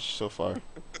stage so far.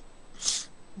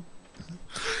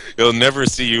 He'll never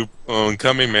see you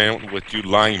coming, man, with you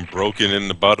lying broken in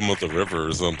the bottom of the river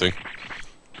or something.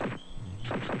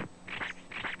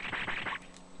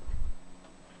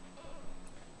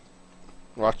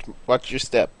 Watch your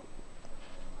step.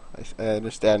 I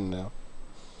understand now.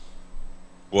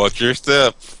 Watch your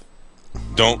step.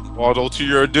 Don't waddle to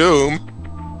your doom.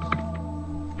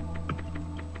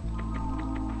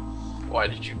 Why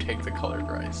did you take the colored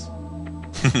rice?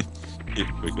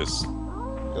 Because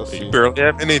see. you barely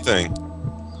have anything.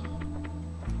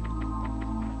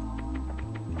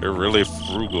 You're really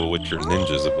frugal with your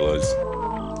ninjas, it was.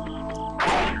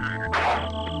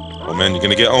 Oh man, you're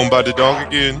gonna get owned by the dog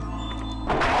again?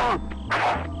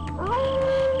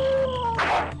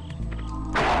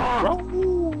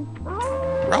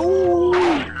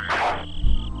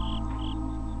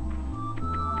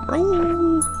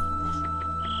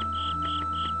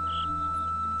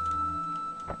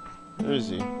 Where is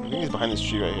he? I think he's behind this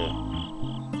tree right here.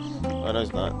 Oh, no,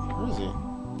 he's not. Where is he?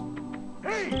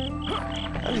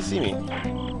 How did he see me?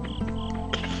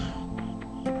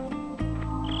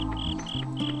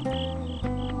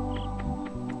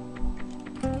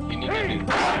 You need to do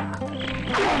this.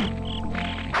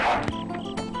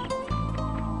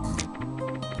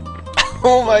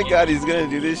 Oh my god, he's gonna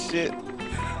do this shit.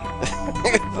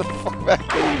 Get the fuck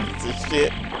back here, you piece of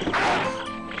shit.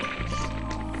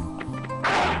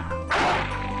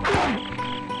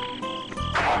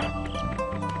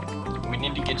 We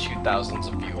need to get you thousands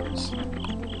of viewers.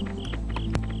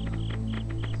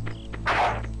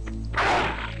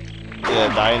 Yeah,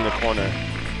 die in the corner.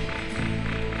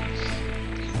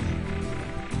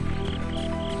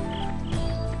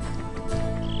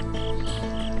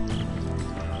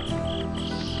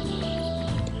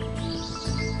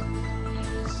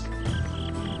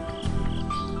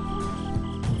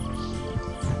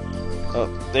 Oh,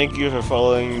 thank you for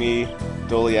following me,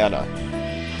 Doliana.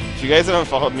 If you guys haven't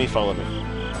followed me, follow me.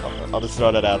 I'll just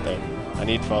throw that out there. I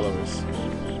need followers.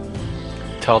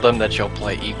 Tell them that you'll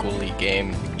play equally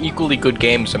good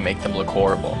games and make them look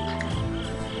horrible.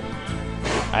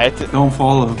 I had to. Don't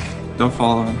follow. Don't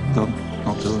follow him. Don't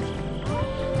do it.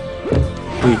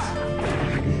 Please.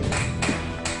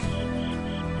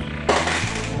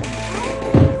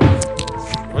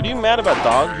 What are you mad about,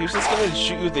 dog? He was just gonna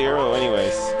shoot you with the arrow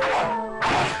anyways.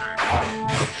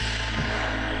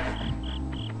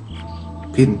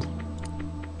 Didn't.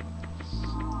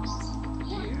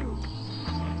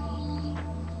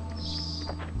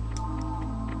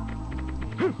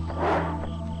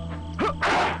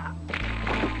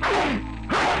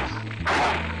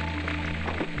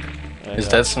 Is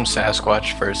that some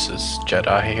Sasquatch versus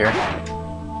Jedi here?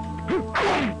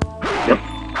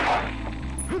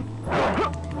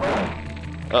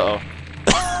 Uh-oh.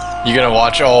 You gonna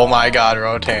watch? Oh my god,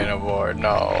 Rotanivore,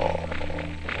 no.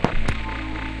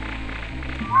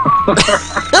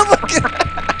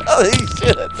 Holy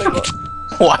shit, that took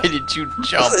off. Why did you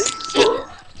jump?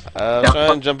 I'm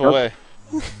trying to jump away.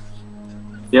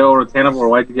 Yo, Rotanivore,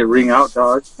 why'd you get ring out,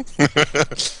 dog?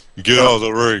 Get out of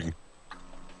the ring.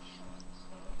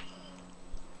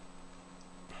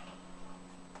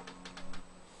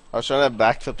 I was trying to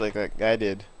backflip like that guy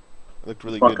did. It looked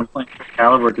really Fucking good. playing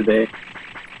Caliber today.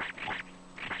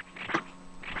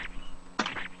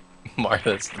 Mark,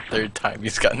 that's the third time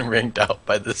he's gotten ringed out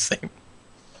by the same.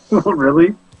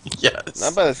 Really? Yes.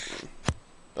 Not by this.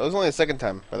 That was only the second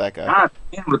time for that guy. God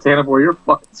damn, Rotanivore, you're a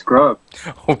fucking scrub.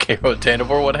 Okay,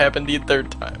 Rotanivore, what happened the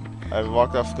third time? I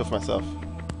walked off the cliff myself.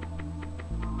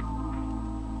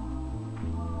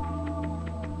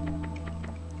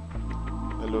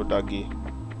 Hello, doggy.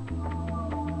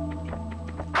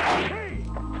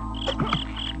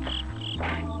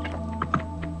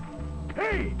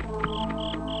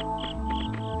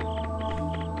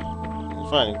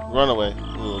 Fine, run away,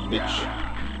 you little bitch.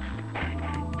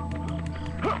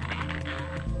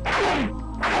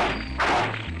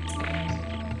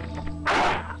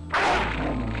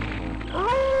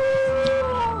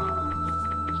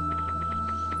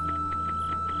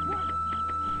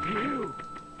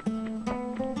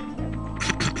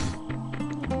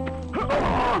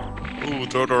 Ooh,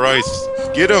 throw the rice.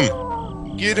 Get him!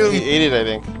 Get him! He ate it, I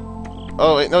think.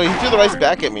 Oh, wait, no, he threw the rice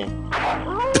back at me.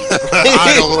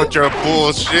 I don't want your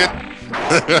bullshit.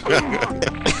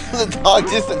 The dog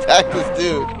just attacked this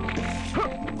dude.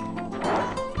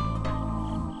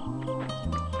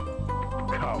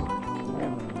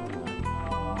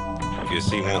 Guess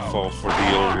he won't fall for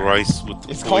the old rice with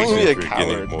the It's calling poison me a trick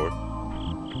coward. anymore.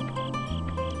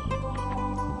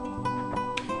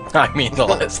 I mean, the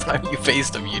last time you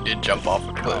faced him, you did jump off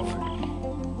a cliff.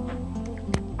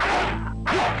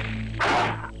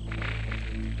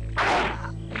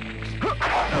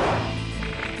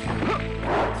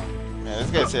 Man,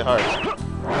 this guy's hit hard.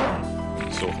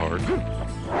 So hard.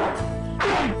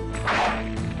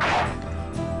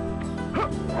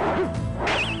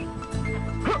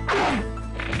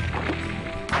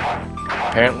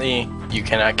 Apparently, you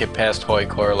cannot get past Hoi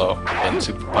Corlo in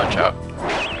Super Punch-Out.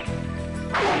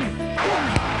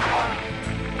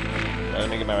 Let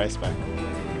me get my rice back.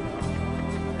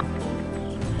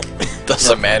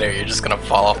 Doesn't matter, you're just gonna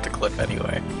fall off the cliff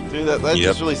anyway. Dude, that's Yep.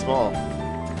 just really small.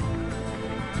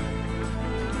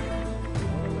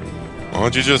 Why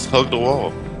don't you just hug the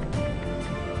wall?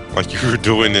 Like you were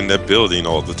doing in that building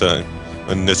all the time.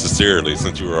 Unnecessarily,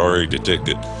 since you were already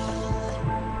detected.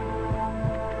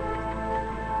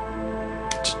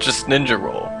 Just ninja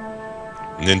roll.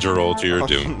 Ninja roll to your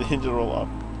doom. Ninja roll up.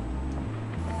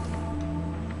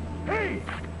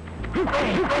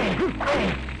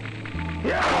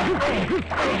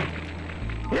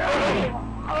 Alright,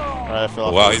 I fell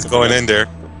off. Wow, he's going in there.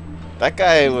 That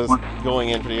guy was going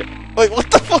in pretty. Like, what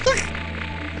the fuck?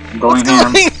 Going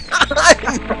ham.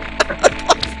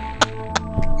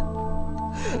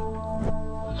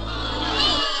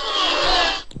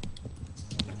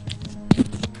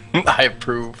 I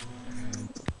approve.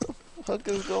 What the fuck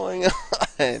is going on?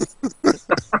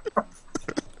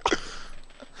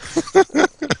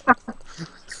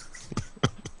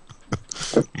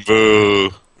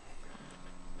 Boo.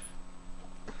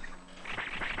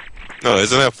 No,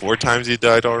 isn't that 4 times he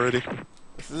died already?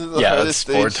 Yeah, it's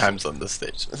 4 times on this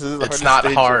stage. This is the It's hardest not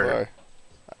stage so hard. far.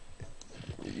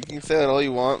 You can say that all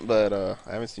you want, but I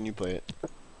haven't seen you play it.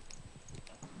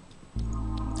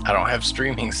 I don't have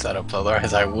streaming set up,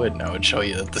 otherwise I would, and I would show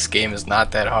you that this game is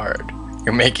not that hard.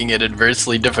 You're making it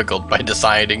adversely difficult by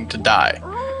deciding to die.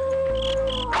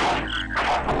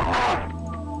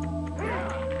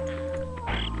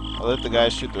 I'll let the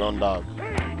guys shoot their own dog.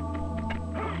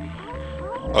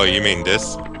 Oh, you mean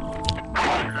this?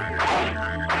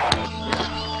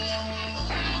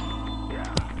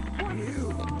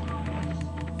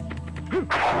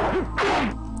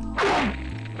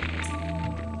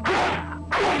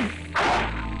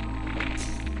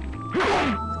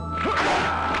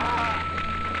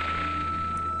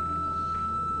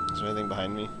 Is there anything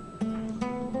behind me?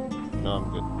 No, I'm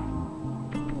good.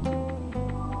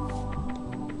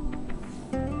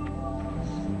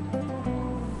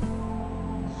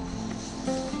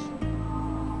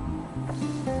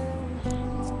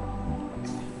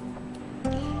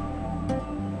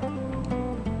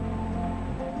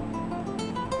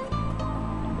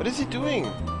 What is he doing?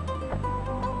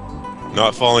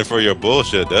 Not falling for your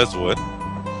bullshit, that's what.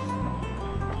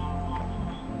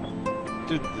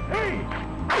 Dude.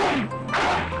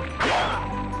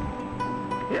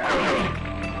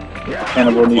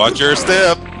 Cannibal needs Watch your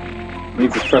step.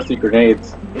 Needs his trusty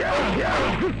grenades.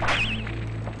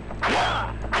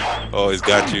 Oh, he's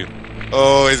got you.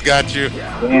 Oh, he's got you.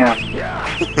 Damn.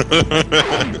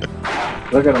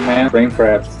 Look at him, man. Brain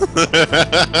crabs.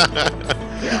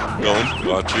 Don't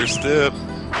watch your step.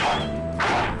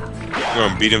 You're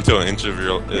gonna beat him to an inch of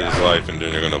his life, and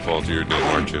then you're gonna fall to your doom,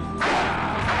 aren't you?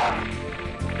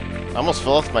 I almost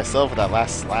fell off myself with that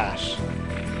last slash.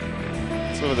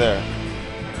 It's over there.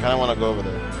 I kinda wanna go over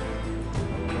there.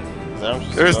 Is that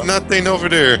just There's nothing over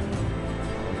there.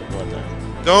 Go in there.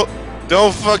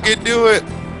 Don't fucking do it.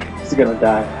 He's gonna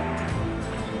die.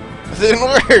 It didn't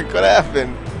work. What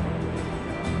happened?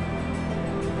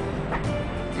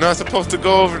 Not supposed to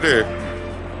go over there.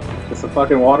 It's a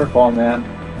fucking waterfall, man.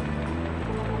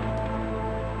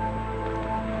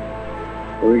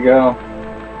 Here we go.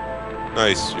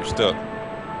 Nice, you're stuck.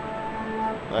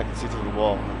 I can see through the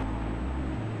wall.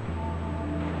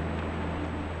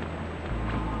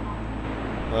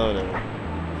 Oh,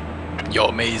 whatever. Your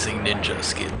amazing ninja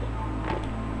skill.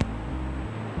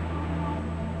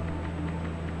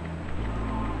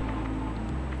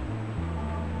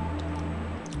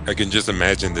 I can just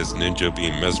imagine this ninja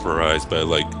being mesmerized by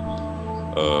like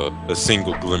a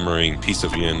single glimmering piece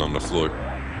of yin on the floor.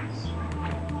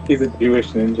 He's a Jewish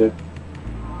ninja.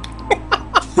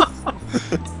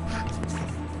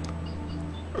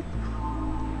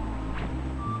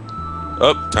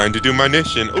 Up, time to do my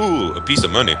mission. Ooh, a piece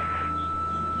of money.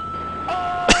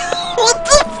 What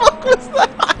the fuck was that?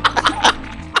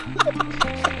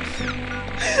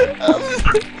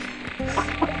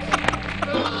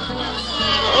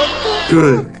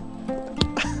 Good.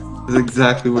 That's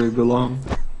exactly where you belong.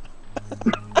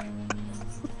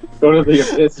 Go to the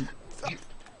abyss.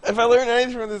 If I learn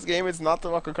anything from this game, it's not to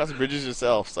walk across bridges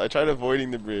yourself. So I tried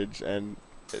avoiding the bridge, and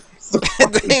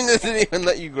the game doesn't even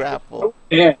let you grapple.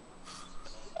 Yeah.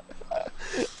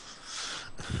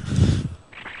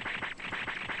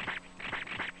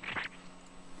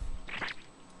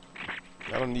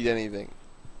 I don't need anything.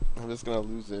 I'm just gonna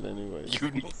lose it anyway.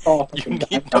 You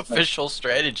need official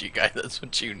strategy, guy. That's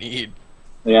what you need.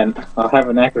 Yeah, and I'll have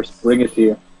an actor bring it to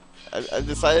you. I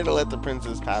decided to let the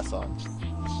princess pass on.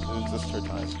 It was just her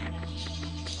time.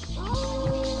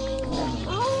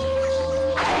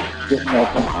 Getting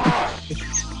open.